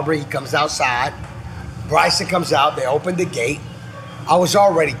the Barber. He comes outside. Bryson comes out. They open the gate. I was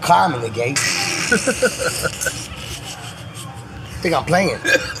already climbing the gate. Think I'm playing?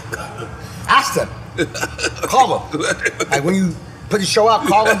 Ask them. Call them. Like when you put the show out,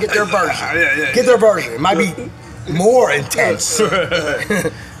 call them, get their version. Yeah. Get their version. It might be more intense.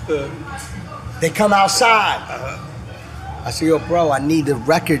 They come outside. I said, yo, bro, I need the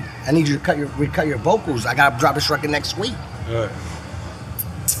record. I need you to recut your vocals. I gotta drop this record next week. Right.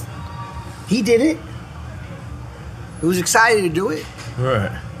 He did it. He was excited to do it.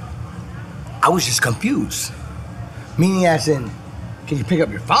 Right. I was just confused. Meaning as in, can you pick up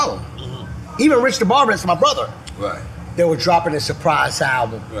your phone? Even Rich the Barber, that's my brother. Right. They were dropping a surprise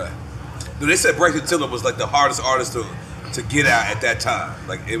album. Right. No, they said Bryson Tiller was like the hardest artist to get at that time.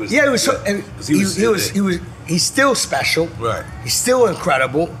 Like it was. Yeah, it was. He's still special. Right. He's still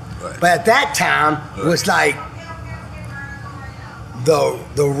incredible. Right. But at that time was like the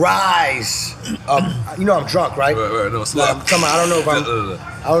rise of. You know I'm drunk, right? Right. No, slow. I don't know if I'm.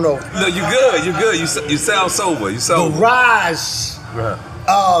 I don't know. No, you good. You good. You sound sober. You sober. The rise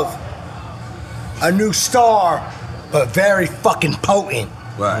of a new star, but very fucking potent.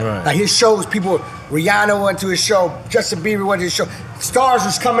 Right. Like his shows, Rihanna went to his show, Justin Bieber went to his show, stars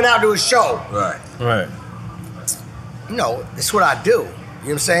was coming out to his show. Right. You know, it's what I do. You know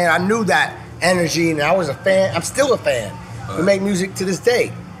what I'm saying? I knew that energy and I was a fan. I'm still a fan. We make music to this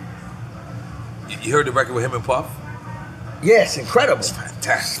day. You heard the record with him and Puff? Yes, incredible. It's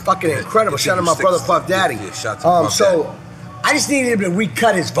fantastic. It's fucking incredible. Shout out to my brother Puff Daddy. Yeah, shout out to Puff so Daddy. I just needed him to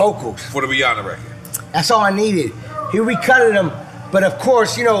recut his vocals. For the Rihanna record. That's all I needed. He recutted them, but of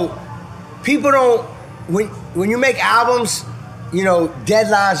course, you know, people don't. When you make albums, you know,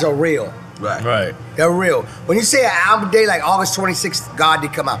 deadlines are real. Right. They're real. When you say an album day like August 26th, God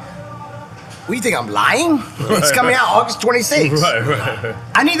did come out. What, you think I'm lying? It's coming out August 26th. Right.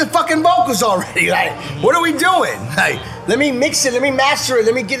 I need the fucking vocals already. Like, what are we doing? Like, let me mix it, let me master it,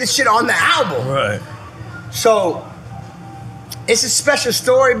 let me get this shit on the album. Right. So, it's a special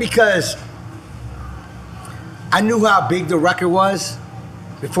story because I knew how big the record was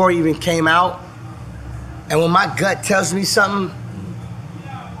before it even came out. And when my gut tells me something,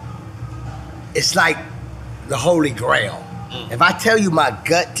 it's like the Holy Grail. If I tell you my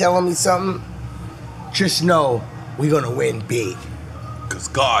gut telling me something, just know we're gonna win big. Because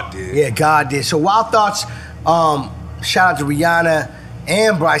God did. Yeah, God did. So Wild Thoughts, shout out to Rihanna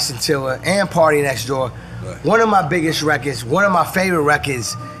and Bryson Tiller and Party Next Door. Right. One of my biggest records, one of my favorite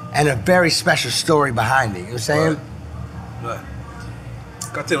records, and a very special story behind it. You know what I'm saying? Right.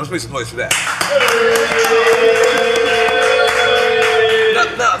 God damn, let's make some noise for that.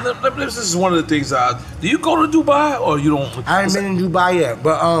 Now, this is one of the things. Do you go to Dubai or you don't? I haven't been in Dubai yet,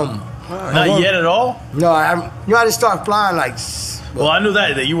 but Not yet at all? no, I just started flying like. Well, I knew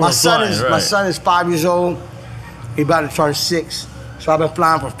that you were flying, right? My son is 5 years old. He about to turn 6, so I've been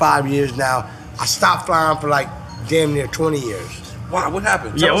flying for 5 years now. I stopped flying for like damn near 20 years. Wow, what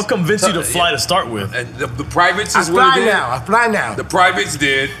happened? Yeah, what convinced you to fly to start with? And the privates I is what it did? I fly now. The privates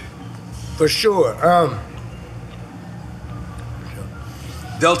did. For sure.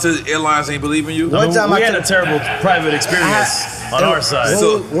 Delta Airlines ain't believing you? One time we had a terrible private experience on our side.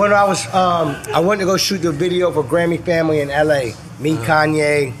 When I was, I went to go shoot the video for Grammy Family in LA. Me,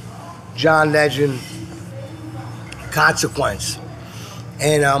 Kanye, John Legend, Consequence.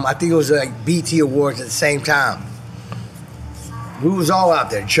 And I think it was like BT Awards at the same time. We was all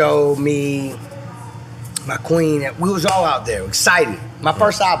out there. Joe, me, my queen. We was all out there, excited. My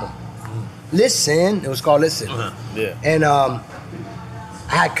first album. Listen, it was called Listen. Yeah. And I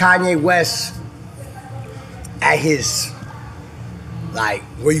had Kanye West at his, like,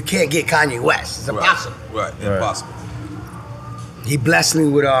 where you can't get Kanye West. It's impossible. Right. Impossible. He blessed me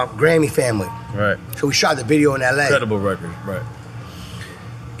with Grammy Family. Right. So we shot the video in LA. Incredible record, right.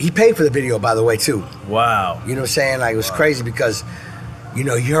 He paid for the video, by the way, too. Wow. You know what I'm saying? Like, it was crazy because, you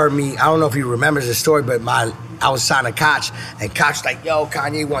know, you heard me, I don't know if he remembers the story, but I was signing Koch, and Koch like, yo,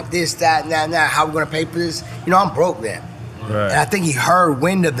 Kanye want this, that, and that, and that. How we gonna pay for this? You know, I'm broke then. Right. And I think he heard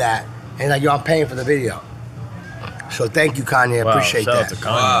wind of that, and like, yo, I'm paying for the video. So thank you, Kanye. I appreciate Shout that. out to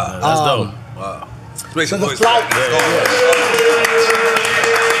Kanye. Man. That's dope. Wow. So the flight.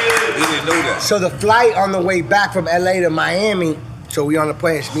 He didn't know that. So the flight on the way back from LA to Miami, so we on the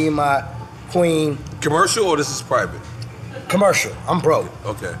plane, it's me and my queen. Commercial or this is private? Commercial. I'm broke.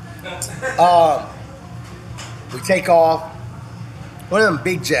 Okay. We take off. One of them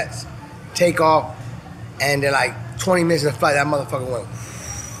big jets. Take off, and then like 20 minutes of the flight, that motherfucker went.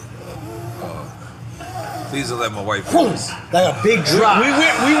 Please don't let my wife do Boom, this. like a big drop. We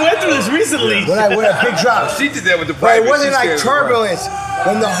went through this recently. When a big drop. She did that with the But private. it wasn't She like scared of the private. turbulence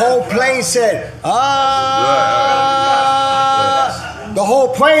when the whole plane said, The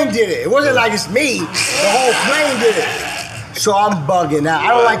whole plane did it. It wasn't like it's me. The whole plane did it. So I'm bugging out. I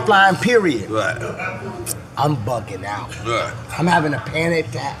don't like flying, period. Right. I'm bugging out. Right. I'm having a panic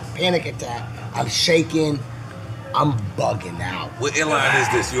attack. I'm shaking. I'm bugging out. What airline is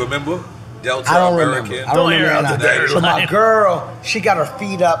this? You remember? Delta, I don't American? remember. I don't remember. Delta. So my girl, she got her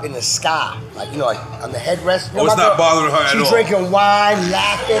feet up in the sky, like like on the headrest. Oh, it's not bothering her at all. She's drinking wine,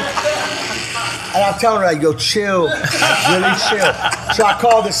 laughing, and I'm telling her like, "Yo, chill, like, really chill." So I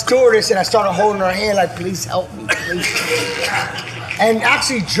called the stewardess and I started holding her hand, like, "Please help me, please." And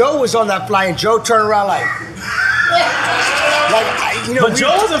actually, Joe was on that flight, and Joe turned around like. But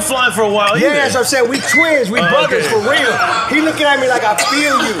Joe wasn't flying for a while either. Yeah, that's what I'm saying. We twins, we brothers for real. He looking at me like I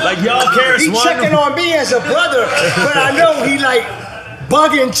feel you. Like y'all care. He checking on me as a brother, but I know he like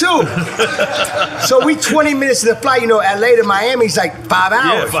bugging too. So we 20 minutes to the flight. LA to Miami's like 5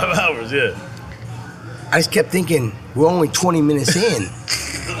 hours. Yeah, 5 hours. Yeah. I just kept thinking we're only 20 minutes in.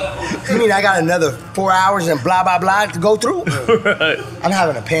 You mean I got another 4 hours and blah blah blah to go through? Right. I'm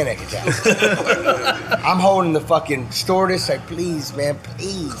having a panic attack. I'm holding the fucking stewardess like, please, man,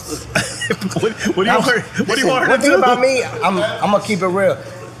 please. What do you want her to do? One thing about me, I'm gonna keep it real.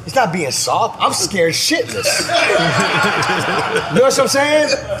 It's not being soft. I'm scared shitless. You know what I'm saying?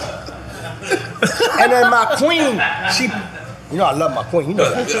 And then my queen, I love my queen, you know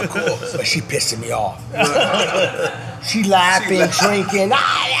that. Of course. But she pissing me off. She laughing, drinking.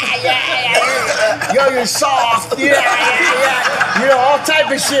 Yo, you're soft. Yeah. All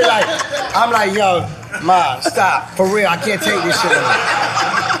type of shit. Like, I'm like, yo, Ma, stop. For real, I can't take this shit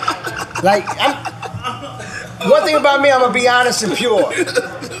anymore. Like, one thing about me, I'm gonna be honest and pure.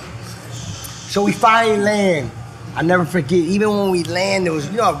 So we finally land. I never forget, even when we land, there was,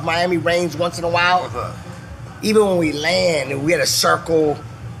 Miami rains once in a while. Even when we land, we had to circle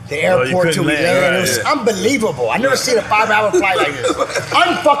the airport till we land. It was unbelievable. I never seen a 5-hour flight like this.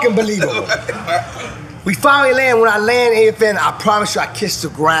 Unfucking believable. We finally land. When I land AFN, I promise you I kissed the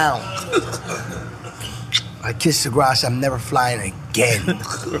ground. I kissed the ground. I said, I'm never flying again.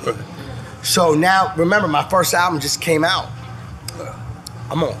 So now, remember, my first album just came out.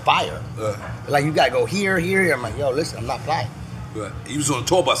 I'm on fire. Like, you gotta go here. I'm like, yo, listen, I'm not flying. Right. He was on a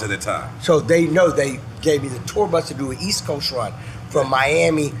tour bus at that time. So they gave me the tour bus to do an East Coast run from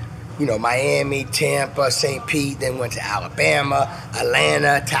Miami, Miami, Tampa, St. Pete, then went to Alabama,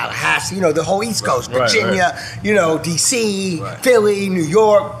 Atlanta, Tallahassee, the whole East Coast, Virginia, DC, Philly, New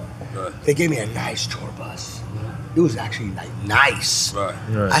York. Right. They gave me a nice tour bus. It was actually like nice. Right.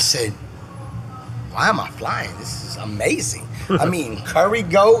 I said, why am I flying? This is amazing. I mean, curry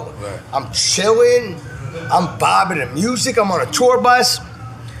goat, I'm chilling. I'm bobbing to music. I'm on a tour bus.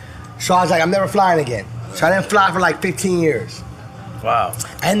 So I was like, I'm never flying again. So I didn't fly for like 15 years. Wow.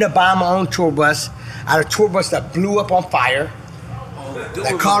 I ended up buying my own tour bus. I had a tour bus that blew up on fire.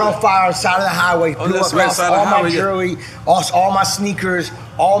 That caught on fire on the side of the highway. Blew up, lost all my jewelry, lost all my sneakers,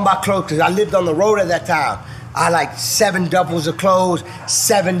 all my clothes. Because I lived on the road at that time. I had like 7 duffels of clothes,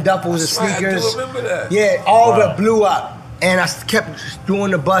 7 duffels of sneakers. I remember that. Yeah, all of it blew up. And I kept doing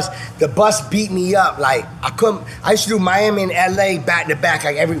the bus. The bus beat me up. Like, I used to do Miami and LA back to back,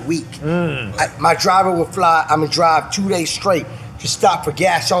 like every week. My driver would drive 2 days straight, just stop for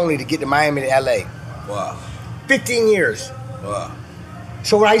gas only to get to Miami to LA. Wow. 15 years. Wow.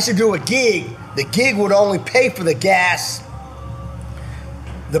 So when I used to do a gig, the gig would only pay for the gas,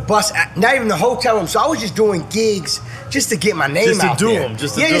 the bus, not even the hotel room. So I was just doing gigs just to get my name out there.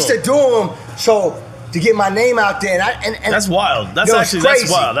 Just to do them. So to get my name out there, and that's wild. That's crazy. That's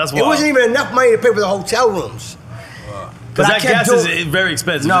wild. It wasn't even enough money to pay for the hotel rooms. Because that gas is very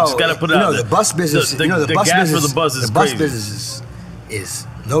expensive. No, you just gotta put it out. The bus business. The gas for the bus is crazy. The bus business is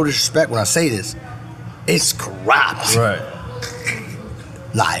no disrespect when I say this, it's corrupt. Right.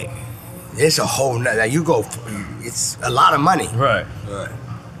 Like, it's a whole nother. It's a lot of money. Right.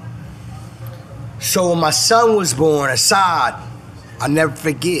 So when my son was born, Assad, I'll never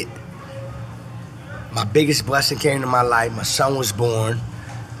forget. My biggest blessing came to my life. My son was born.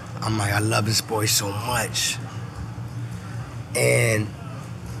 I'm like, I love this boy so much. And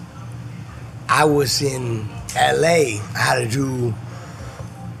I was in LA. I had to do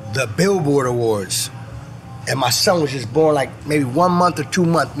the Billboard Awards. And my son was just born like maybe 1 month or 2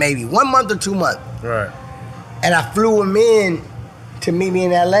 months, maybe. 1 month or 2 months. Right. And I flew him in to meet me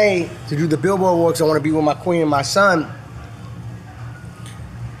in LA to do the Billboard Awards. I want to be with my queen and my son.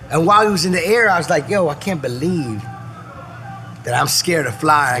 And while he was in the air, I was like, yo, I can't believe that I'm scared to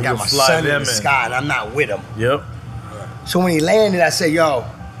fly. And I got my son in the sky and I'm not with him. Yep. So when he landed, I said, yo,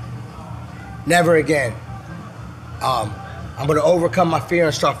 never again. I'm gonna overcome my fear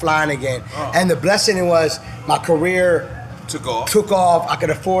and start flying again. Oh. And the blessing was my career took off. I could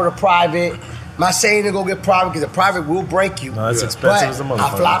afford a private. I'm not saying to go get private because the private will break you. No, that's expensive as a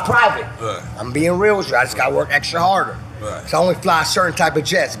motherfucker. I fly private. I'm being real with you. I just gotta work extra harder. Right. So I only fly a certain type of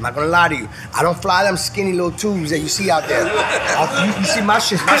jets. I'm not gonna lie to you. I don't fly them skinny little tubes that you see out there. You see my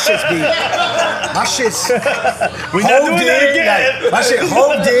shit's We not doing that again. Like, my shit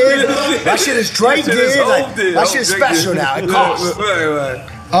Hov did. My shit is Drake did. Like, my shit is special now. It costs. Right.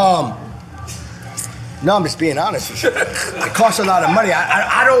 No, I'm just being honest with you. It costs a lot of money.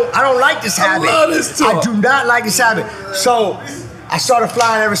 I don't like this habit. love this talk. I do not like this habit. So I started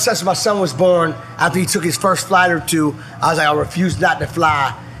flying ever since my son was born. After he took his first flight or two, I was like, I refuse not to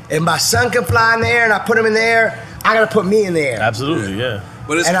fly. If my son can fly in the air and I put him in the air, I gotta put me in the air. Absolutely, yeah.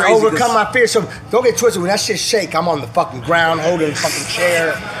 But it's And I crazy overcome my fear. So don't get twisted. When that shit shake, I'm on the fucking ground holding the fucking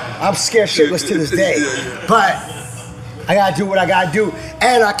chair. I'm scared shitless to this day. But I gotta do what I gotta do.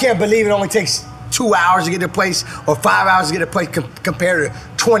 And I can't believe it only takes 2 hours to get to a place or 5 hours to get to a place compared to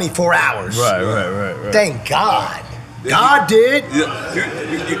 24 hours. Right. Thank God. God did. You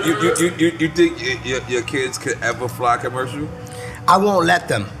think your kids could ever fly commercial? I won't let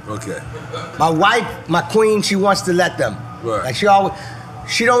them. Okay. My wife, my queen, she wants to let them. Right. Like she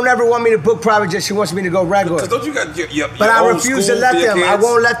don't ever want me to book private jet. She wants me to go regular. Because don't you got your But I own refuse school to let for your them. I kids?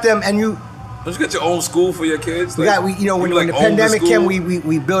 won't let them. And you. Don't you got your own school for your kids? We got, when the pandemic came,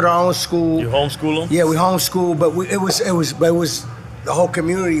 we built our own school. You homeschool them? Yeah, we homeschool, but it was the whole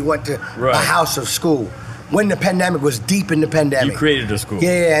community went to a house of school. When the pandemic was deep in the pandemic. You created a school.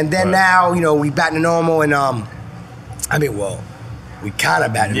 Yeah, and then now, we back to normal and we kind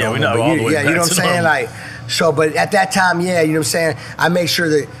of back to normal. We're not all the way back you know what I'm saying? normal. But at that time, yeah, you know what I'm saying? I made sure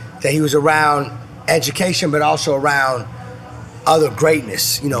that he was around education, but also around other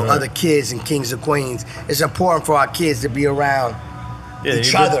greatness, other kids and kings and queens. It's important for our kids to be around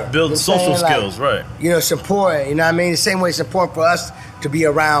each other. Build social skills, right. It's important, you know what I mean? The same way it's important for us to be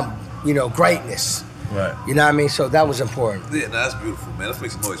around, greatness. Right. You know what I mean? So that was important. Yeah, that's beautiful, man. Let's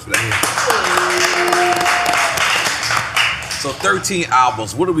make some noise for that. So 13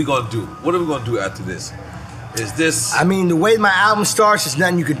 albums. What are we gonna do? What are we gonna do after this? Is this? I mean, the way my album starts, there's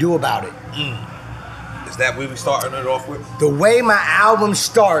nothing you can do about it. Is that where we starting it off with? The way my album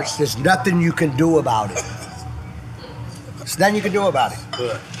starts, there's nothing you can do about it. There's nothing you can do about it.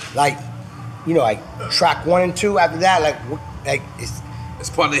 Good. Like track 1 and 2. After that, like It's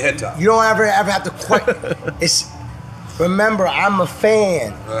part of the head top. you don't ever have to quit. Remember, I'm a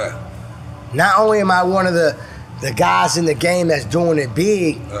fan. Right. Not only am I one of the guys in the game that's doing it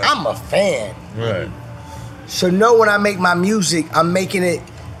big, Right. I'm a fan. Right. So know when I make my music, I'm making it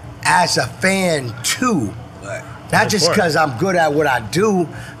as a fan too. Right. Not just because I'm good at what I do,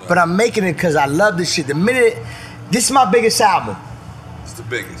 but I'm making it because I love this shit. This is my biggest album. It's the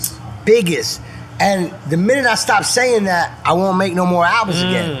biggest. Biggest. And the minute I stop saying that, I won't make no more albums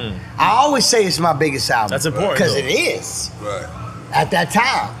again. I always say it's my biggest album. That's important, Because though. it is. Right. At that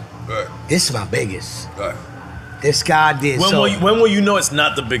time. Right. It's my biggest. Right. This guy did When so. will you know it's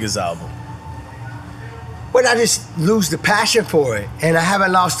not the biggest album? When I just lose the passion for it. And I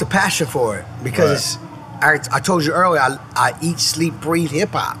haven't lost the passion for it. Because I told you earlier, I eat, sleep, breathe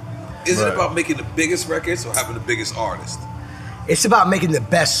hip-hop. Is it about making the biggest records or having the biggest artist? It's about making the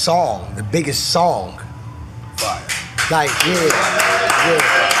best song, the biggest song. Fire. Like,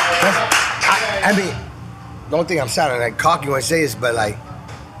 I mean, don't think I'm sounding like cocky when I say this, but like,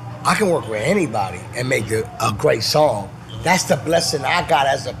 I can work with anybody and make a great song. That's the blessing I got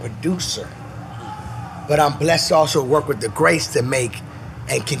as a producer. But I'm blessed to also work with the greats to make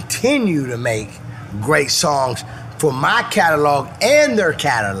and continue to make great songs for my catalog and their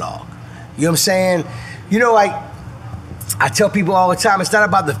catalog. You know what I'm saying? Like, I tell people all the time, it's not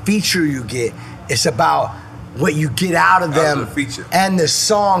about the feature you get, it's about what you get out of them and the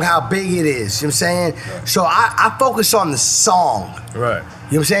song, how big it is. You know what I'm saying? Right. So I focus on the song. Right. You know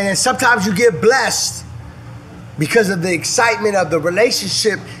what I'm saying? And sometimes you get blessed because of the excitement of the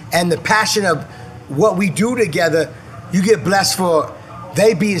relationship and the passion of what we do together. You get blessed for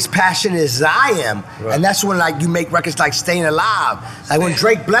they be as passionate as I am. Right. And that's when like you make records like Staying Alive. Like when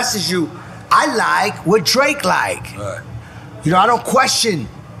Drake blesses you, I like what Drake like. Right. I don't question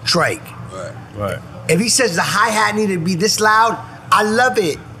Drake. Right. If he says the hi-hat needed to be this loud, I love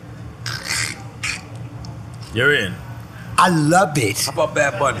it. You're in. I love it. How about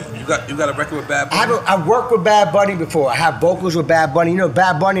Bad Bunny? You got a record with Bad Bunny? I've worked with Bad Bunny before. I have vocals with Bad Bunny.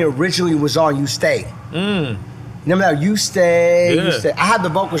 Bad Bunny originally was on You Stay. Remember that? You Stay, You Stay. I have the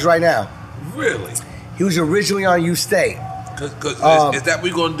vocals right now. Really? He was originally on You Stay. Cause is that what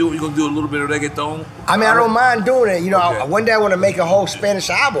you're gonna do? You're gonna do a little bit of reggaeton? I mean, I don't mind doing it. One day I want to make a whole Spanish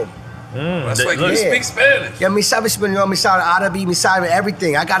album. That's like you speak Spanish. Ya me sabe español, me sabe árabe, me sabe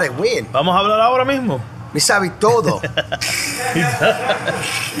everything. I gotta win. Vamos a hablar ahora mismo. Me sabe todo.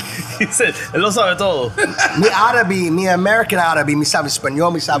 He said, él lo sabe todo. Mi árabe, mi American árabe, me sabe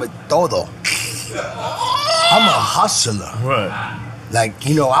español, me sabe todo. I'm a hustler. Right. Like,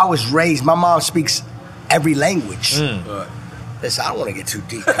 you know, I was raised, my mom speaks every language. Listen, I don't want to get too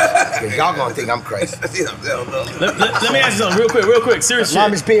deep because y'all gonna think I'm crazy. Let me ask you something real quick. Serious shit.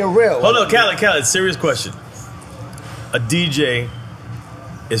 Mom is being real. Hold on, Khaled, serious question. A DJ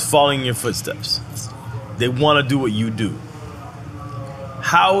is following in your footsteps. They want to do what you do.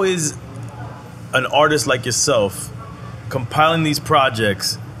 How is an artist like yourself compiling these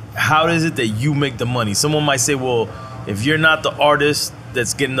projects? How is it that you make the money? Someone might say, well, if you're not the artist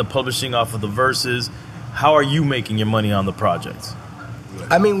that's getting the publishing off of the verses, how are you making your money on the projects?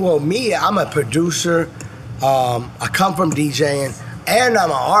 I mean, well, me, I'm a producer. I come from DJing, and I'm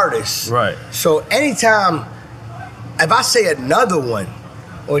an artist. Right. So anytime, if I say another one,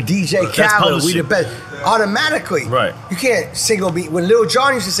 or DJ Khaled, we the best, automatically. Right. You can't single beat. When Lil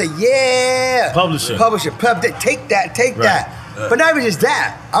Jon used to say, yeah. Publishing. Take that. But not even just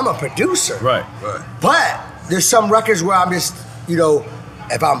that. I'm a producer. Right. But there's some records where I'm just, you know,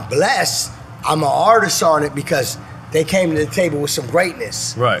 if I'm blessed, I'm an artist on it because they came to the table with some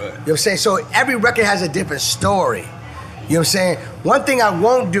greatness. Right. You know what I'm saying? So every record has a different story. You know what I'm saying? One thing I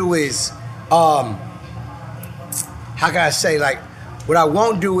won't do is, how can I say, like, what I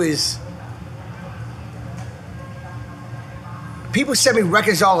won't do is, people send me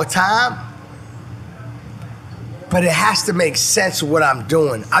records all the time, but it has to make sense of what I'm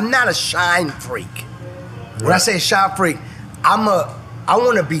doing. I'm not a shine freak. When I say shine freak, I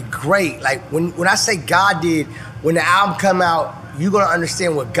want to be great. Like when I say God did, when the album come out, you're gonna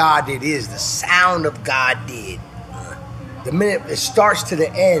understand what God did is, the sound of God did. The minute it starts to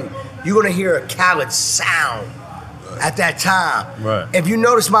the end, you're gonna hear a Khaled sound at that time. Right. If you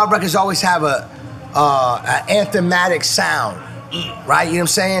notice, my records always have an anthematic sound. Right, you know what I'm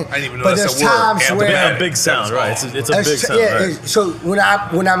saying? I didn't even know but that's there's a word. times where A big sound, right? It's a big sound, yeah, right? So when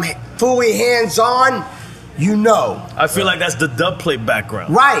I'm fully hands on, you know. I feel like that's the dub plate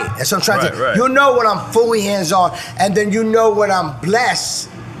background. Right, that's what I'm trying to. Right. You know when I'm fully hands on, and then you know when I'm blessed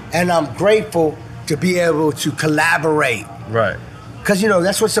and I'm grateful to be able to collaborate. Right. Because you know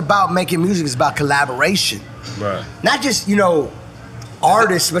that's what's about making music. Is about collaboration. Right. Not just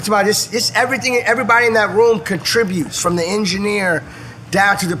artists, but about it's everything. Everybody in that room contributes, from the engineer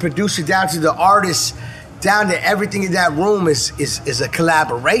down to the producer, down to the artist, down to everything in that room is a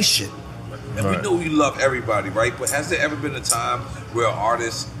collaboration. And we know you love everybody, right? But has there ever been a time where an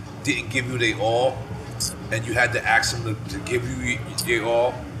artist didn't give you their all, and you had to ask them to give you their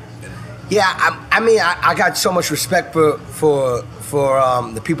all? Yeah, I got so much respect for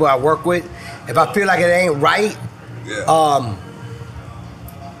the people I work with. If I feel like it ain't right,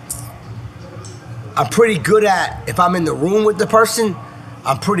 I'm pretty good at, if I'm in the room with the person,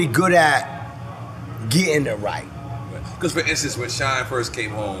 I'm pretty good at getting it right. Because, for instance, when Shine first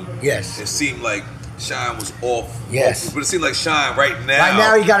came home, it seemed like Shine was off. Yes. But it seemed like Shine right now. Right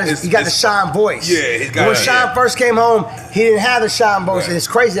now he got the Shine voice. Yeah, he got When Shine first came home, he didn't have the Shine voice. And it's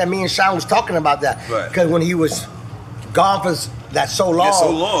crazy that me and Shine was talking about that. Because when he was gone for that so long,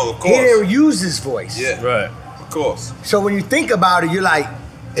 of course. he didn't use his voice. Yeah. Right. Of course. So when you think about it, you're like,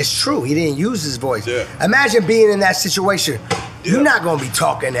 it's true, he didn't use his voice. Yeah. Imagine being in that situation. You're not gonna be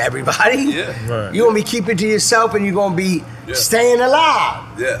talking to everybody. Yeah. Right. You're gonna be keeping to yourself, and you're gonna be staying alive.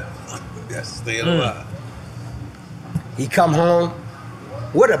 Yeah. Yes, staying alive. He come home.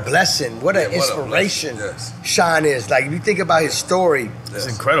 What a blessing. What an inspiration Shine is. Like, if you think about his story, it's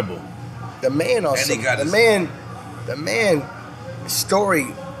incredible. The man also, the man story,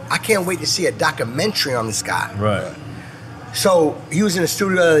 I can't wait to see a documentary on this guy. Right. So he was in the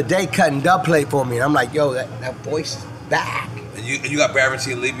studio the other day cutting dub plate for me, and I'm like, yo, that voice is back. And you got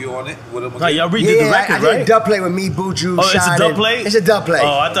Barrington and Levy on it? No, y'all redid the record, I did a dub plate with me, Buju, Oh, Shine. it's a dub plate? It's a dub plate.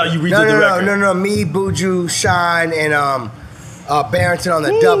 Oh, I thought you redid the record. No, me, Buju, Shine, and Barrington on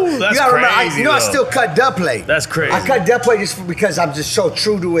the dub. That's you gotta remember, crazy, I still cut dub plate. That's crazy. I cut dub plate just because I'm just so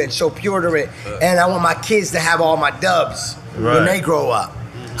true to it and so pure to it, and I want my kids to have all my dubs when they grow up.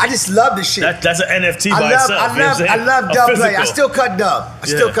 I just love this shit. That's an NFT by itself. I love dub play. I still cut dub.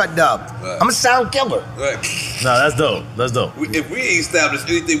 I'm a sound killer. Right. No, that's dope. That's dope. If we ain't established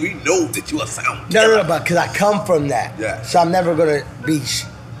anything, we know that you a sound killer. No, but because I come from that. Yeah. So I'm never gonna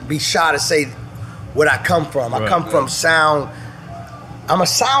be shy to say what I come from. I come from sound. I'm a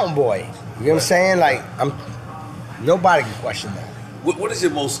sound boy. You know what I'm saying? Like, nobody can question that. What is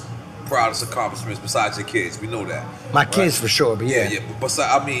your most proudest accomplishments besides your kids? We know that. My kids for sure, but yeah. But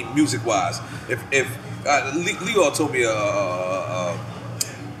besides, I mean, music wise, if Leo told me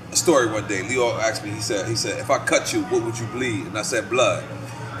a story one day. Leo asked me, he said, if I cut you, what would you bleed? And I said, blood.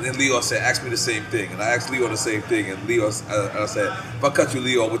 And then Leo said, ask me the same thing. And I asked Leo the same thing. And Leo, I said, if I cut you,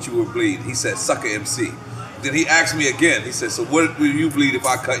 Leo, what you would bleed? He said, sucker MC. Then he asked me again. He said, so what will you bleed if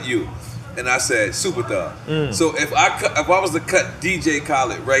I cut you? And I said, Super Thug. So if I was to cut DJ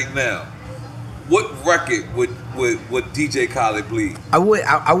Khaled right now, what record would DJ Khaled bleed? I wouldn't.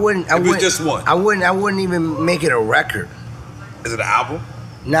 If it was just one. I wouldn't even make it a record. Is it an album?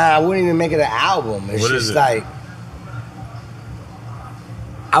 Nah, I wouldn't even make it an album. It's What just is it? like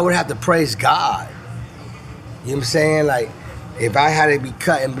I would have to praise God. You know what I'm saying? Like if I had to be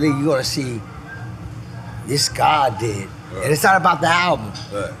cut and bleed, you're gonna see this God did. Right. And it's not about the album.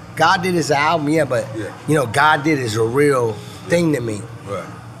 Right. God did his album, yeah, but you know, God did is a real thing to me. Right.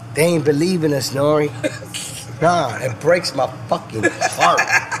 They ain't believing us, N.O.R.E. Nah, it breaks my fucking heart.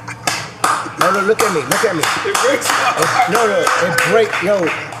 No, look at me. It breaks my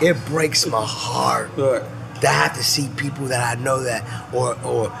heart. It breaks my heart. Right. To have to see people that I know that, or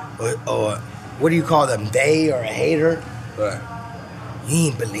what do you call them? They or a hater? Right. You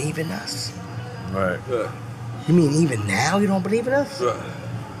ain't believing us? Right. Right. You mean even now you don't believe in us? Right.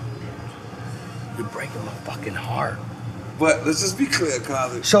 You're breaking my fucking heart. But let's just be clear,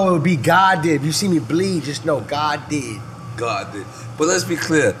 Khaled. So it would be God did. If you see me bleed, just know God did. God did. But let's be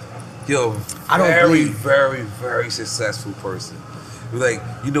clear. You're I don't very, bleed. very, very successful person. Like,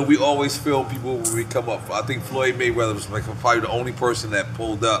 you know, we always feel people when we come up. I think Floyd Mayweather was like probably the only person that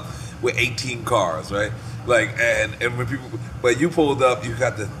pulled up with 18 cars, right? Like, and when people, but you pulled up, you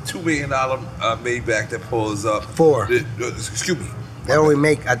got the $2 million Maybach that pulls up. 4. Excuse me. They only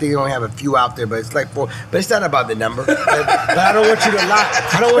make, I think they only have a few out there, but it's like 4. But it's not about the number. But I don't want you to lie.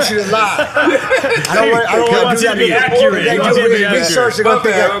 I don't want you to lie. I don't want to do that. be accurate. They You want do you to be research. They're My gonna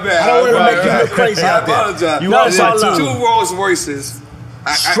think bad, I my bad. don't want to My make you bad. look crazy out I there. apologize. You No, want it's that all too. love. 2 Rolls Royces.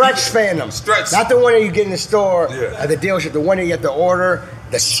 Stretch Phantom. Stretch. Not the one that you get in the store Yeah. at the dealership. The one that you have to order.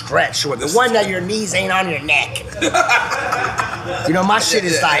 The stretch one. The one that your knees ain't on your neck. You know, my shit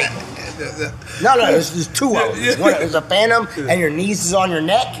is like. No, there's 2 of them. There's a Phantom and your knees is on your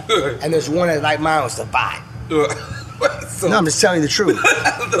neck, and there's one that like mine was the vibe. So, No, I'm just telling you the truth.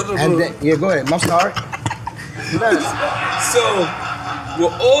 And then, yeah, go ahead. I'm sorry. So,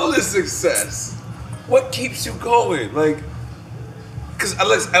 with all this success, what keeps you going? Like, because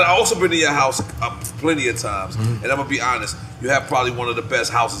I also been to your house plenty of times, and I'm gonna be honest, you have probably one of the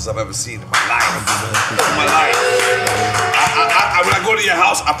best houses I've ever seen in my life. When I go to your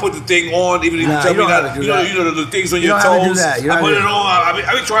house, I put the thing on, even if you tell me that, you know the things on your toes. I put it on.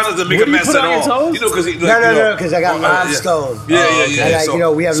 I be trying not to make a mess at all. You know, because no, because I got limestone. Yeah. You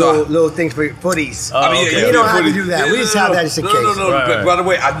know, we have little things for footies. You don't have to do that. We just have that just in case. No. By the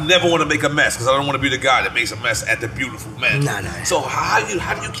way, I never want to make a mess because I don't want to be the guy that makes a mess at the beautiful man. No. So how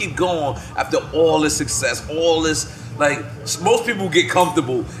do you keep going after all this success, all this? Like, most people get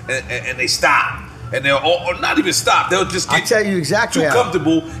comfortable and they stop. And they'll or not even stop. They'll just get tell you exactly too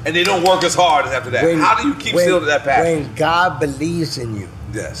comfortable and they don't work as hard after that. How do you keep still to that passion? When God believes in you,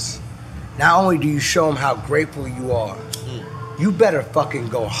 Yes. not only do you show him how grateful you are, you better fucking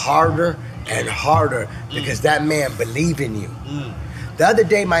go harder and harder because that man believe in you. The other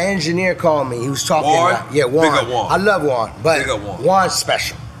day, my engineer called me. He was talking Warren? about, Warren. Big up Warren. I love Warren, but Big up Warren. Warren's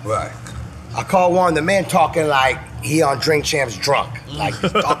special. Right. I called Warren, the man talking like he on Drink Champs drunk. Like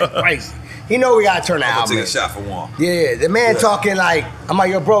he's talking crazy. He know we gotta turn the I'm album gonna in. take a shot for Warren. Yeah, the man talking like, I'm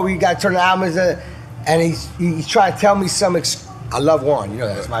like, yo, bro, we gotta turn the album in. And he's trying to tell me some, I love Warren, you know,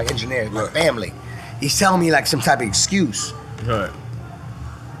 that's my engineer, my family. He's telling me like some type of excuse. Right.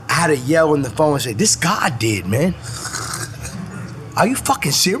 I had to yell in the phone and say, this God did, man. Are you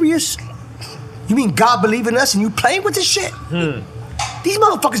fucking serious? You mean God believe in us and you playing with this shit? These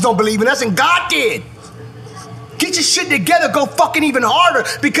motherfuckers don't believe in us and God did. Get your shit together, go fucking even harder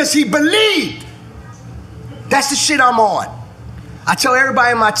because he believed. That's the shit I'm on. I tell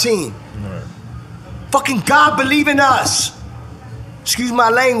everybody in my team, fucking God believe in us. Excuse my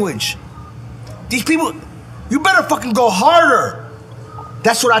language. These people, you better fucking go harder.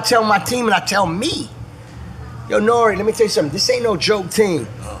 That's what I tell my team and I tell me. Yo, N.O.R.E, let me tell you something. This ain't no joke team.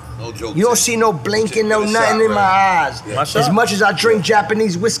 No joke. You don't see no blinking, no nothing in my eyes. As much as I drink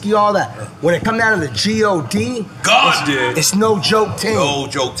Japanese whiskey, all that. When it come down to the G.O.D., God did. It's no joke team. No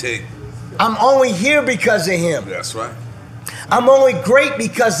joke team. I'm only here because of him. That's right. I'm only great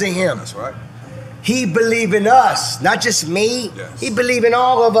because of him. That's right. He believe in us, not just me. Yes. He believe in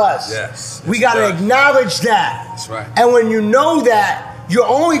all of us. Yes. We gotta acknowledge that. That's right. And when you know that, you're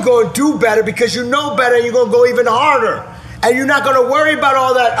only gonna do better because you know better and you're gonna go even harder. And you're not gonna worry about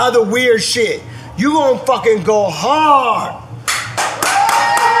all that other weird shit. You're gonna fucking go hard.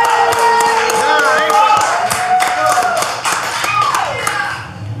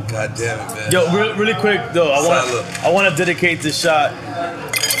 Yo, really quick though, I want to dedicate this shot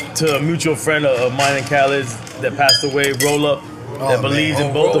to a mutual friend of mine and Khaled's that passed away, Roll Up, that believes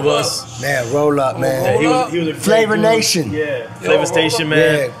in both of us. Man, Roll Up, man. He was a great Flavor dude. Nation. Yeah, Flavor Station,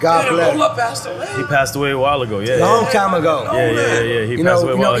 man. Yeah, God bless. Roll Up passed away. He passed away a while ago. Yeah, Long time ago. Yeah. He passed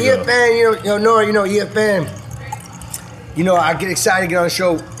away a while ago. EFN, N.O.R.E, EFN. I get excited to get on the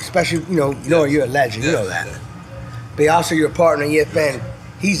show, especially, N.O.R E, you're a legend, you know that. But also your partner, EFN,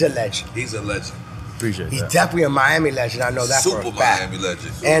 he's a legend. He's a legend. Appreciate that. He's definitely a Miami legend, I know that for a Super fact. Miami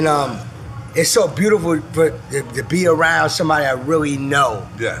legend. And it's so beautiful to be around somebody I really know.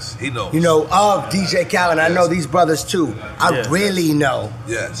 Yes, he knows. Of DJ Khaled. I know these brothers too. I really know.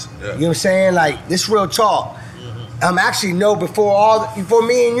 Yes. Yeah. You know what I'm saying? Like, this real talk. Actually know before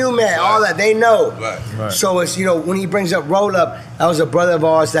me and you met, all that, they know. Right. So it's, when he brings up Roll Up, that was a brother of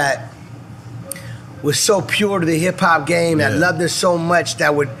ours that was so pure to the hip hop game, that loved us so much,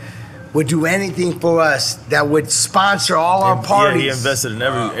 that would do anything for us, that would sponsor all our parties. Yeah, he invested in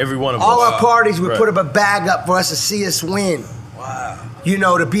every one of us. All our parties would put up a bag up for us to see us win. Wow.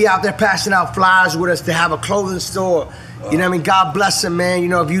 To be out there passing out flyers with us, to have a clothing store. You know what I mean? God bless him,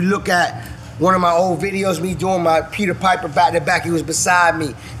 man. If you look at one of my old videos, me doing my Peter Piper back to back, he was beside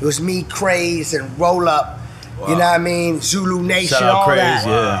me. It was me, Craze, and Roll Up. Wow. You know what I mean? Zulu Nation, shout out all Craze, that.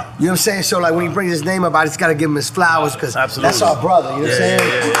 Yeah. You know what I'm saying? So like when he brings his name up, I just gotta give him his flowers, because that's our brother. You know what I'm saying?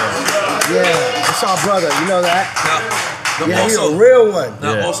 Yeah, that's our brother. You know that? He's a real one.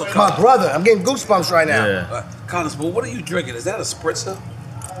 Now, also, my brother. I'm getting goosebumps right now. Yeah. Carlos, but what are you drinking? Is that a spritzer?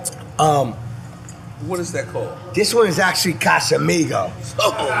 What is that called? This one is actually Casamigo.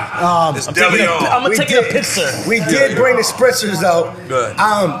 It's Deli on. I'm gonna take a picture. We did bring the spritzers though. Good.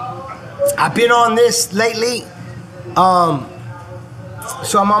 I've been on this lately.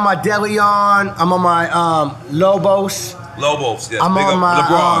 So I'm on my Deleon. I'm on my Lobos. Lobos, yes. I'm Big on up my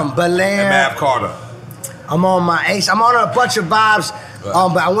LeBron Belair. and Mav Carter. I'm on my Ace. I'm on a bunch of vibes.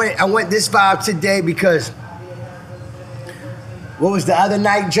 But I went this vibe today because what was the other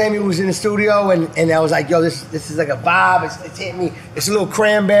night? Jamie was in the studio and I was like, yo, this is like a vibe. It's hitting me. It's a little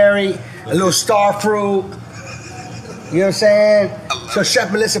cranberry, a little star fruit. You know what I'm saying? So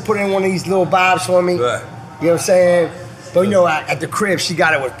Chef Melissa put in one of these little vibes for me. Right. You know what I'm saying? But at the crib, she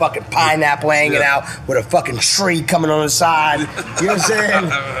got it with fucking pineapple hanging out, with a fucking tree coming on the side. You know what I'm saying?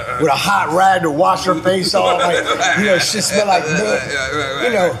 With a hot rag to wash her face off. Like, shit smell like milk.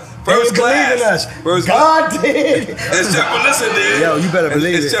 First They believe in class. us. First God did. And Chef Melissa did. Yo, you better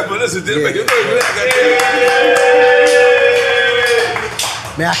believe it. Chef Melissa did.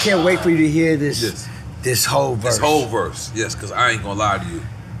 Man, I can't wait for you to hear this whole verse. This whole verse, yes, because I ain't gonna lie to you.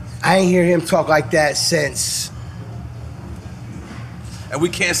 I ain't hear him talk like that since. And we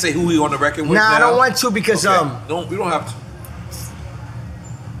can't say who he on the record with now? I don't want to because we don't have to.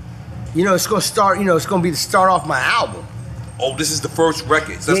 It's gonna start. It's gonna be the start off my album. Oh, this is the first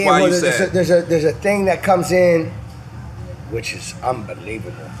record. That's why you said. There's a thing that comes in, which is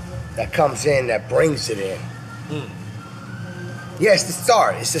unbelievable. That comes in that brings it in. Yeah, it's the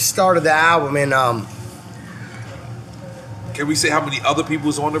start. It's the start of the album, and Can we say how many other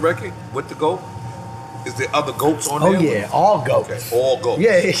people's on the record with the GOAT? Is there other GOATs on oh there? yeah, all goats. Okay, all GOATs.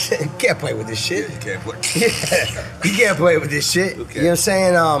 Yeah, you can't play with this shit. You can't play. You can't play with this shit. Okay. You know what I'm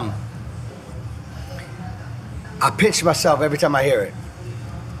saying? I pinch myself every time I hear it.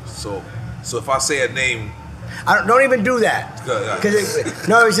 So if I say a name, don't even do that. Good.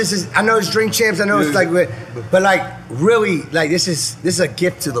 Because I know it's Drink Champs. I know it's like, but like really, like this is a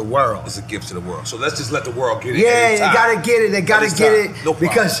gift to the world. it's a gift to the world. So let's just let the world get it. Yeah, they anytime. gotta get it. They gotta Anytime. get it No problem.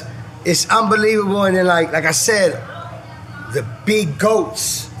 because it's unbelievable. And then like I said, the big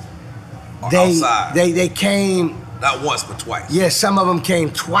goats, Outside. they came. Not once, but twice. Yeah, some of them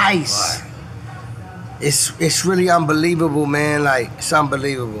came twice. Right. It's really unbelievable, man. Like it's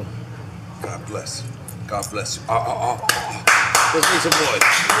unbelievable. God bless you. God bless you. Let's make some noise.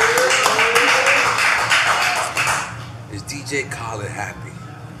 Is DJ Khaled happy?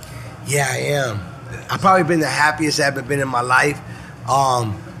 Yeah, I am. I've probably been the happiest I've ever been in my life.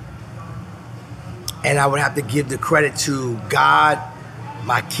 And I would have to give the credit to God,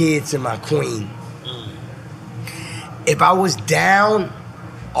 my kids, and my queen. If I was down,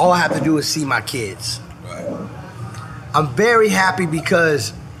 all I have to do is see my kids. Right. I'm very happy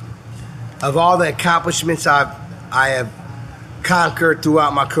because of all the accomplishments I have conquered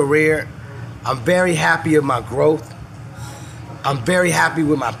throughout my career. I'm very happy with my growth. I'm very happy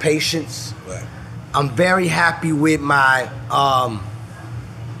with my patience. Right. I'm very happy with my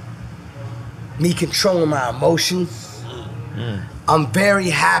me controlling my emotions. I'm very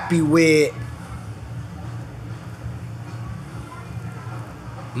happy with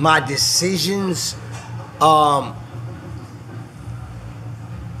my decisions, I'm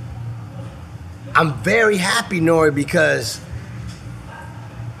very happy, N.O.R.E, because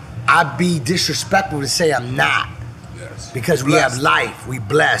I'd be disrespectful to say I'm not. Yes. Because we have life, we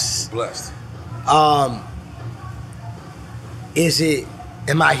blessed. Blessed.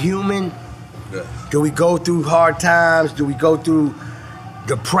 Am I human? Yeah. Do we go through hard times? Do we go through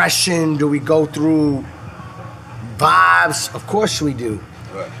depression? Do we go through vibes? Of course we do.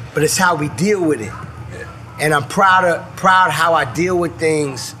 Right. But it's how we deal with it. Yeah. And I'm proud how I deal with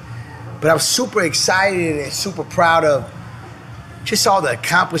things. But I'm super excited and super proud of just all the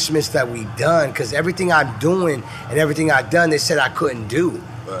accomplishments that we've done. Because everything I'm doing and everything I've done, they said I couldn't do.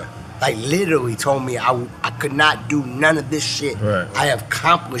 Right. Like literally told me I could not do none of this shit I have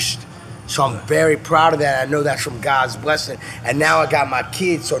accomplished. So I'm very proud of that. I know that's from God's blessing. And now I got my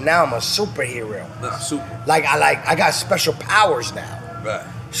kids, so now I'm a superhero. Nah, super. I got special powers now. Right.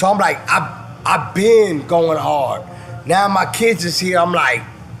 So I'm like, I've been going hard. Now my kids is here, I'm like,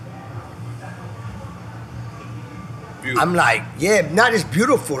 Beautiful. I'm like, yeah, not just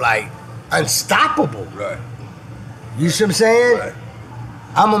beautiful, like unstoppable. Right. You see what I'm saying? Right.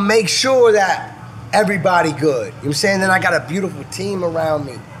 I'm gonna make sure that everybody good. You know what I'm saying? Then I got a beautiful team around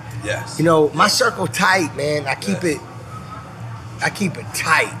me. Yes. You know, my circle tight, man. I keep it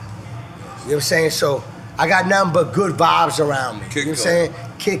tight. You know what I'm saying? So I got nothing but good vibes around me. You know what I'm saying?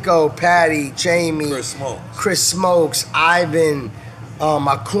 Kiko, Patty, Jamie, Chris Smokes, Ivan,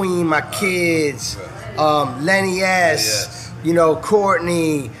 my queen, my kids, Lenny S, you know,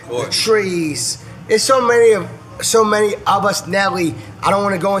 Courtney, Latrice. There's so many of us, Nelly. I don't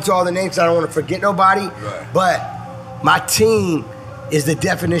want to go into all the names. I don't want to forget nobody. Right. But my team is the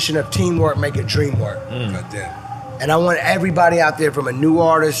definition of teamwork, make a dream work. God damn. And I want everybody out there, from a new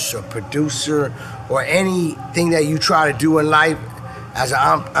artist or producer or anything that you try to do in life as an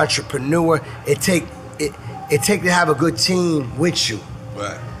entrepreneur, it take to have a good team with you.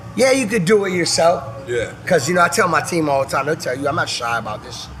 Right. Yeah, you could do it yourself. Yeah. Because, you know, I tell my team all the time, they'll tell you, I'm not shy about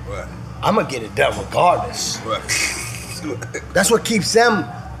this. Right. I'm going to get it done regardless. Right. That's what keeps them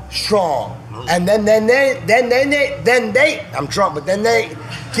strong. And then they, I'm drunk, but then they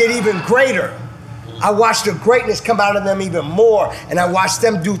get even greater. I watch the greatness come out of them even more, and I watch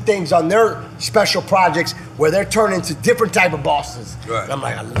them do things on their special projects where they're turning into different type of bosses. Right. And I'm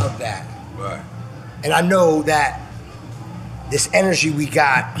like, I love that. Right. And I know that this energy we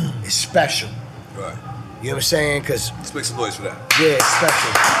got is special. Right. You know what I'm saying? Because let's make some noise for that. Yeah, it's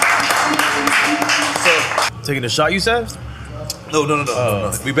special. So, taking a shot, you said?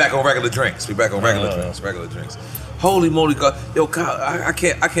 No. We back on regular drinks. Regular drinks. Holy moly, God. Yo, Kyle, I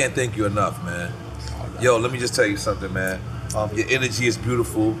can't thank you enough, man. Yo, let me just tell you something, man. Your energy is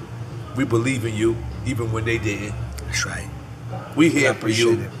beautiful. We believe in you, even when they didn't. That's right. We here for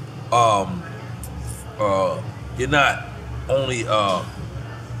you. It. You're not only a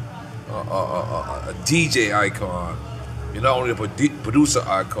DJ icon. You're not only a producer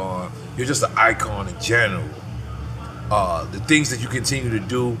icon. You're just an icon in general. The things that you continue to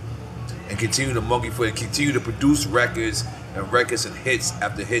do and continue to monkey for and continue to produce records and hits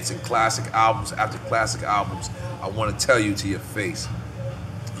after hits and classic albums after classic albums, I want to tell you to your face,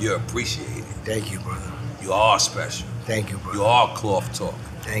 you're appreciated. Thank you, brother. You are special. Thank you, brother. You are Cloth Talk.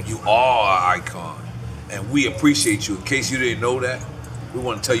 Thank you. You are an icon. And we appreciate you. In case you didn't know that, we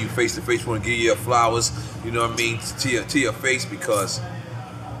want to tell you face to face. We want to give you your flowers, you know what I mean, to your face, because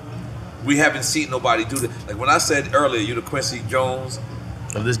we haven't seen nobody do that. Like when I said earlier, you're the Quincy Jones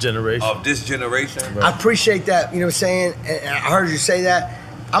of this generation. Right. I appreciate that. You know what I'm saying? And I heard you say that.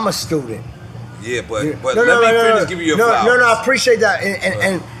 I'm a student. Yeah, but let me finish giving you your flowers. No, I appreciate that.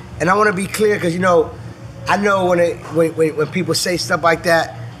 And I want to be clear, because, you know, I know when people say stuff like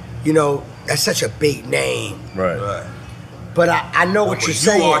that, you know, that's such a big name. Right. But I know what you're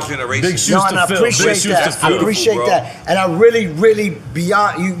saying. You are generation. Big shoes to I fill. appreciate that. I appreciate that. And I really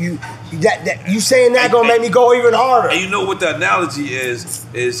beyond you saying that gonna make me go even harder. And you know what the analogy is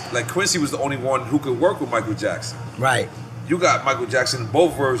like Quincy was the only one who could work with Michael Jackson. Right. You got Michael Jackson in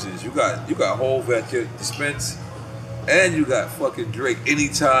both versions. You got Hov at your dispense, and you got fucking Drake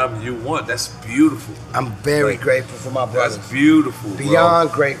anytime you want. That's beautiful. I'm very grateful for my brothers. That's beautiful,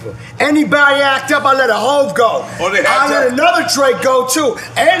 Beyond grateful. Anybody act up, I let a Hov go. Oh, they I act let up? another Drake go too,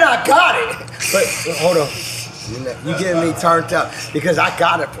 and I got it. But hold on, you getting me turned up because I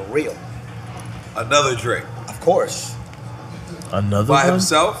got it for real. Another Drake. Of course. Another By one?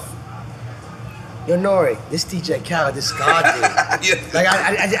 himself? yo, N.O.R.E, this DJ Khaled, this God did. Yeah.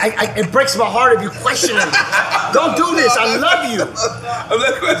 Like, it breaks my heart if you question me. Don't do this. I love you. I'm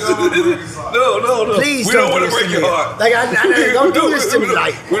not questioning. No. Please we don't don't want do to this break to your me. heart. Like, don't do this to me.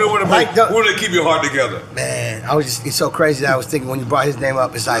 Like, we don't want to break. We want to keep your heart together. Man, it's so crazy that I was thinking when you brought his name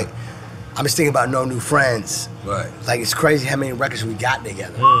up. It's like I'm just thinking about No New Friends. Right. Like it's crazy how many records we got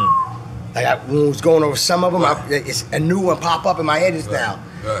together. Like when I was going over some of them, it's a new one pop up in my head just now.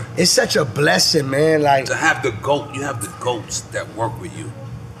 Right. It's such a blessing, man. Like To have the GOAT, you have the GOATs that work with you.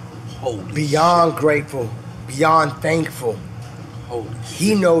 Holy beyond grateful, beyond thankful. shit. Holy shit.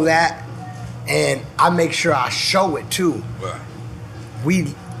 He know that, and I make sure I show it too. Right.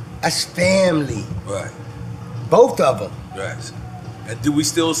 That's family. Right. Both of them. Right. And do we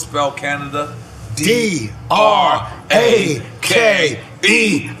still spell Canada? D-R-A-K-E.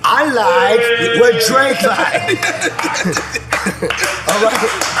 I like what Drake like. All right.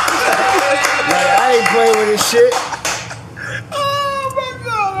 Like, I ain't playing with this shit. Oh my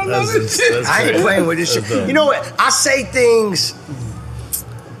God, I love this shit. I ain't playing with this shit. You know what? I say things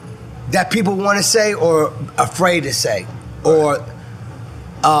that people want to say or afraid to say or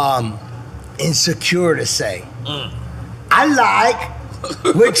insecure to say. I like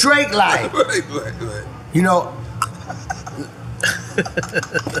what Drake like. Right. You know,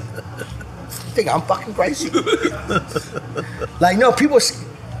 think I'm fucking crazy. Like, no, people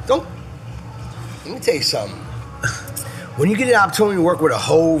don't. Let me tell you something. When you get an opportunity to work with a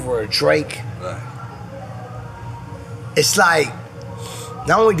Hove or a Drake, Right. it's like,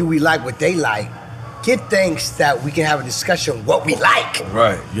 not only do we like what they like, give thanks that we can have a discussion what we like.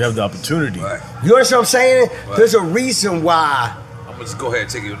 Right. You have the opportunity. Right. You understand what I'm saying? Right. There's a reason why. I'm gonna just go ahead and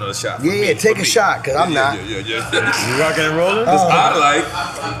take you another shot. Yeah, take a shot, because I'm not. Yeah. You rocking and rolling? I like.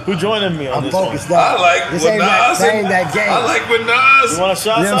 Who joining me on I'm this focused one? now. I like This what ain't that, Nas. that ain't that game. I like what Nas. You want a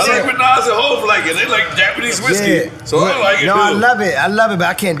shot? You know what I I'm like what Nas and Hov like it. They like Japanese whiskey. Yeah. So I like it No, too. I love it, but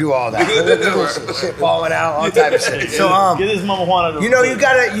I can't do all that. Look, shit falling out, all type of shit. So Get this mama Juana to you know, you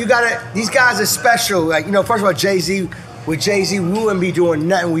gotta. These guys are special. Like, you know, first of all, Jay-Z. With Jay-Z, we wouldn't be doing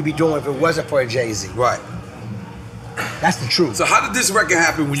nothing we'd be doing if it wasn't for Jay-Z. Right. That's the truth. So how did this record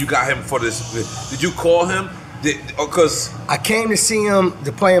happen when you got him for this? Did you call him? Because I came to see him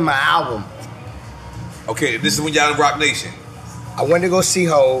to play in my album. okay, this is when y'all in Rock Nation. I went to go see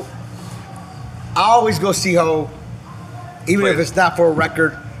Ho. I always go see Ho, even if it's not for a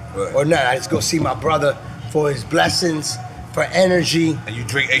record or not. I just go see my brother for his blessings, for energy. And you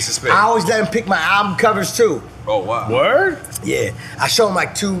drink Ace of Spades. I always let him pick my album covers too. Oh wow. Word? Yeah, I show him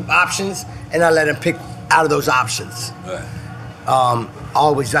like 2 options, and I let him pick out of those options. Right.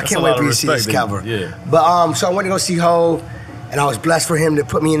 Always, I That's can't a wait lot for of you to see his respect, cover. yeah. But so I went to go see Ho, and I was blessed for him to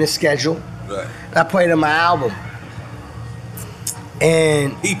put me in his schedule. Right. And I played in my album,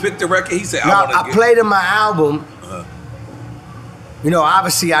 and He picked the record. He said, now, "I want to I get." played in my album. You know,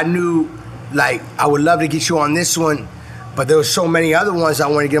 obviously, I knew like I would love to get you on this one, but there were so many other ones I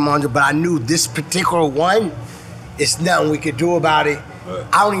wanted to get him on. But I knew this particular one, it's nothing we could do about it. Right.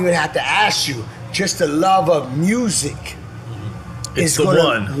 I don't even have to ask you. Just the love of music It's is the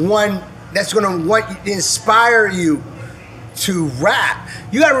one that's gonna inspire you to rap.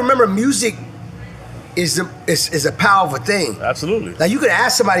 You gotta remember, music is a powerful thing. Absolutely. Like, you can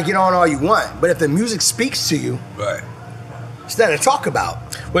ask somebody to get on all you want, but if the music speaks to you, Right. it's nothing to talk about.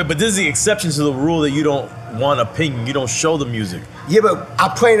 Wait, but this is the exception to the rule that you don't want opinion. You don't show the music. Yeah, but I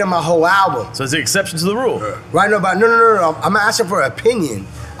played in my whole album. So it's the exception to the rule. Right. Right? No. I'm not asking for an opinion.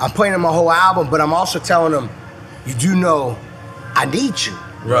 I'm playing in my whole album, but I'm also telling them, you do know I need you.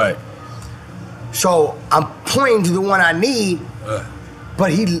 Right. So I'm pointing to the one I need, Right.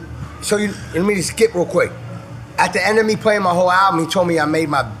 but let me just skip real quick. At the end of me playing my whole album, he told me I made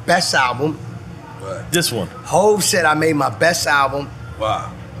my best album. Right. This one. Hov said I made my best album.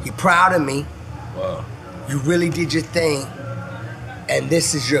 Wow. He proud of me. Wow. You really did your thing, and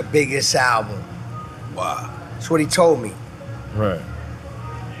this is your biggest album. Wow. That's what he told me. Right.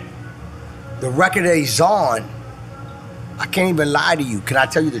 The record that he's on, I can't even lie to you. Can I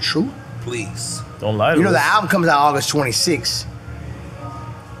tell you the truth? Please. Don't lie to You know, us. the album comes out August 26th.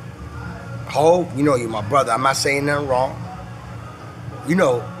 Ho, you know you're my brother. I'm not saying nothing wrong. You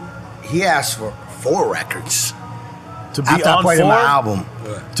know, he asked for 4 records To be after I on played 4? in my album.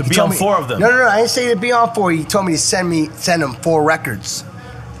 Right. To He be told on me- 4 of them. No, I didn't say to be on 4. He told me to send him 4 records.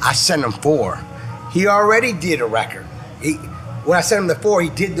 I sent him 4. He already did a record. When I sent him the 4, he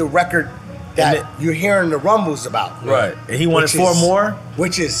did the record that And you're hearing the rumbles about. Right. And he wanted Which 4 is- more?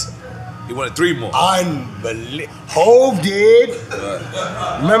 Which is He wanted 3 more. unbelievable. Hov did.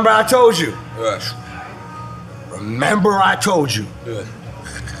 Right. Remember I told you. Right. Remember I told you. Right.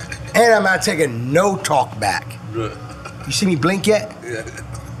 And I'm not taking no talk back. Right. You see me blink yet? Yeah.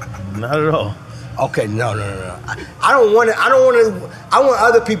 Not at all. Okay, no. I don't want to. I want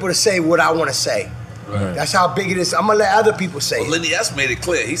other people to say what I want to say. Right. That's how big it is. I'm gonna let other people say Well, it. Lenny S made it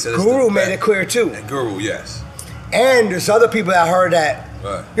clear. He said it's Guru the made best. it clear too. And Guru, yes. And there's other people that heard that.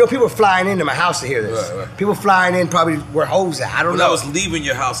 Right. You know, people flying into my house to hear this. Right. People flying in probably where Hoes at. I don't When know. I was leaving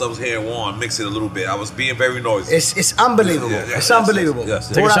your house, I was hearing Warren mix it a little bit. I was being very noisy. It's unbelievable. Yeah, It's unbelievable. yes.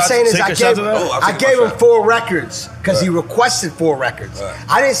 But Take what a I'm shot- saying is take I a shot gave, to that? Oh, I'll I take my gave him shot. 4 records because he Right. requested 4 records. Right.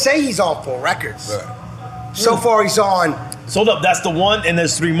 I didn't say he's on 4 records. Right. So far he's on, Sold up. That's the one, and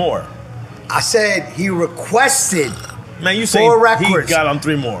there's 3 more. I said he requested. Man, you say 4 he records. got on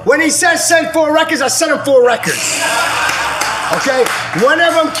 3 more. When he said send 4 records, I sent him 4 records. Okay? One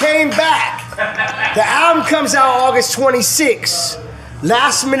of them came back. The album comes out August 26th.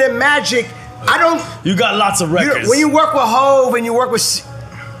 Last Minute Magic. I don't. You got lots of records. When you work with Hove and you work with.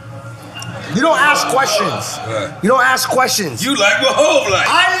 You don't ask questions. Right. You don't ask questions. You like what Hov like.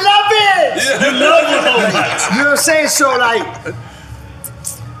 I love it! Yeah. You love your whole life. You know what I'm saying? So, like,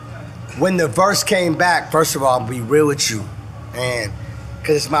 when the verse came back, first of all, I'll be real with you. And,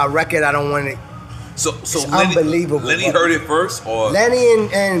 because it's my record, I don't want it. So Lenny, unbelievable. Lenny heard it first, or Lenny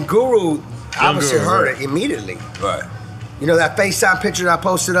and Guru obviously Guru, heard right. it immediately. right? You know that FaceTime picture that I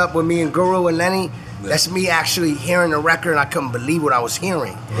posted up with me and Guru and Lenny? Yeah. That's me actually hearing the record and I couldn't believe what I was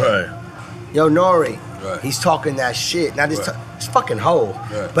hearing. Right. Yo, N.O.R.E, Right. he's talking that shit. Not just Right. it's fucking Hov,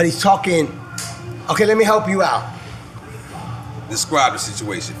 Right. but he's talking. Okay, let me help you out. Describe the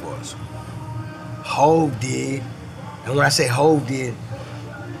situation for us. Hov did, and when I say Hov did,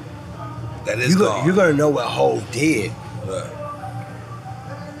 That is gone. you're gonna know what Hov did. Right.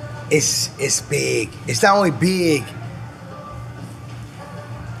 It's big. It's not only big.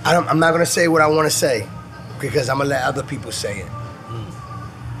 I'm not gonna say what I want to say because I'm gonna let other people say it.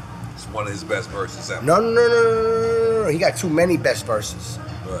 It's one of his best verses ever. No. He got too many best verses.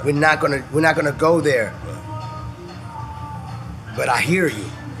 Right. We're not gonna go there. But I hear you.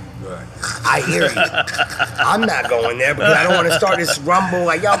 Right. I hear you. I'm not going there because I don't want to start this rumble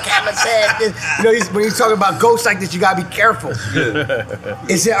like, yo, Cameron said this. You know, when you're talking about ghosts like this, you gotta be careful.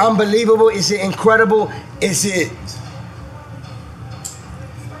 Is it unbelievable? Is it incredible? Is it?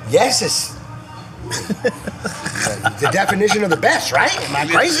 Yes, it's the definition of the best, right? Am I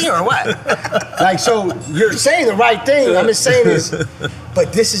crazy or what? Like, so you're saying the right thing. I'm just saying this,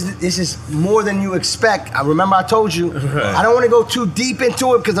 but this is more than you expect. I remember I told you. I don't want to go too deep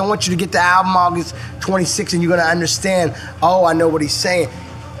into it because I want you to get the album August 26th and you're gonna understand. Oh, I know what he's saying.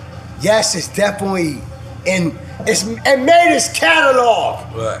 Yes, it's definitely it made his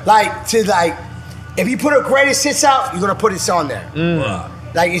catalog. Right. Like if you put a greatest hits out, you're gonna put this on there. Right.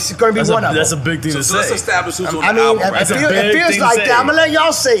 Like it's gonna be one of them. That's a big thing to So let's say. establish who's on I the mean, album it, right feel- now. it feels thing to like say. that. I'm gonna let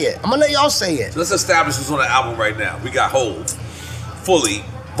y'all say it. So let's establish who's on the album right now. We got Hov, fully,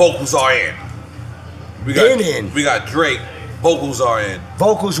 vocals are in. We got In. We got Drake, vocals are in.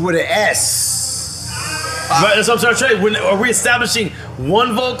 Vocals with an S. Right, that's what I'm trying to say. Are we establishing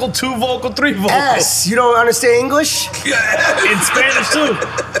 1 vocal, 2 vocal, 3 vocals? S. You don't understand English? Yeah. In Spanish too.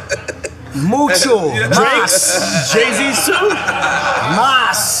 Mucho. Yeah. Mas. Jay-Z's too.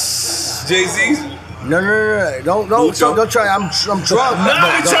 Mas. Jay-Z's. No. Don't try. I'm drunk.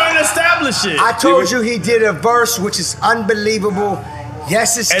 Now we're trying to establish it. I told you he did a verse which is unbelievable.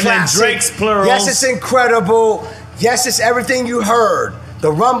 Yes, it's And then classic. Drake's plurals. Yes, it's incredible. Yes, it's everything you heard.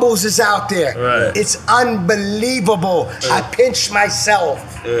 The rumbles is out there. Right. It's unbelievable. I pinched myself.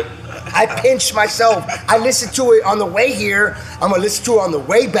 I listened to it on the way here. I'm gonna listen to it on the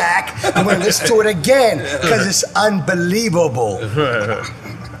way back. I'm gonna listen to it again because it's unbelievable.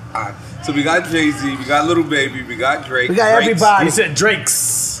 Alright, so we got Jay-Z, we got Lil Baby, we got Drake. We got Drake's, everybody. He said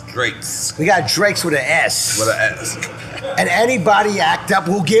Drake's. Drake's We got Drake's with an S. with an S. And anybody act up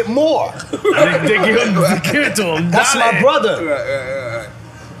will get more. They give it to him. That's Dale. my brother. Right.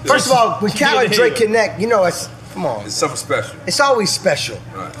 First of all, when Khaled and Drake Yeah. connect, you know come on. It's something special. It's always special.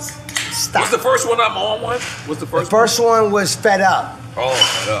 Right. Stop. What's the first one I'm on one? What's the The first first one was Fed Up. one? Oh,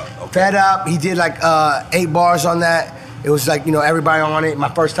 Fed Up. Okay. Fed Up. He did like 8 bars on that. It was like, everybody on it. My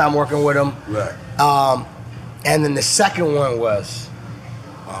first time working with him. Right. And then the second one was,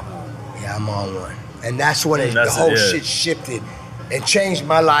 I'm on one. And that's when the That's it, whole yeah. shit shifted and changed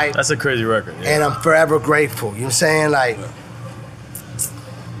my life. That's a crazy record. Yeah. And I'm forever grateful. You know what I'm saying? Like,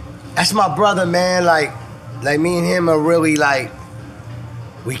 that's my brother, man. Like me and him are really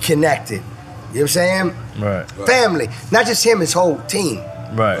we connected. You know what I'm saying? Right. Family. Not just him, his whole team.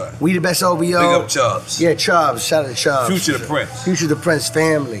 Right. We the best OVO. Big up Chubbs. Yeah, Chubbs. Shout out to Chubbs. Future the Prince. Future the Prince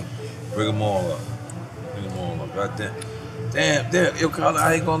family. Bring them all up. God damn. damn, yo, Khaled,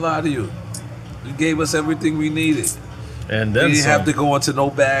 I ain't gonna lie to you. You gave us everything we needed. And then we didn't some. have to go into no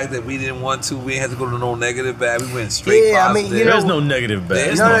bag that we didn't want to. We didn't have to go to no negative bag. We went straight Yeah, I positive. mean, you know, There's no negative bag.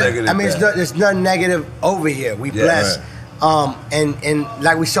 There's no negative I mean, bag. there's nothing negative over here. We Yeah, blessed. right. And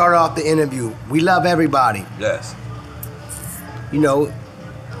like we started off the interview, we love everybody. Yes. You know,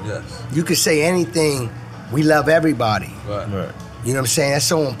 Yes. you could say anything. We love everybody. Right. Right. You know what I'm saying? That's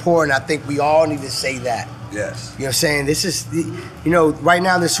so important. I think we all need to say that. Yes. You know what I'm saying? This is, you know, right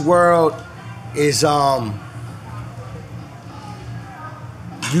now this world is,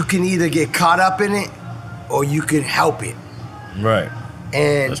 you can either get caught up in it or you can help it. Right.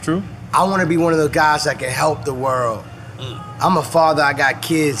 And That's true. I want to be one of those guys that can help the world. I'm a father, I got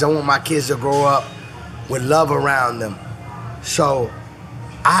kids. I want my kids to grow up with love around them. So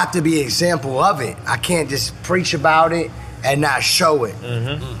I have to be an example of it. I can't just preach about it and not show it.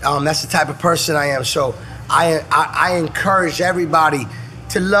 That's the type of person I am. So I encourage everybody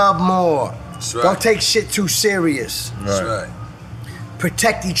to love more. That's right. Don't take shit too serious. That's right.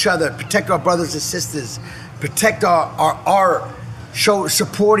 Protect each other. Protect our brothers and sisters. Protect our art.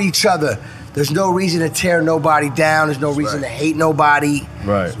 Support each other. There's no reason to tear nobody down. There's no reason to hate nobody.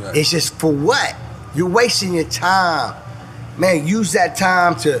 Right. Right. It's just for what? You're wasting your time. Man, use that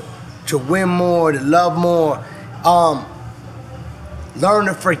time to win more, to love more. Learn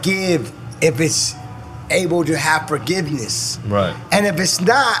to forgive if it's able to have forgiveness. Right. And if it's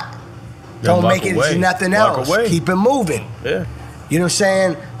not, Then don't walk make it away. into nothing Walk else. away. Keep it moving. Yeah. You know what I'm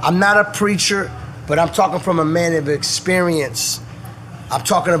saying? I'm not a preacher, but I'm talking from a man of experience. I'm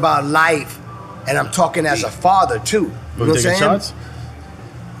talking about life, and I'm talking as a father too. You know We what I'm taking saying? shots?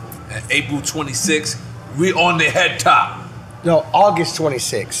 And April 26th, we on the head top. No, August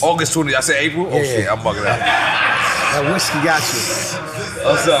 26th. August 20th. I said April? Oh Yeah. shit, I'm bugging out. That whiskey got you.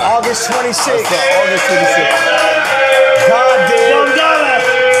 I'm sorry. August 26th. August 26th. God did.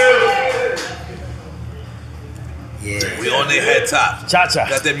 Yeah. We on the head top. Cha-cha.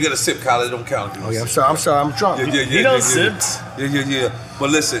 Goddamn, you gotta sip, Khaled. It don't count. Oh yeah, I'm sorry, I'm drunk. He don't sip. Yeah. But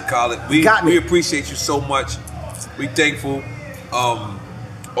listen, Khaled, we appreciate you so much. We thankful.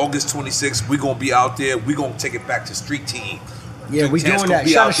 August 26th, we gonna be out there. We gonna take it back to street team. Yeah, we Chance doing gonna that.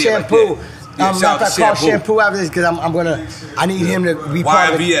 be Shout out out to there like Shampoo. that. Yeah, shout out to call Shampoo. Shampoo after this because I need him to be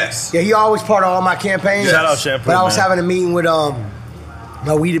part of it. YBS. Yeah, he always part of all my campaigns. Shout out Shampoo, But I was man. having a meeting with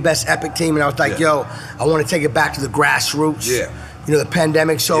my We the Best Epic team, and I was like, yo, I want to take it back to the grassroots. Yeah. You know, the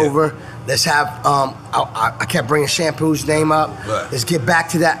pandemic's over. Let's have, I kept bringing Shampoo's name up. Right. Let's get back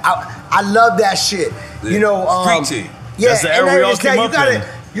to that. I love that shit. Yeah. You know, Street team. Yeah, That's the and era we all it's that came up in.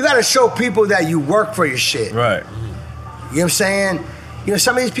 you gotta show people that you work for your shit. Right. You know what I'm saying? You know,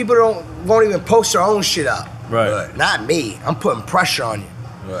 some of these people won't even post their own shit up. Right. Not me. I'm putting pressure on you.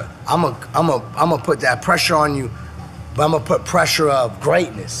 Right. I'm gonna put that pressure on you, but I'm gonna put pressure of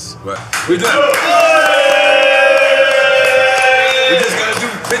greatness. Right. We just gotta do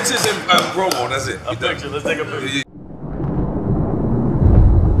pictures and promo. That's it. A picture. Let's take a picture.